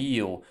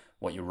feel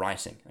what you're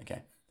writing.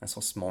 Okay, that's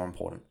what's more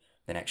important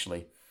than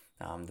actually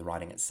the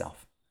writing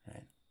itself.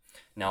 Right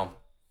now,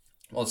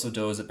 what this will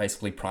do is it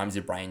basically primes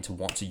your brain to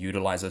want to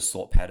utilize those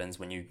thought patterns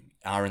when you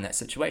are in that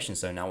situation.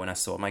 So now when I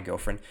saw my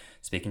girlfriend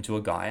speaking to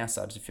a guy, I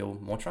started to feel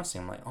more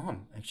trusting. I'm like, oh,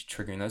 I'm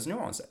actually triggering those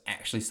neurons. It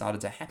actually started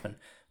to happen,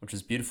 which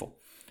is beautiful,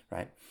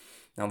 right?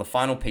 Now, the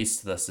final piece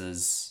to this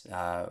is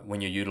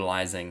when you're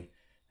utilizing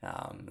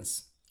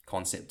this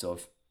concept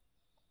of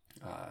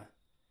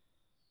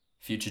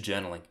future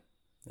journaling,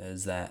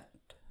 is that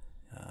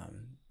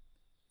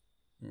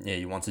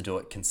you want to do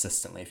it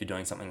consistently. If you're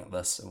doing something like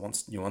this,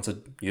 you want to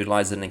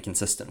utilize it in a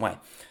consistent way.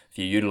 If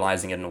you're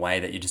utilizing it in a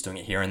way that you're just doing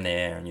it here and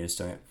there, and you're just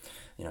doing it,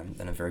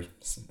 in a very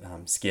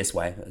scarce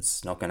way,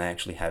 it's not going to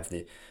actually have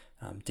the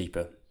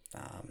deeper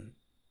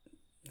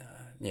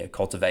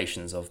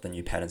cultivations of the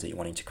new patterns that you're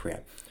wanting to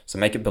create. So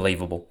make it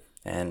believable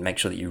and make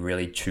sure that you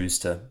really choose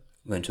to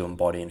learn to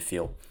embody and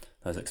feel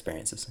those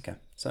experiences. Okay,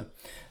 so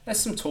there's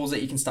some tools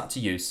that you can start to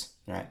use,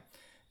 right?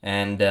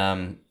 And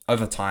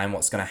over time,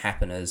 what's going to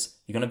happen is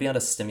you're going to be able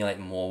to stimulate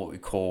more what we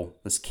call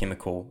this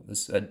chemical,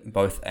 this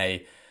both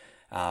a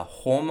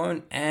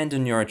hormone and a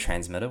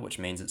neurotransmitter, which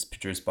means it's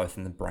produced both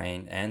in the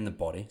brain and the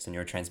body. So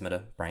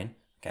neurotransmitter, brain,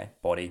 okay,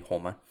 body,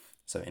 hormone.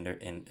 So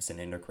it's an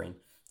endocrine.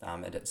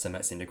 It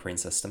stimulates the endocrine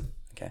system.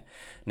 Okay,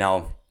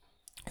 now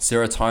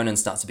serotonin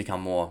starts to become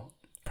more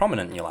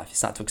prominent in your life. You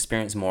start to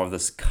experience more of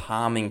this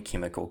calming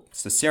chemical.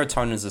 So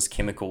serotonin is this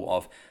chemical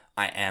of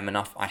I am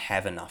enough, I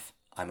have enough,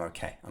 I'm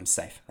okay, I'm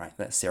safe, right?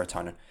 That's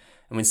serotonin.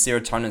 And when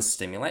serotonin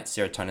stimulates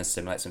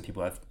when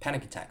people have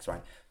panic attacks,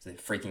 right? So they're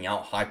freaking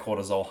out, high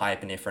cortisol, high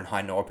epinephrine,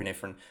 high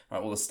norepinephrine,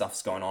 right? All this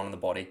stuff's going on in the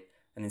body.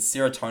 And then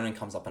serotonin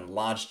comes up in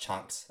large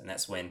chunks, and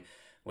that's when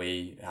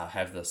we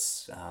have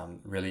this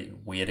really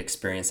weird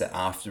experience that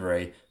after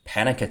a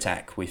panic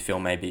attack, we feel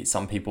maybe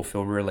some people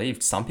feel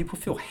relieved, some people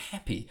feel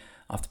happy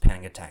after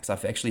panic attacks.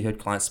 I've actually heard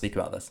clients speak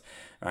about this,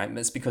 right?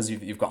 It's because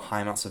you've got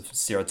high amounts of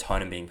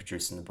serotonin being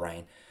produced in the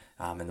brain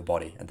and the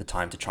body at the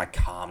time to try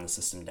calm the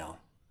system down,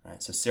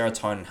 right? So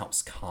serotonin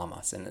helps calm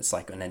us, and it's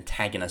like an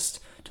antagonist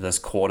to this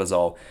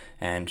cortisol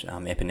and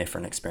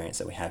epinephrine experience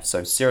that we have.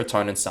 So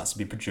serotonin starts to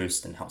be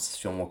produced and helps us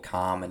feel more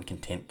calm and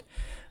content,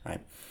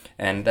 right?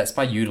 And that's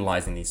by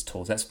utilizing these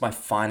tools. That's by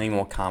finding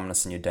more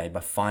calmness in your day,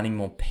 by finding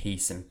more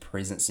peace and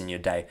presence in your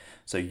day.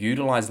 So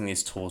utilizing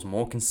these tools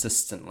more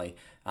consistently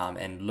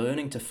and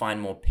learning to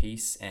find more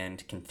peace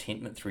and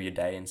contentment through your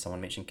day. And someone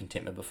mentioned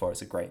contentment before.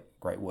 It's a great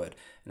word.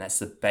 And that's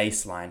the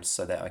baseline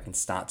so that I can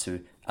start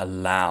to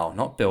allow,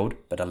 not build,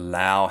 but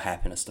allow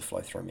happiness to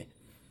flow through me.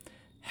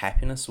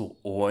 Happiness will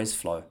always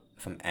flow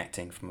if I'm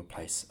acting from a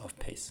place of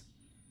peace.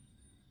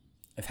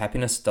 If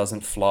happiness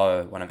doesn't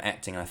flow when I'm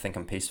acting and I think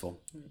I'm peaceful,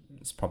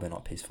 it's probably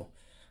not peaceful.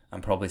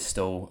 I've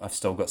still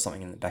got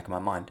something in the back of my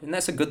mind. And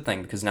that's a good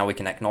thing, because now we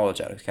can acknowledge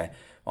that. Okay,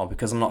 well,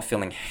 because I'm not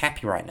feeling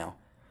happy right now,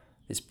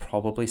 there's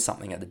probably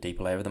something at the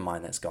deeper layer of the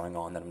mind that's going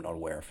on that I'm not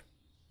aware of.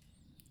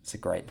 It's a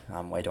great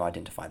way to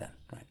identify that,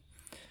 right?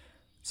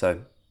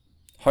 So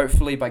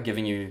hopefully by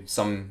giving you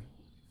some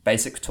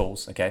basic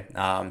tools, okay,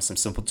 some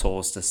simple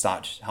tools to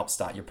help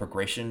start your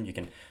progression, you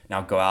can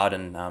now go out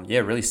and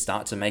really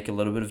start to make a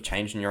little bit of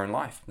change in your own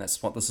life.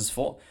 That's what this is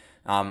for.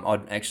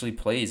 I'd actually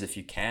please, if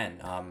you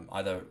can,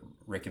 either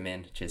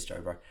recommend, cheers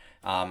Joe bro,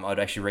 I'd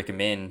actually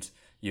recommend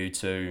you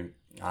to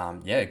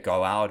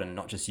go out and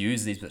not just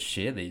use these but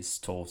share these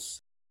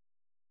tools.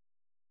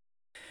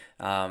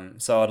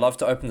 So I'd love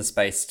to open the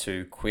space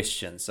to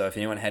questions. So if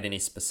anyone had any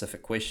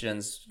specific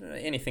questions,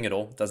 anything at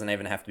all, doesn't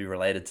even have to be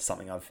related to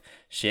something I've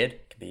shared,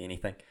 it could be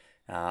anything.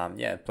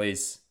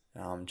 Please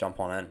jump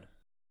on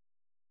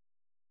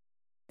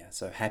in.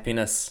 So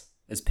happiness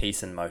is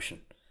peace in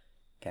motion.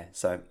 Okay,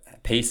 so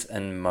peace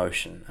in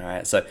motion. All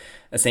right, so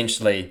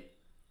essentially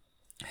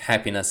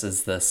happiness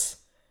is this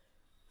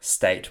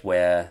state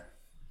where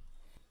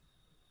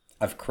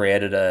I've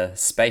created a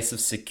space of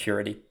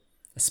security,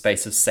 a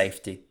space of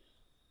safety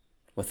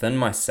within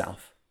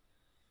myself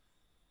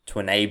to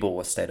enable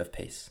a state of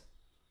peace.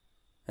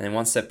 And then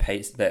once that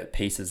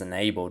peace is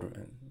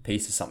enabled,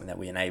 peace is something that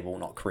we enable,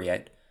 not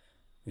create.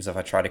 Because if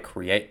I try to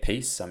create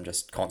peace, I'm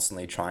just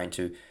constantly trying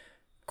to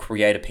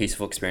create a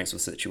peaceful experience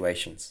with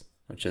situations,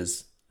 which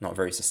is not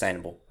very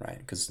sustainable, right?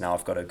 Because now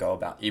I've got to go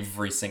about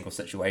every single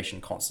situation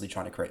constantly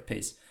trying to create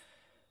peace.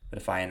 But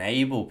if I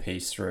enable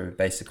peace through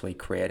basically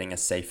creating a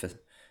safer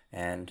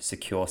and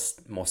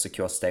more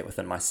secure state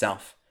within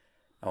myself,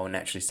 I will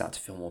naturally start to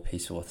feel more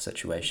peaceful with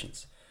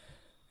situations.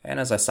 And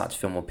as I start to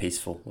feel more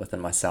peaceful within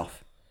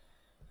myself,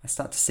 I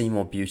start to see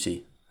more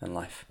beauty in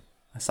life.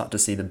 I start to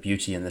see the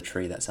beauty in the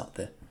tree that's out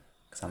there,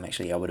 because I'm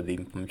actually able to be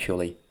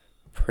purely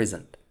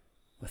present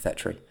with that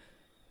tree.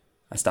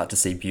 I start to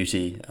see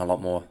beauty a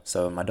lot more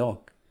so in my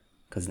dog,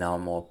 because now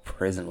I'm more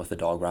present with the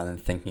dog rather than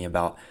thinking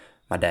about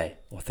my day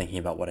or thinking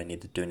about what I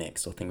need to do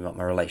next or thinking about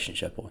my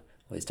relationship or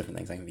all these different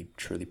things. I can be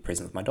truly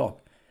present with my dog.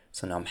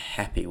 So now I'm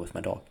happy with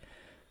my dog.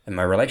 In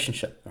my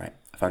relationship, right?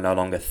 If I'm no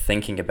longer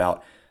thinking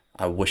about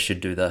I wish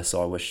you'd do this,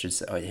 or I wish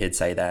he'd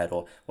say that,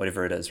 or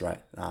whatever it is,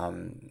 right?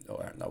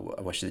 Or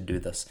I wish they'd do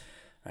this,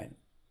 right?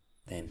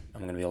 then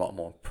I'm going to be a lot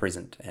more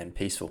present and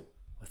peaceful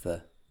with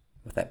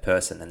that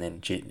person, and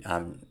then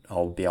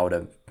I'll be able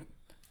to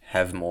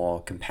have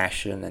more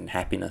compassion and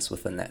happiness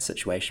within that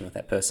situation with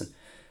that person.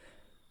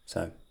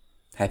 So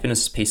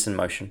happiness is peace in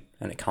motion,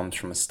 and it comes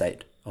from a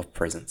state of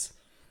presence.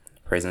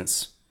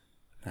 Presence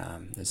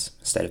is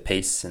a state of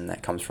peace, and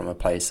that comes from a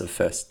place of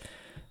first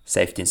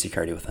safety and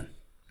security within.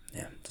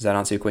 Yeah, does that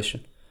answer your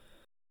question?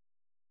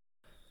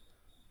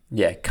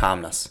 Yeah,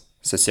 calmness.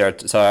 So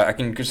I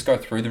can just go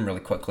through them really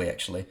quickly,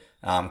 actually,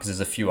 because there's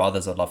a few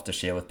others I'd love to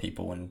share with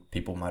people, and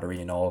people might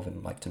already know of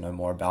and like to know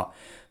more about.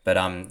 But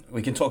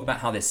we can talk about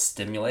how they're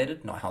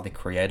stimulated, not how they're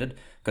created,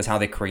 because how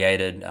they're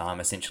created,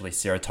 essentially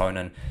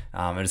serotonin.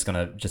 I'm just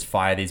going to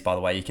fire these, by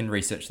the way. You can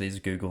research these,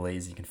 Google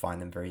these, you can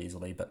find them very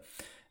easily. But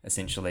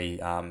essentially,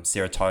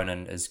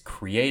 serotonin is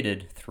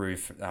created through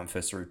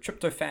first through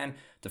tryptophan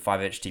to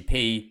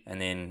 5-HTP, and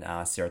then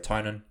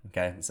serotonin.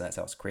 Okay, so that's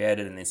how it's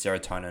created. And then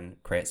serotonin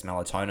creates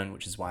melatonin,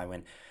 which is why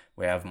when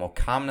we have more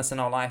calmness in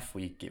our life,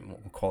 we get more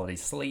quality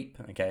sleep.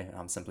 Okay,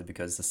 simply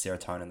because the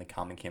serotonin, the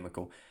calming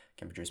chemical,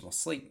 can produce more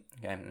sleep.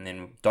 Okay, and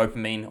then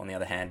dopamine, on the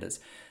other hand, is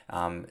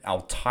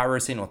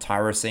L-tyrosine or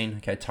tyrosine.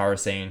 Okay,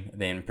 tyrosine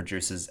then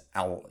produces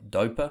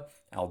L-dopa.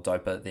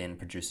 L-dopa then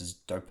produces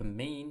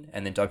dopamine,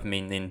 and then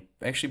dopamine then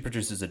actually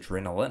produces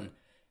adrenaline.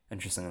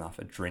 Interesting enough,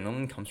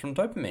 adrenaline comes from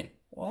dopamine.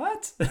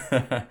 What?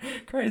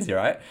 Crazy,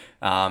 right?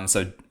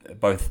 So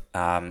both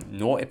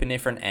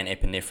norepinephrine and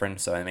epinephrine.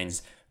 So it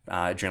means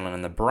adrenaline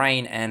in the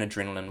brain and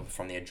adrenaline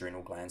from the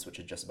adrenal glands, which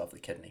are just above the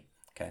kidney.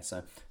 Okay,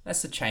 so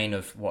that's the chain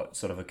of what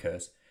sort of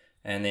occurs.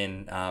 And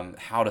then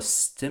how to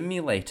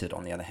stimulate it,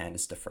 on the other hand,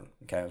 is different.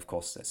 Okay, of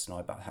course, it's not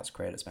about how it's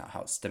created, it's about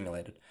how it's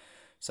stimulated.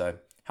 So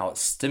how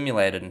it's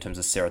stimulated in terms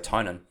of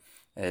serotonin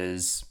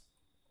is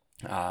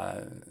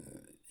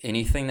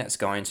anything that's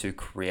going to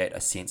create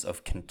a sense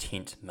of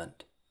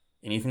contentment.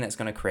 Anything that's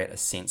going to create a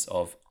sense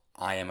of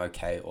I am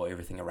okay, or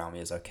everything around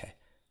me is okay.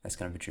 That's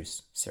going to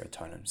produce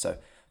serotonin. So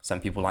some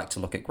people like to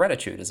look at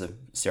gratitude as a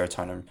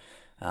serotonin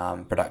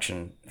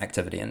production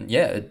activity. And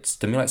yeah, it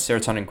stimulates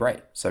serotonin great.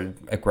 So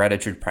a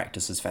gratitude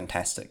practice is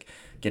fantastic.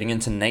 Getting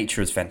into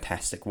nature is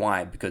fantastic.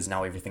 Why? Because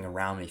now everything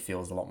around me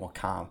feels a lot more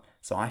calm.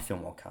 So I feel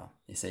more calm,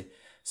 you see.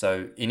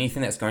 So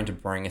anything that's going to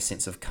bring a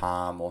sense of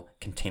calm or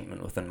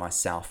contentment within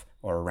myself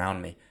or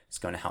around me is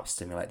going to help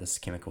stimulate this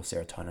chemical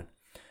serotonin.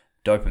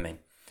 Dopamine.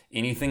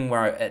 Anything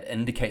where it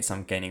indicates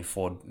I'm gaining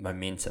forward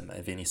momentum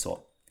of any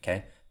sort,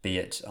 okay? Be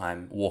it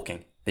I'm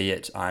walking, be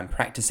it I'm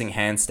practicing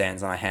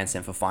handstands and I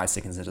handstand for 5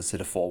 seconds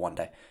instead of 4 one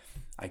day.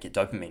 I get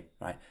dopamine,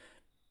 right?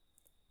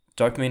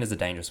 Dopamine is a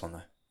dangerous one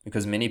though,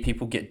 because many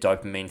people get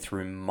dopamine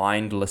through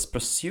mindless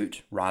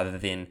pursuit rather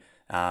than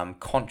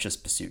conscious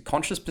pursuit.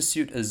 Conscious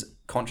pursuit is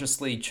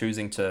consciously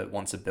choosing to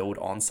want to build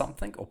on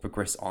something or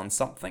progress on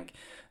something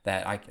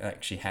that I can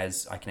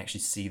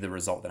actually see the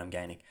result that I'm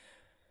gaining.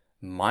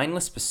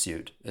 Mindless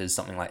pursuit is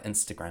something like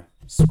Instagram,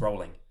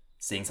 scrolling,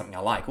 seeing something I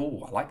like.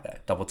 Oh, I like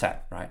that. Double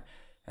tap, right?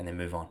 And then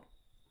move on.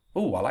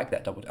 Oh, I like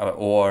that.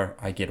 Or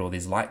I get all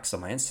these likes on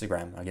my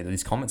Instagram. I get all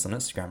these comments on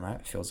Instagram, right?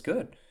 It feels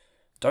good.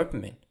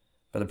 Dopamine.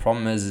 But the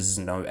problem is there's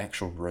no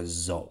actual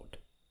result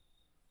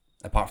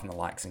apart from the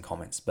likes and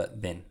comments.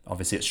 But then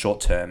obviously it's short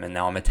term, and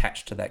now I'm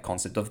attached to that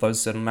concept of those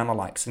certain amount of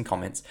likes and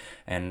comments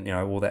and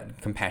all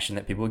that compassion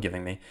that people are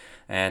giving me,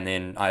 and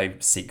then I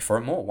seek for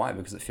it more. Why?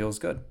 Because it feels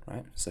good,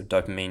 right? So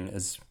dopamine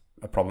is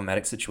a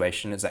problematic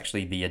situation. It's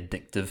actually the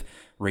addictive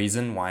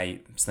reason why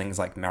things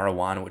like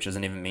marijuana, which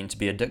isn't even meant to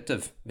be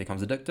addictive,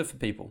 becomes addictive for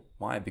people.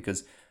 Why?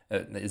 Because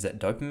it is that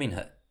dopamine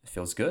hit. It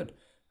feels good,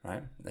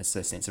 right? It's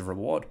a sense of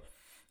reward,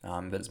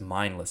 but it's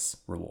mindless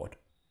reward.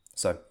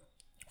 So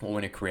what we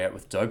want to create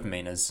with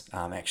dopamine is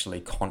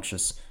actually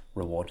conscious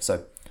reward.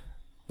 So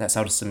that's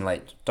how to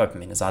stimulate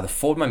dopamine. Is either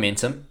forward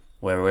momentum,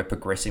 where we're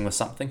progressing with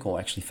something, or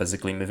actually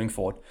physically moving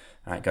forward.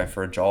 Right, going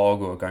for a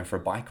jog or going for a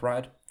bike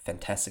ride.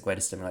 Fantastic way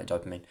to stimulate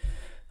dopamine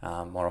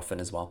more often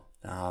as well.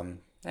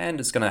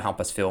 And it's going to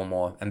help us feel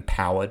more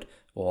empowered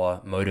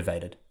or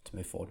motivated to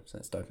move forward. So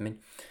that's dopamine.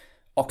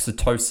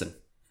 Oxytocin.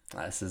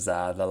 This is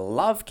the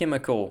love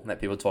chemical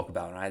that people talk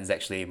about, right? There's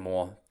actually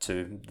more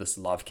to this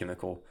love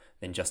chemical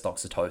than just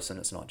oxytocin.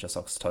 It's not just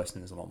oxytocin.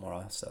 There's a lot more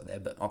else out there,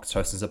 but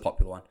oxytocin is a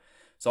popular one.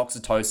 So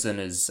oxytocin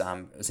is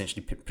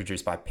essentially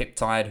produced by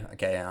peptide.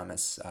 Okay,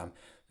 it's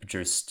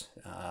produced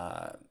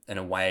in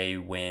a way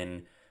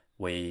when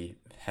we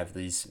have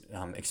these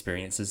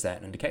experiences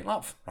that indicate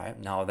love, right?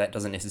 Now, that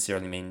doesn't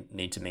necessarily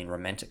need to mean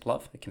romantic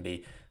love. It can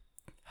be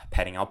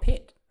patting our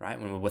pet, right?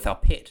 When we're with our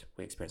pet,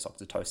 we experience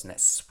oxytocin, that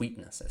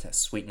sweetness, that's that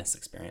sweetness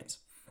experience.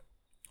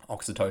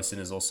 Oxytocin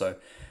is also,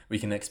 we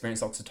can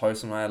experience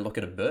oxytocin when I look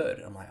at a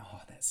bird. I'm like,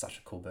 oh, that's such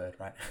a cool bird,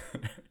 right?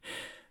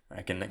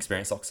 I can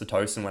experience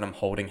oxytocin when I'm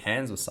holding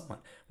hands with someone.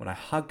 When I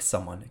hug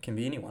someone, it can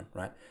be anyone,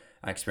 right?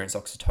 I experience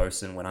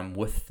oxytocin when I'm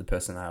with the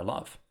person that I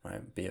love,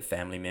 right? Be a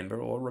family member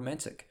or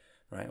romantic,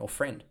 right? Or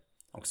friend.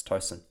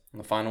 Oxytocin.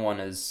 And the final one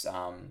is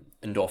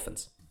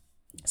endorphins.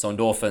 So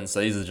endorphins, so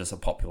these are just the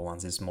popular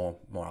ones. There's more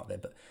out there,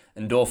 but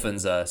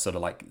endorphins are sort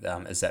of like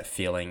is that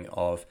feeling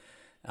of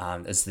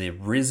is the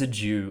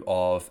residue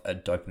of a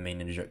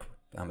dopaminergic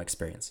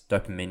experience.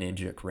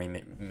 Dopaminergic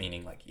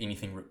meaning like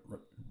anything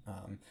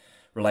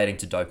relating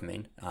to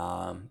dopamine.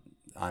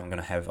 I'm going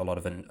to have a lot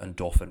of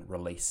endorphin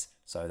release.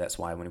 So that's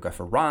why when we go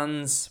for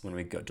runs, when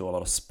we do a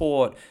lot of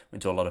sport, we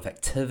do a lot of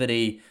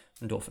activity,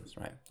 endorphins,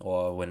 right?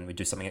 Or when we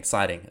do something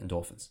exciting,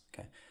 endorphins.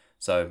 Okay.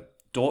 So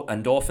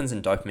endorphins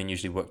and dopamine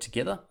usually work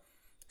together.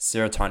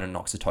 Serotonin and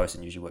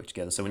oxytocin usually work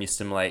together. So when you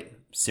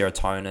stimulate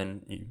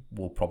serotonin,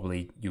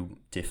 you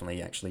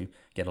definitely actually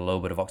get a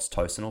little bit of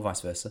oxytocin or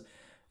vice versa.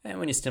 And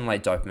when you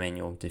stimulate dopamine,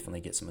 you'll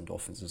definitely get some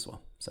endorphins as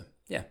well. So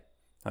yeah,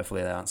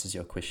 hopefully that answers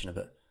your question a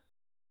bit.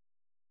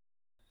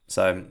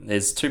 So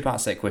there's two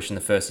parts to that question.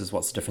 The first is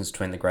what's the difference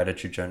between the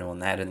gratitude journal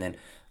and that, and then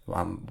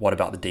what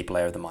about the deep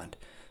layer of the mind?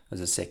 There's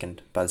a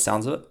second, by the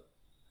sounds of it.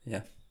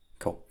 Yeah,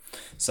 cool.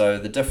 So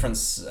the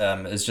difference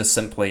is just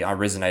simply I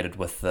resonated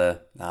with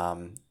the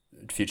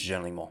future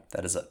journaling more.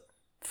 That is it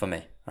for me.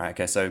 All right.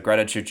 Okay. So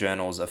gratitude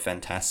journals are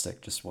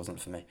fantastic. Just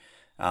wasn't for me.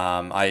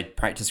 I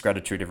practice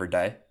gratitude every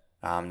day,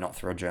 not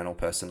through a journal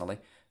personally.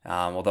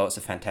 Although it's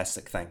a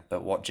fantastic thing.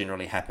 But what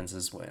generally happens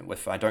is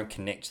if I don't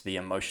connect the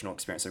emotional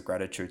experience of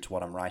gratitude to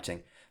what I'm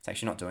writing, it's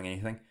actually not doing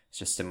anything. It's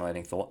just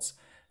stimulating thoughts.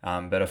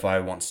 But if I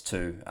want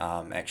to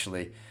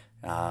actually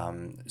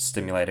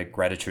stimulate a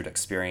gratitude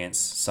experience,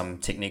 some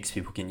techniques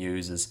people can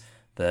use is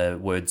the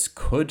words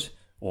could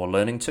or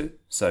learning to.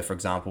 So for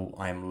example,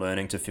 I am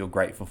learning to feel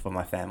grateful for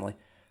my family.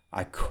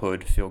 I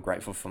could feel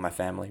grateful for my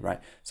family, right?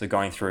 So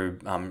going through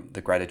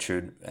the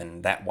gratitude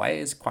in that way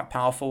is quite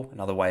powerful.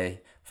 Another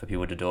way for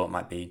people to do it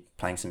might be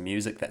playing some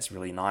music. That's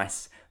really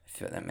nice.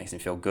 That makes me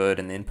feel good.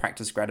 And then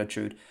practice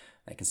gratitude.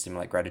 That can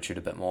stimulate gratitude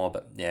a bit more.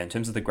 But yeah, in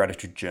terms of the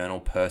gratitude journal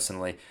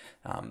personally,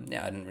 I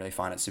didn't really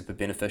find it super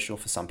beneficial.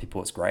 For some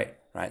people, it's great,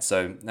 right?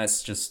 So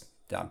that's just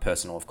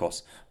personal, of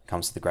course, when it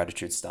comes to the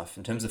gratitude stuff.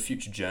 In terms of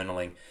future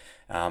journaling,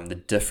 the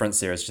difference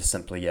there is just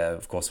simply,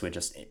 of course, we're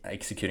just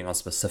executing on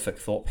specific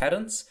thought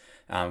patterns.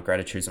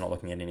 Gratitude's not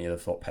looking at any of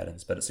the thought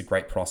patterns, but it's a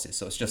great process.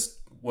 So it's just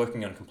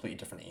working on completely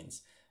different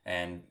ends.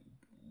 And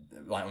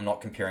like, I'm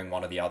not comparing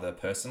one or the other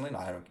personally.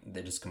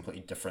 They're just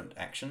completely different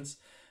actions.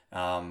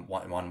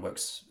 One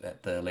works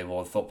at the level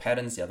of thought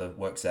patterns. The other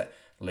works at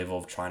the level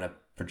of trying to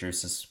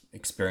produce this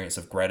experience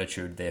of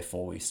gratitude.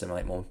 Therefore, we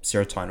stimulate more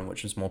serotonin,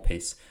 which is more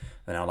peace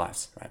in our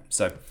lives, right?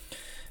 So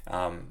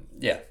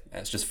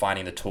it's just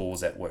finding the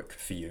tools that work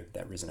for you,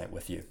 that resonate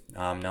with you.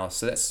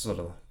 So that's sort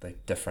of the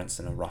difference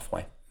in a rough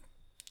way.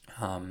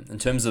 In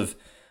terms of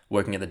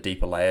working at the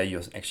deeper layer,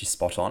 you're actually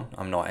spot on.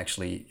 I'm not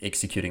actually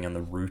executing on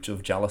the root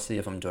of jealousy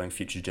if I'm doing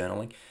future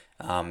journaling.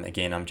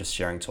 Again, I'm just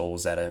sharing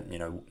tools that are,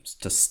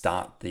 to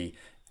start the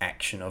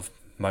action of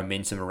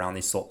momentum around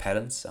these thought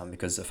patterns.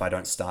 Because if I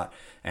don't start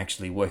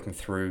actually working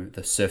through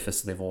the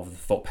surface level of the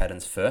thought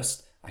patterns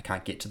first, I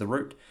can't get to the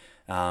root.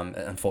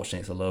 Unfortunately,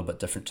 it's a little bit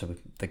different to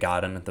the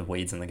garden, the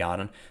weeds in the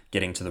garden.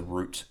 Getting to the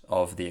root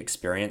of the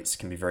experience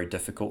can be very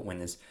difficult when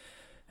there's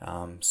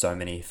so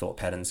many thought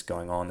patterns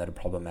going on that are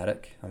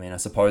problematic. I mean, I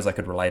suppose I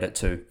could relate it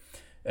to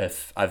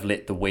if I've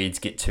let the weeds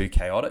get too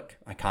chaotic,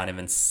 I can't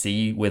even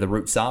see where the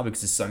roots are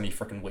because there's so many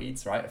freaking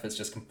weeds, right? If it's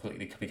just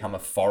completely become a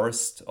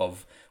forest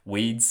of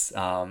weeds,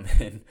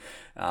 then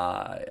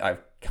I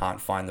can't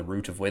find the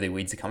root of where the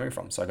weeds are coming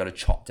from. So I got to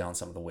chop down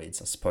some of the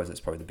weeds. I suppose that's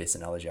probably the best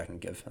analogy I can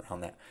give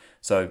around that.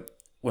 So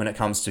when it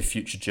comes to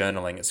future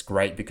journaling, it's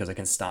great because I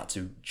can start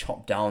to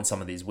chop down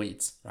some of these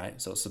weeds,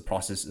 right? So it's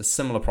a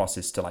similar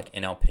process to like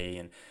NLP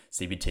and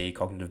CBT,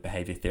 cognitive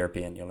behavior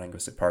therapy, and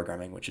linguistic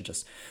programming, which are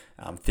just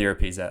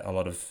therapies that a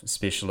lot of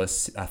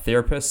specialists,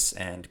 therapists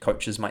and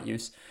coaches might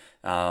use.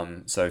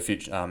 So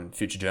future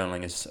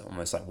journaling is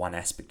almost like one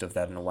aspect of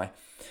that in a way.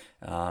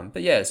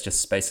 But yeah, it's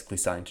just basically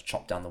starting to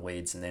chop down the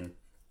weeds, and then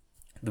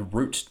the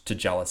root to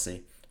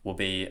jealousy will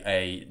be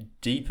a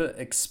deeper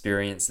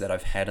experience that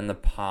I've had in the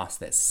past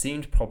that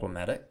seemed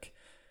problematic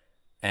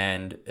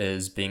and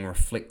is being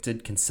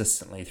reflected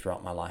consistently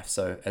throughout my life.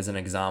 So as an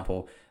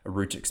example, a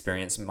root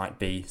experience might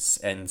be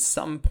in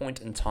some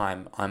point in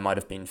time, I might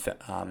have been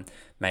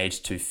made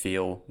to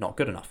feel not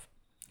good enough,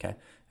 okay,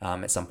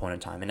 at some point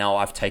in time. And now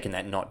I've taken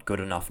that not good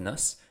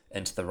enoughness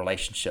into the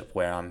relationship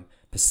where I'm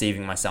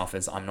perceiving myself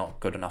as I'm not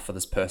good enough for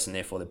this person,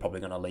 therefore they're probably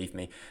going to leave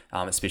me,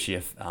 especially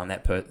if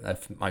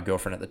if my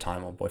girlfriend at the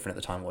time or boyfriend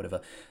at the time or whatever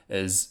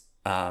is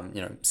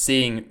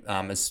seeing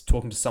is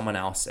talking to someone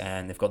else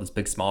and they've got this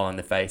big smile on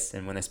their face,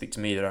 and when they speak to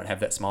me they don't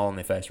have that smile on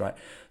their face, right?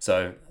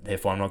 So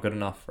therefore I'm not good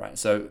enough, right?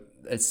 So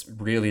it's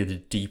really the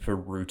deeper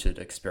rooted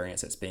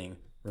experience that's being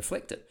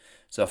reflected.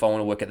 So if I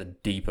want to work at the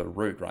deeper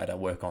root, right, I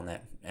work on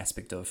that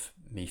aspect of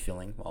me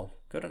feeling, well,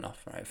 good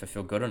enough, right? If I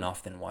feel good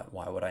enough, then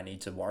why would I need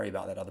to worry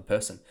about that other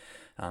person?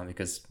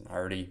 Because I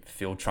already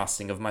feel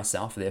trusting of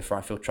myself, therefore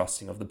I feel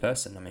trusting of the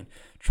person. I mean,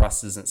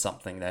 trust isn't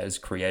something that is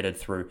created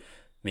through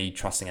me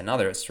trusting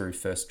another, it's through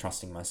first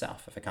trusting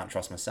myself. If I can't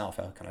trust myself,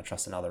 how can I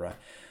trust another, right?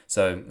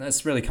 So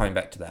that's really coming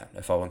back to that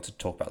if I want to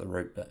talk about the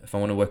root. But if I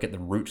want to work at the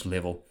root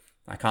level,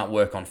 I can't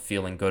work on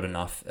feeling good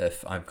enough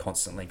if I've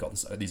constantly got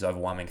these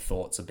overwhelming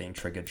thoughts of being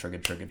triggered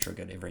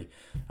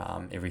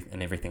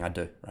everything I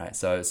do, right?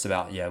 So it's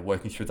about,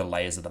 working through the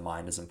layers of the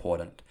mind is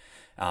important.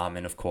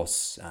 And of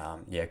course,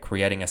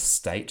 creating a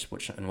state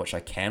in which I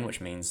can,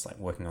 which means like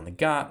working on the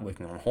gut,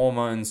 working on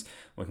hormones,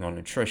 working on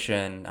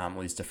nutrition,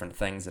 all these different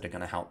things that are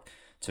going to help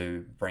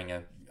to bring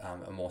a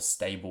more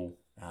stable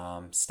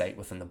state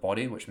within the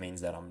body, which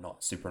means that I'm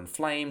not super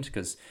inflamed,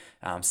 because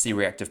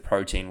C-reactive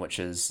protein, which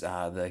is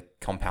the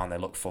compound they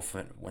look for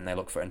when they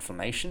look for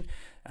inflammation,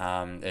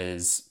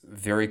 is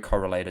very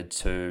correlated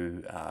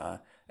to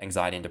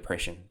anxiety and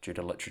depression due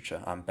to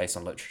literature, based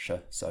on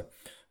literature. So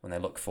when they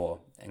look for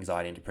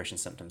anxiety and depression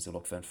symptoms, they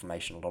look for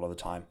inflammation a lot of the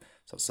time.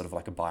 So it's sort of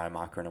like a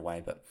biomarker in a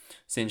way, but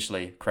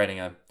essentially creating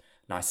a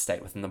nice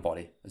state within the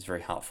body is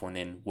very helpful. And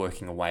then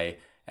working away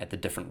at the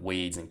different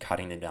weeds and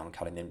cutting them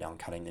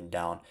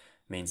down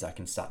means I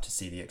can start to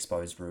see the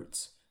exposed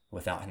roots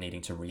without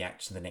needing to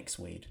react to the next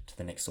weed, to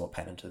the next sort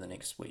pattern, to the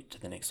next weed, to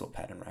the next sort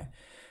pattern, right?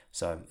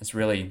 So it's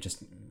really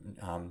just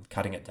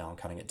cutting it down.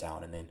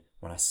 And then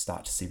when I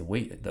start to see the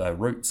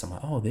roots, I'm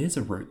like, oh, there's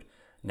a root.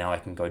 Now I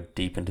can go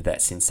deep into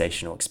that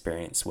sensational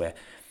experience where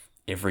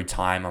every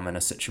time I'm in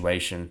a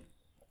situation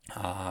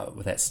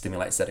where that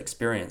stimulates that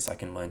experience, I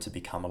can learn to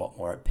become a lot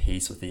more at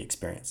peace with the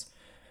experience,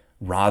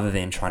 rather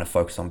than trying to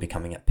focus on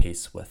becoming at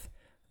peace with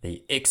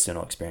the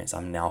external experience.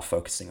 I'm now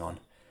focusing on,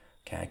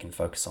 I can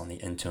focus on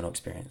the internal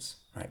experience,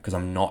 right? Because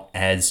I'm not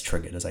as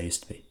triggered as I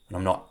used to be. And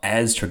I'm not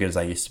as triggered as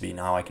I used to be.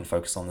 Now I can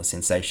focus on the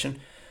sensation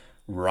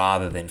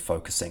rather than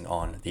focusing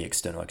on the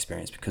external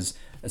experience, because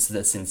it's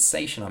the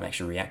sensation I'm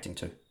actually reacting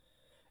to.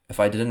 If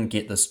I didn't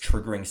get this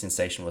triggering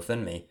sensation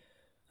within me,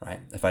 right?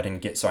 If I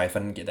didn't get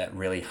that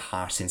really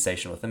harsh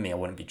sensation within me, I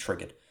wouldn't be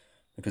triggered,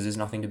 because there's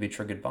nothing to be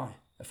triggered by.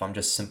 If I'm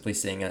just simply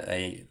seeing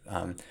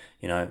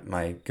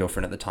my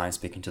girlfriend at the time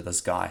speaking to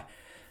this guy,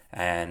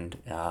 and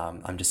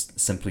I'm just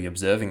simply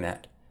observing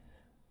that,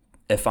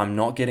 if I'm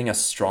not getting a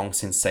strong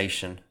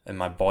sensation in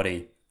my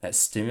body that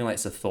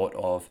stimulates the thought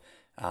of,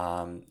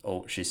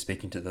 she's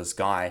speaking to this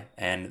guy,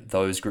 and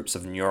those groups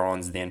of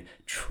neurons then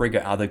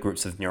trigger other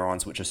groups of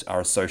neurons which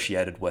are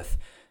associated with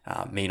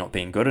me not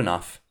being good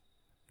enough,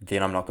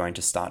 then I'm not going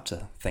to start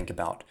to think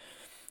about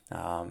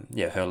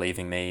her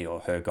leaving me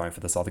or her going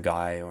for this other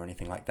guy or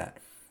anything like that.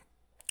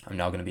 I'm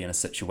now going to be in a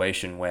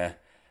situation where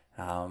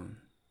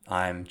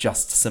I'm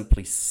just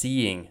simply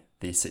seeing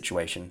the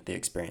situation, the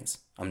experience.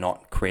 I'm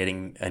not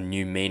creating a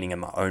new meaning in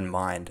my own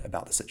mind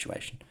about the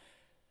situation.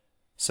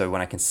 So when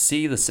I can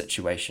see the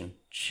situation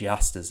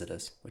just as it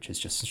is, which is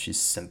just she's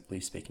simply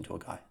speaking to a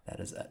guy,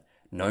 that is it.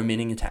 No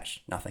meaning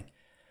attached, nothing.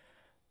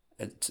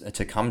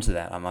 To come to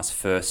that, I must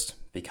first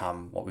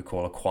become what we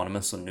call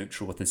equanimous or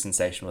neutral with the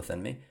sensation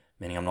within me,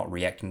 meaning I'm not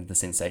reacting to the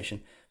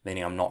sensation,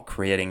 meaning I'm not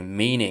creating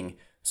meaning.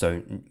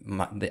 So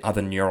the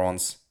other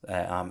neurons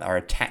are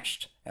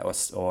attached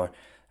or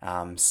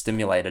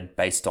stimulated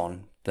based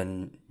on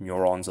the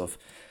neurons of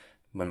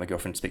when my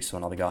girlfriend speaks to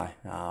another guy.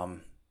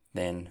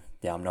 Then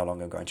I'm no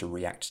longer going to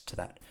react to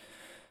that.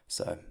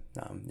 So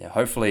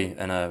hopefully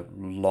in a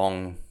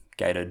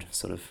long-gated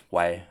sort of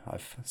way,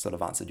 I've sort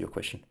of answered your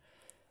question.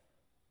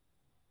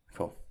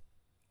 Cool.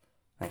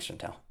 Thanks,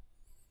 Chantal.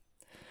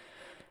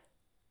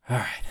 All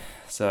right.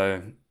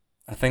 So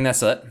I think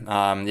that's it.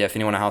 If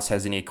anyone else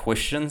has any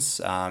questions,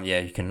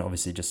 you can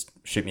obviously just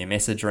shoot me a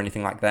message or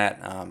anything like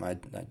that. I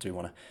do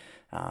want to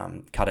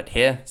cut it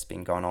here. It's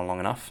been going on long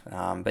enough.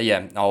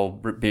 I'll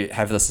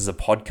have this as a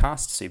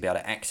podcast, so you'll be able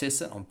to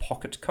access it on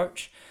Pocket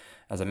Coach,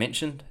 as I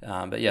mentioned.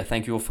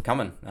 Thank you all for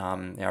coming.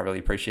 I really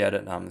appreciate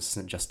it. This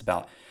isn't just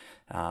about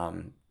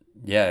coming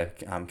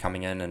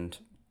in and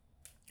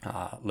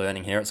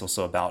learning here. It's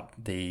also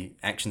about the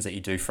actions that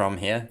you do from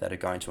here that are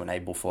going to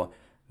enable for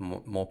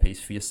more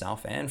peace for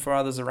yourself and for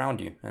others around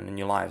you and in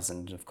your lives.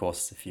 And of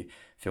course, if you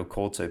feel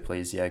called to,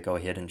 please go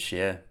ahead and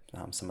share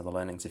some of the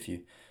learnings if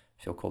you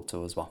feel called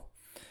to as well.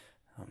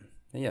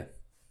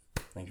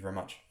 Thank you very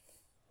much.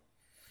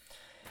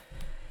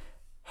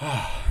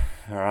 All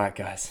right,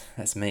 guys,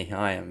 that's me.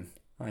 I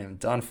am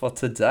done for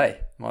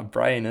today. My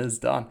brain is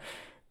done.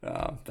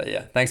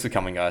 Thanks for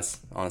coming,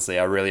 guys. Honestly,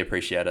 I really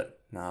appreciate it.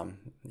 I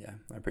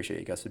appreciate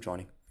you guys for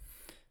joining.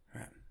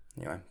 All right.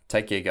 Anyway,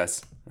 take care,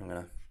 guys. I'm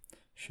gonna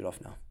shoot off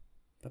now.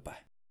 Bye-bye.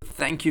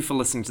 Thank you for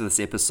listening to this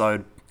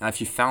episode. If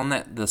you found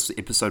that this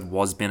episode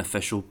was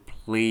beneficial,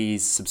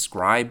 please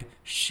subscribe,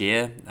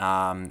 share.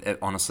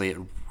 It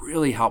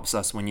really helps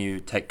us when you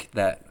take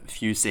that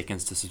few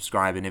seconds to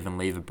subscribe and even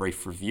leave a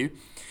brief review.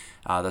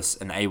 This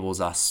enables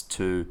us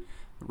to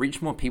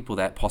reach more people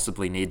that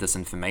possibly need this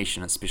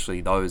information, especially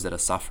those that are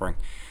suffering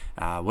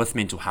with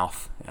mental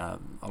health. A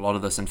lot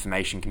of this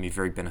information can be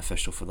very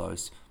beneficial for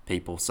those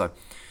people. So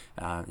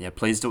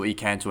please do what you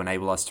can to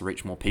enable us to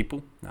reach more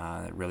people.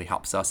 It really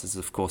helps us, as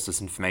of course this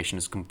information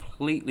is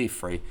completely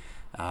free.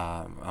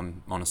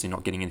 I'm honestly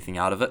not getting anything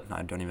out of it.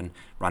 I don't even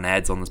run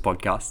ads on this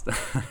podcast.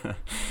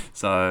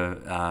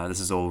 So this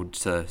is all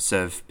to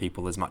serve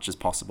people as much as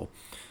possible.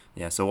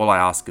 So all I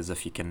ask is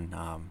if you can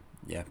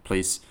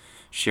please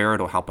share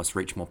it or help us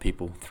reach more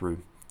people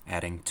through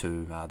adding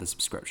to the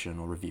subscription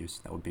or reviews.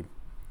 That would be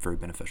very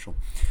beneficial.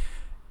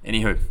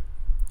 Anywho,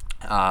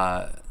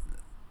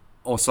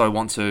 Also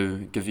want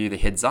to give you the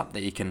heads up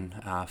that you can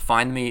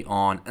find me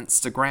on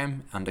Instagram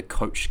under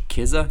Coach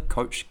Keza,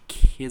 Coach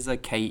Keza,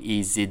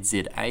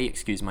 K-E-Z-Z-A,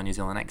 excuse my New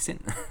Zealand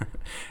accent.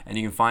 And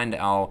you can find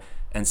our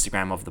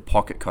Instagram of The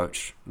Pocket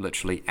Coach,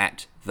 literally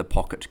at The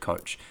Pocket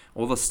Coach.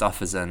 All the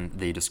stuff is in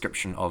the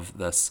description of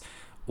this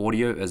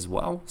audio as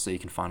well, so you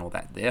can find all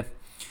that there.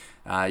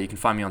 You can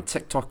find me on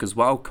TikTok as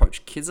well,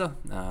 Coach Keza.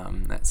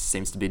 That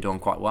seems to be doing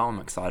quite well. I'm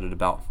excited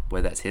about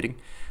where that's heading.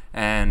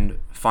 And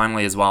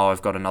finally as well,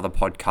 I've got another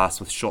podcast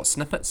with short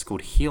snippets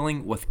called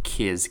Healing with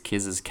Kez.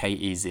 Kez is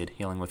K-E-Z,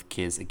 Healing with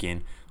Kez,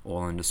 again,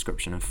 all in the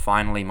description. And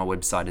finally, my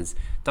website is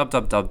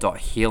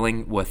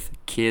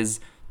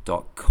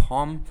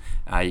www.healingwithkez.com.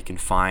 You can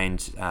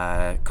find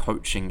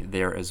coaching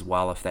there as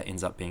well if that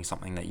ends up being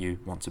something that you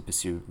want to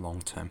pursue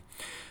long term.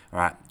 All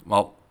right,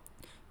 well,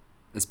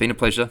 it's been a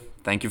pleasure.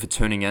 Thank you for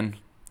tuning in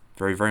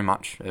very, very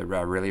much. I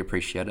really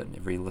appreciate it.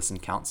 Every listen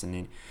counts,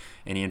 and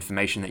any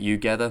information that you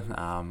gather,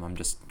 I'm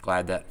just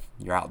glad that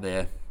you're out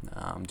there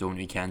doing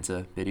what you can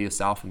to better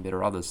yourself and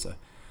better others. So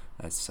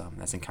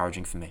that's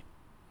encouraging for me.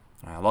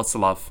 Lots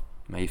of love.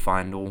 May you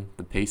find all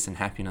the peace and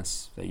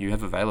happiness that you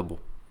have available.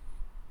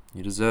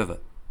 You deserve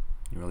it.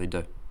 You really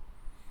do.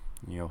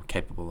 You're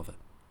capable of it.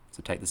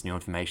 So take this new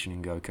information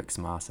and go kick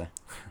some ass. All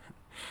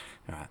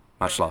right.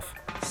 Much love.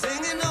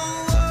 Singing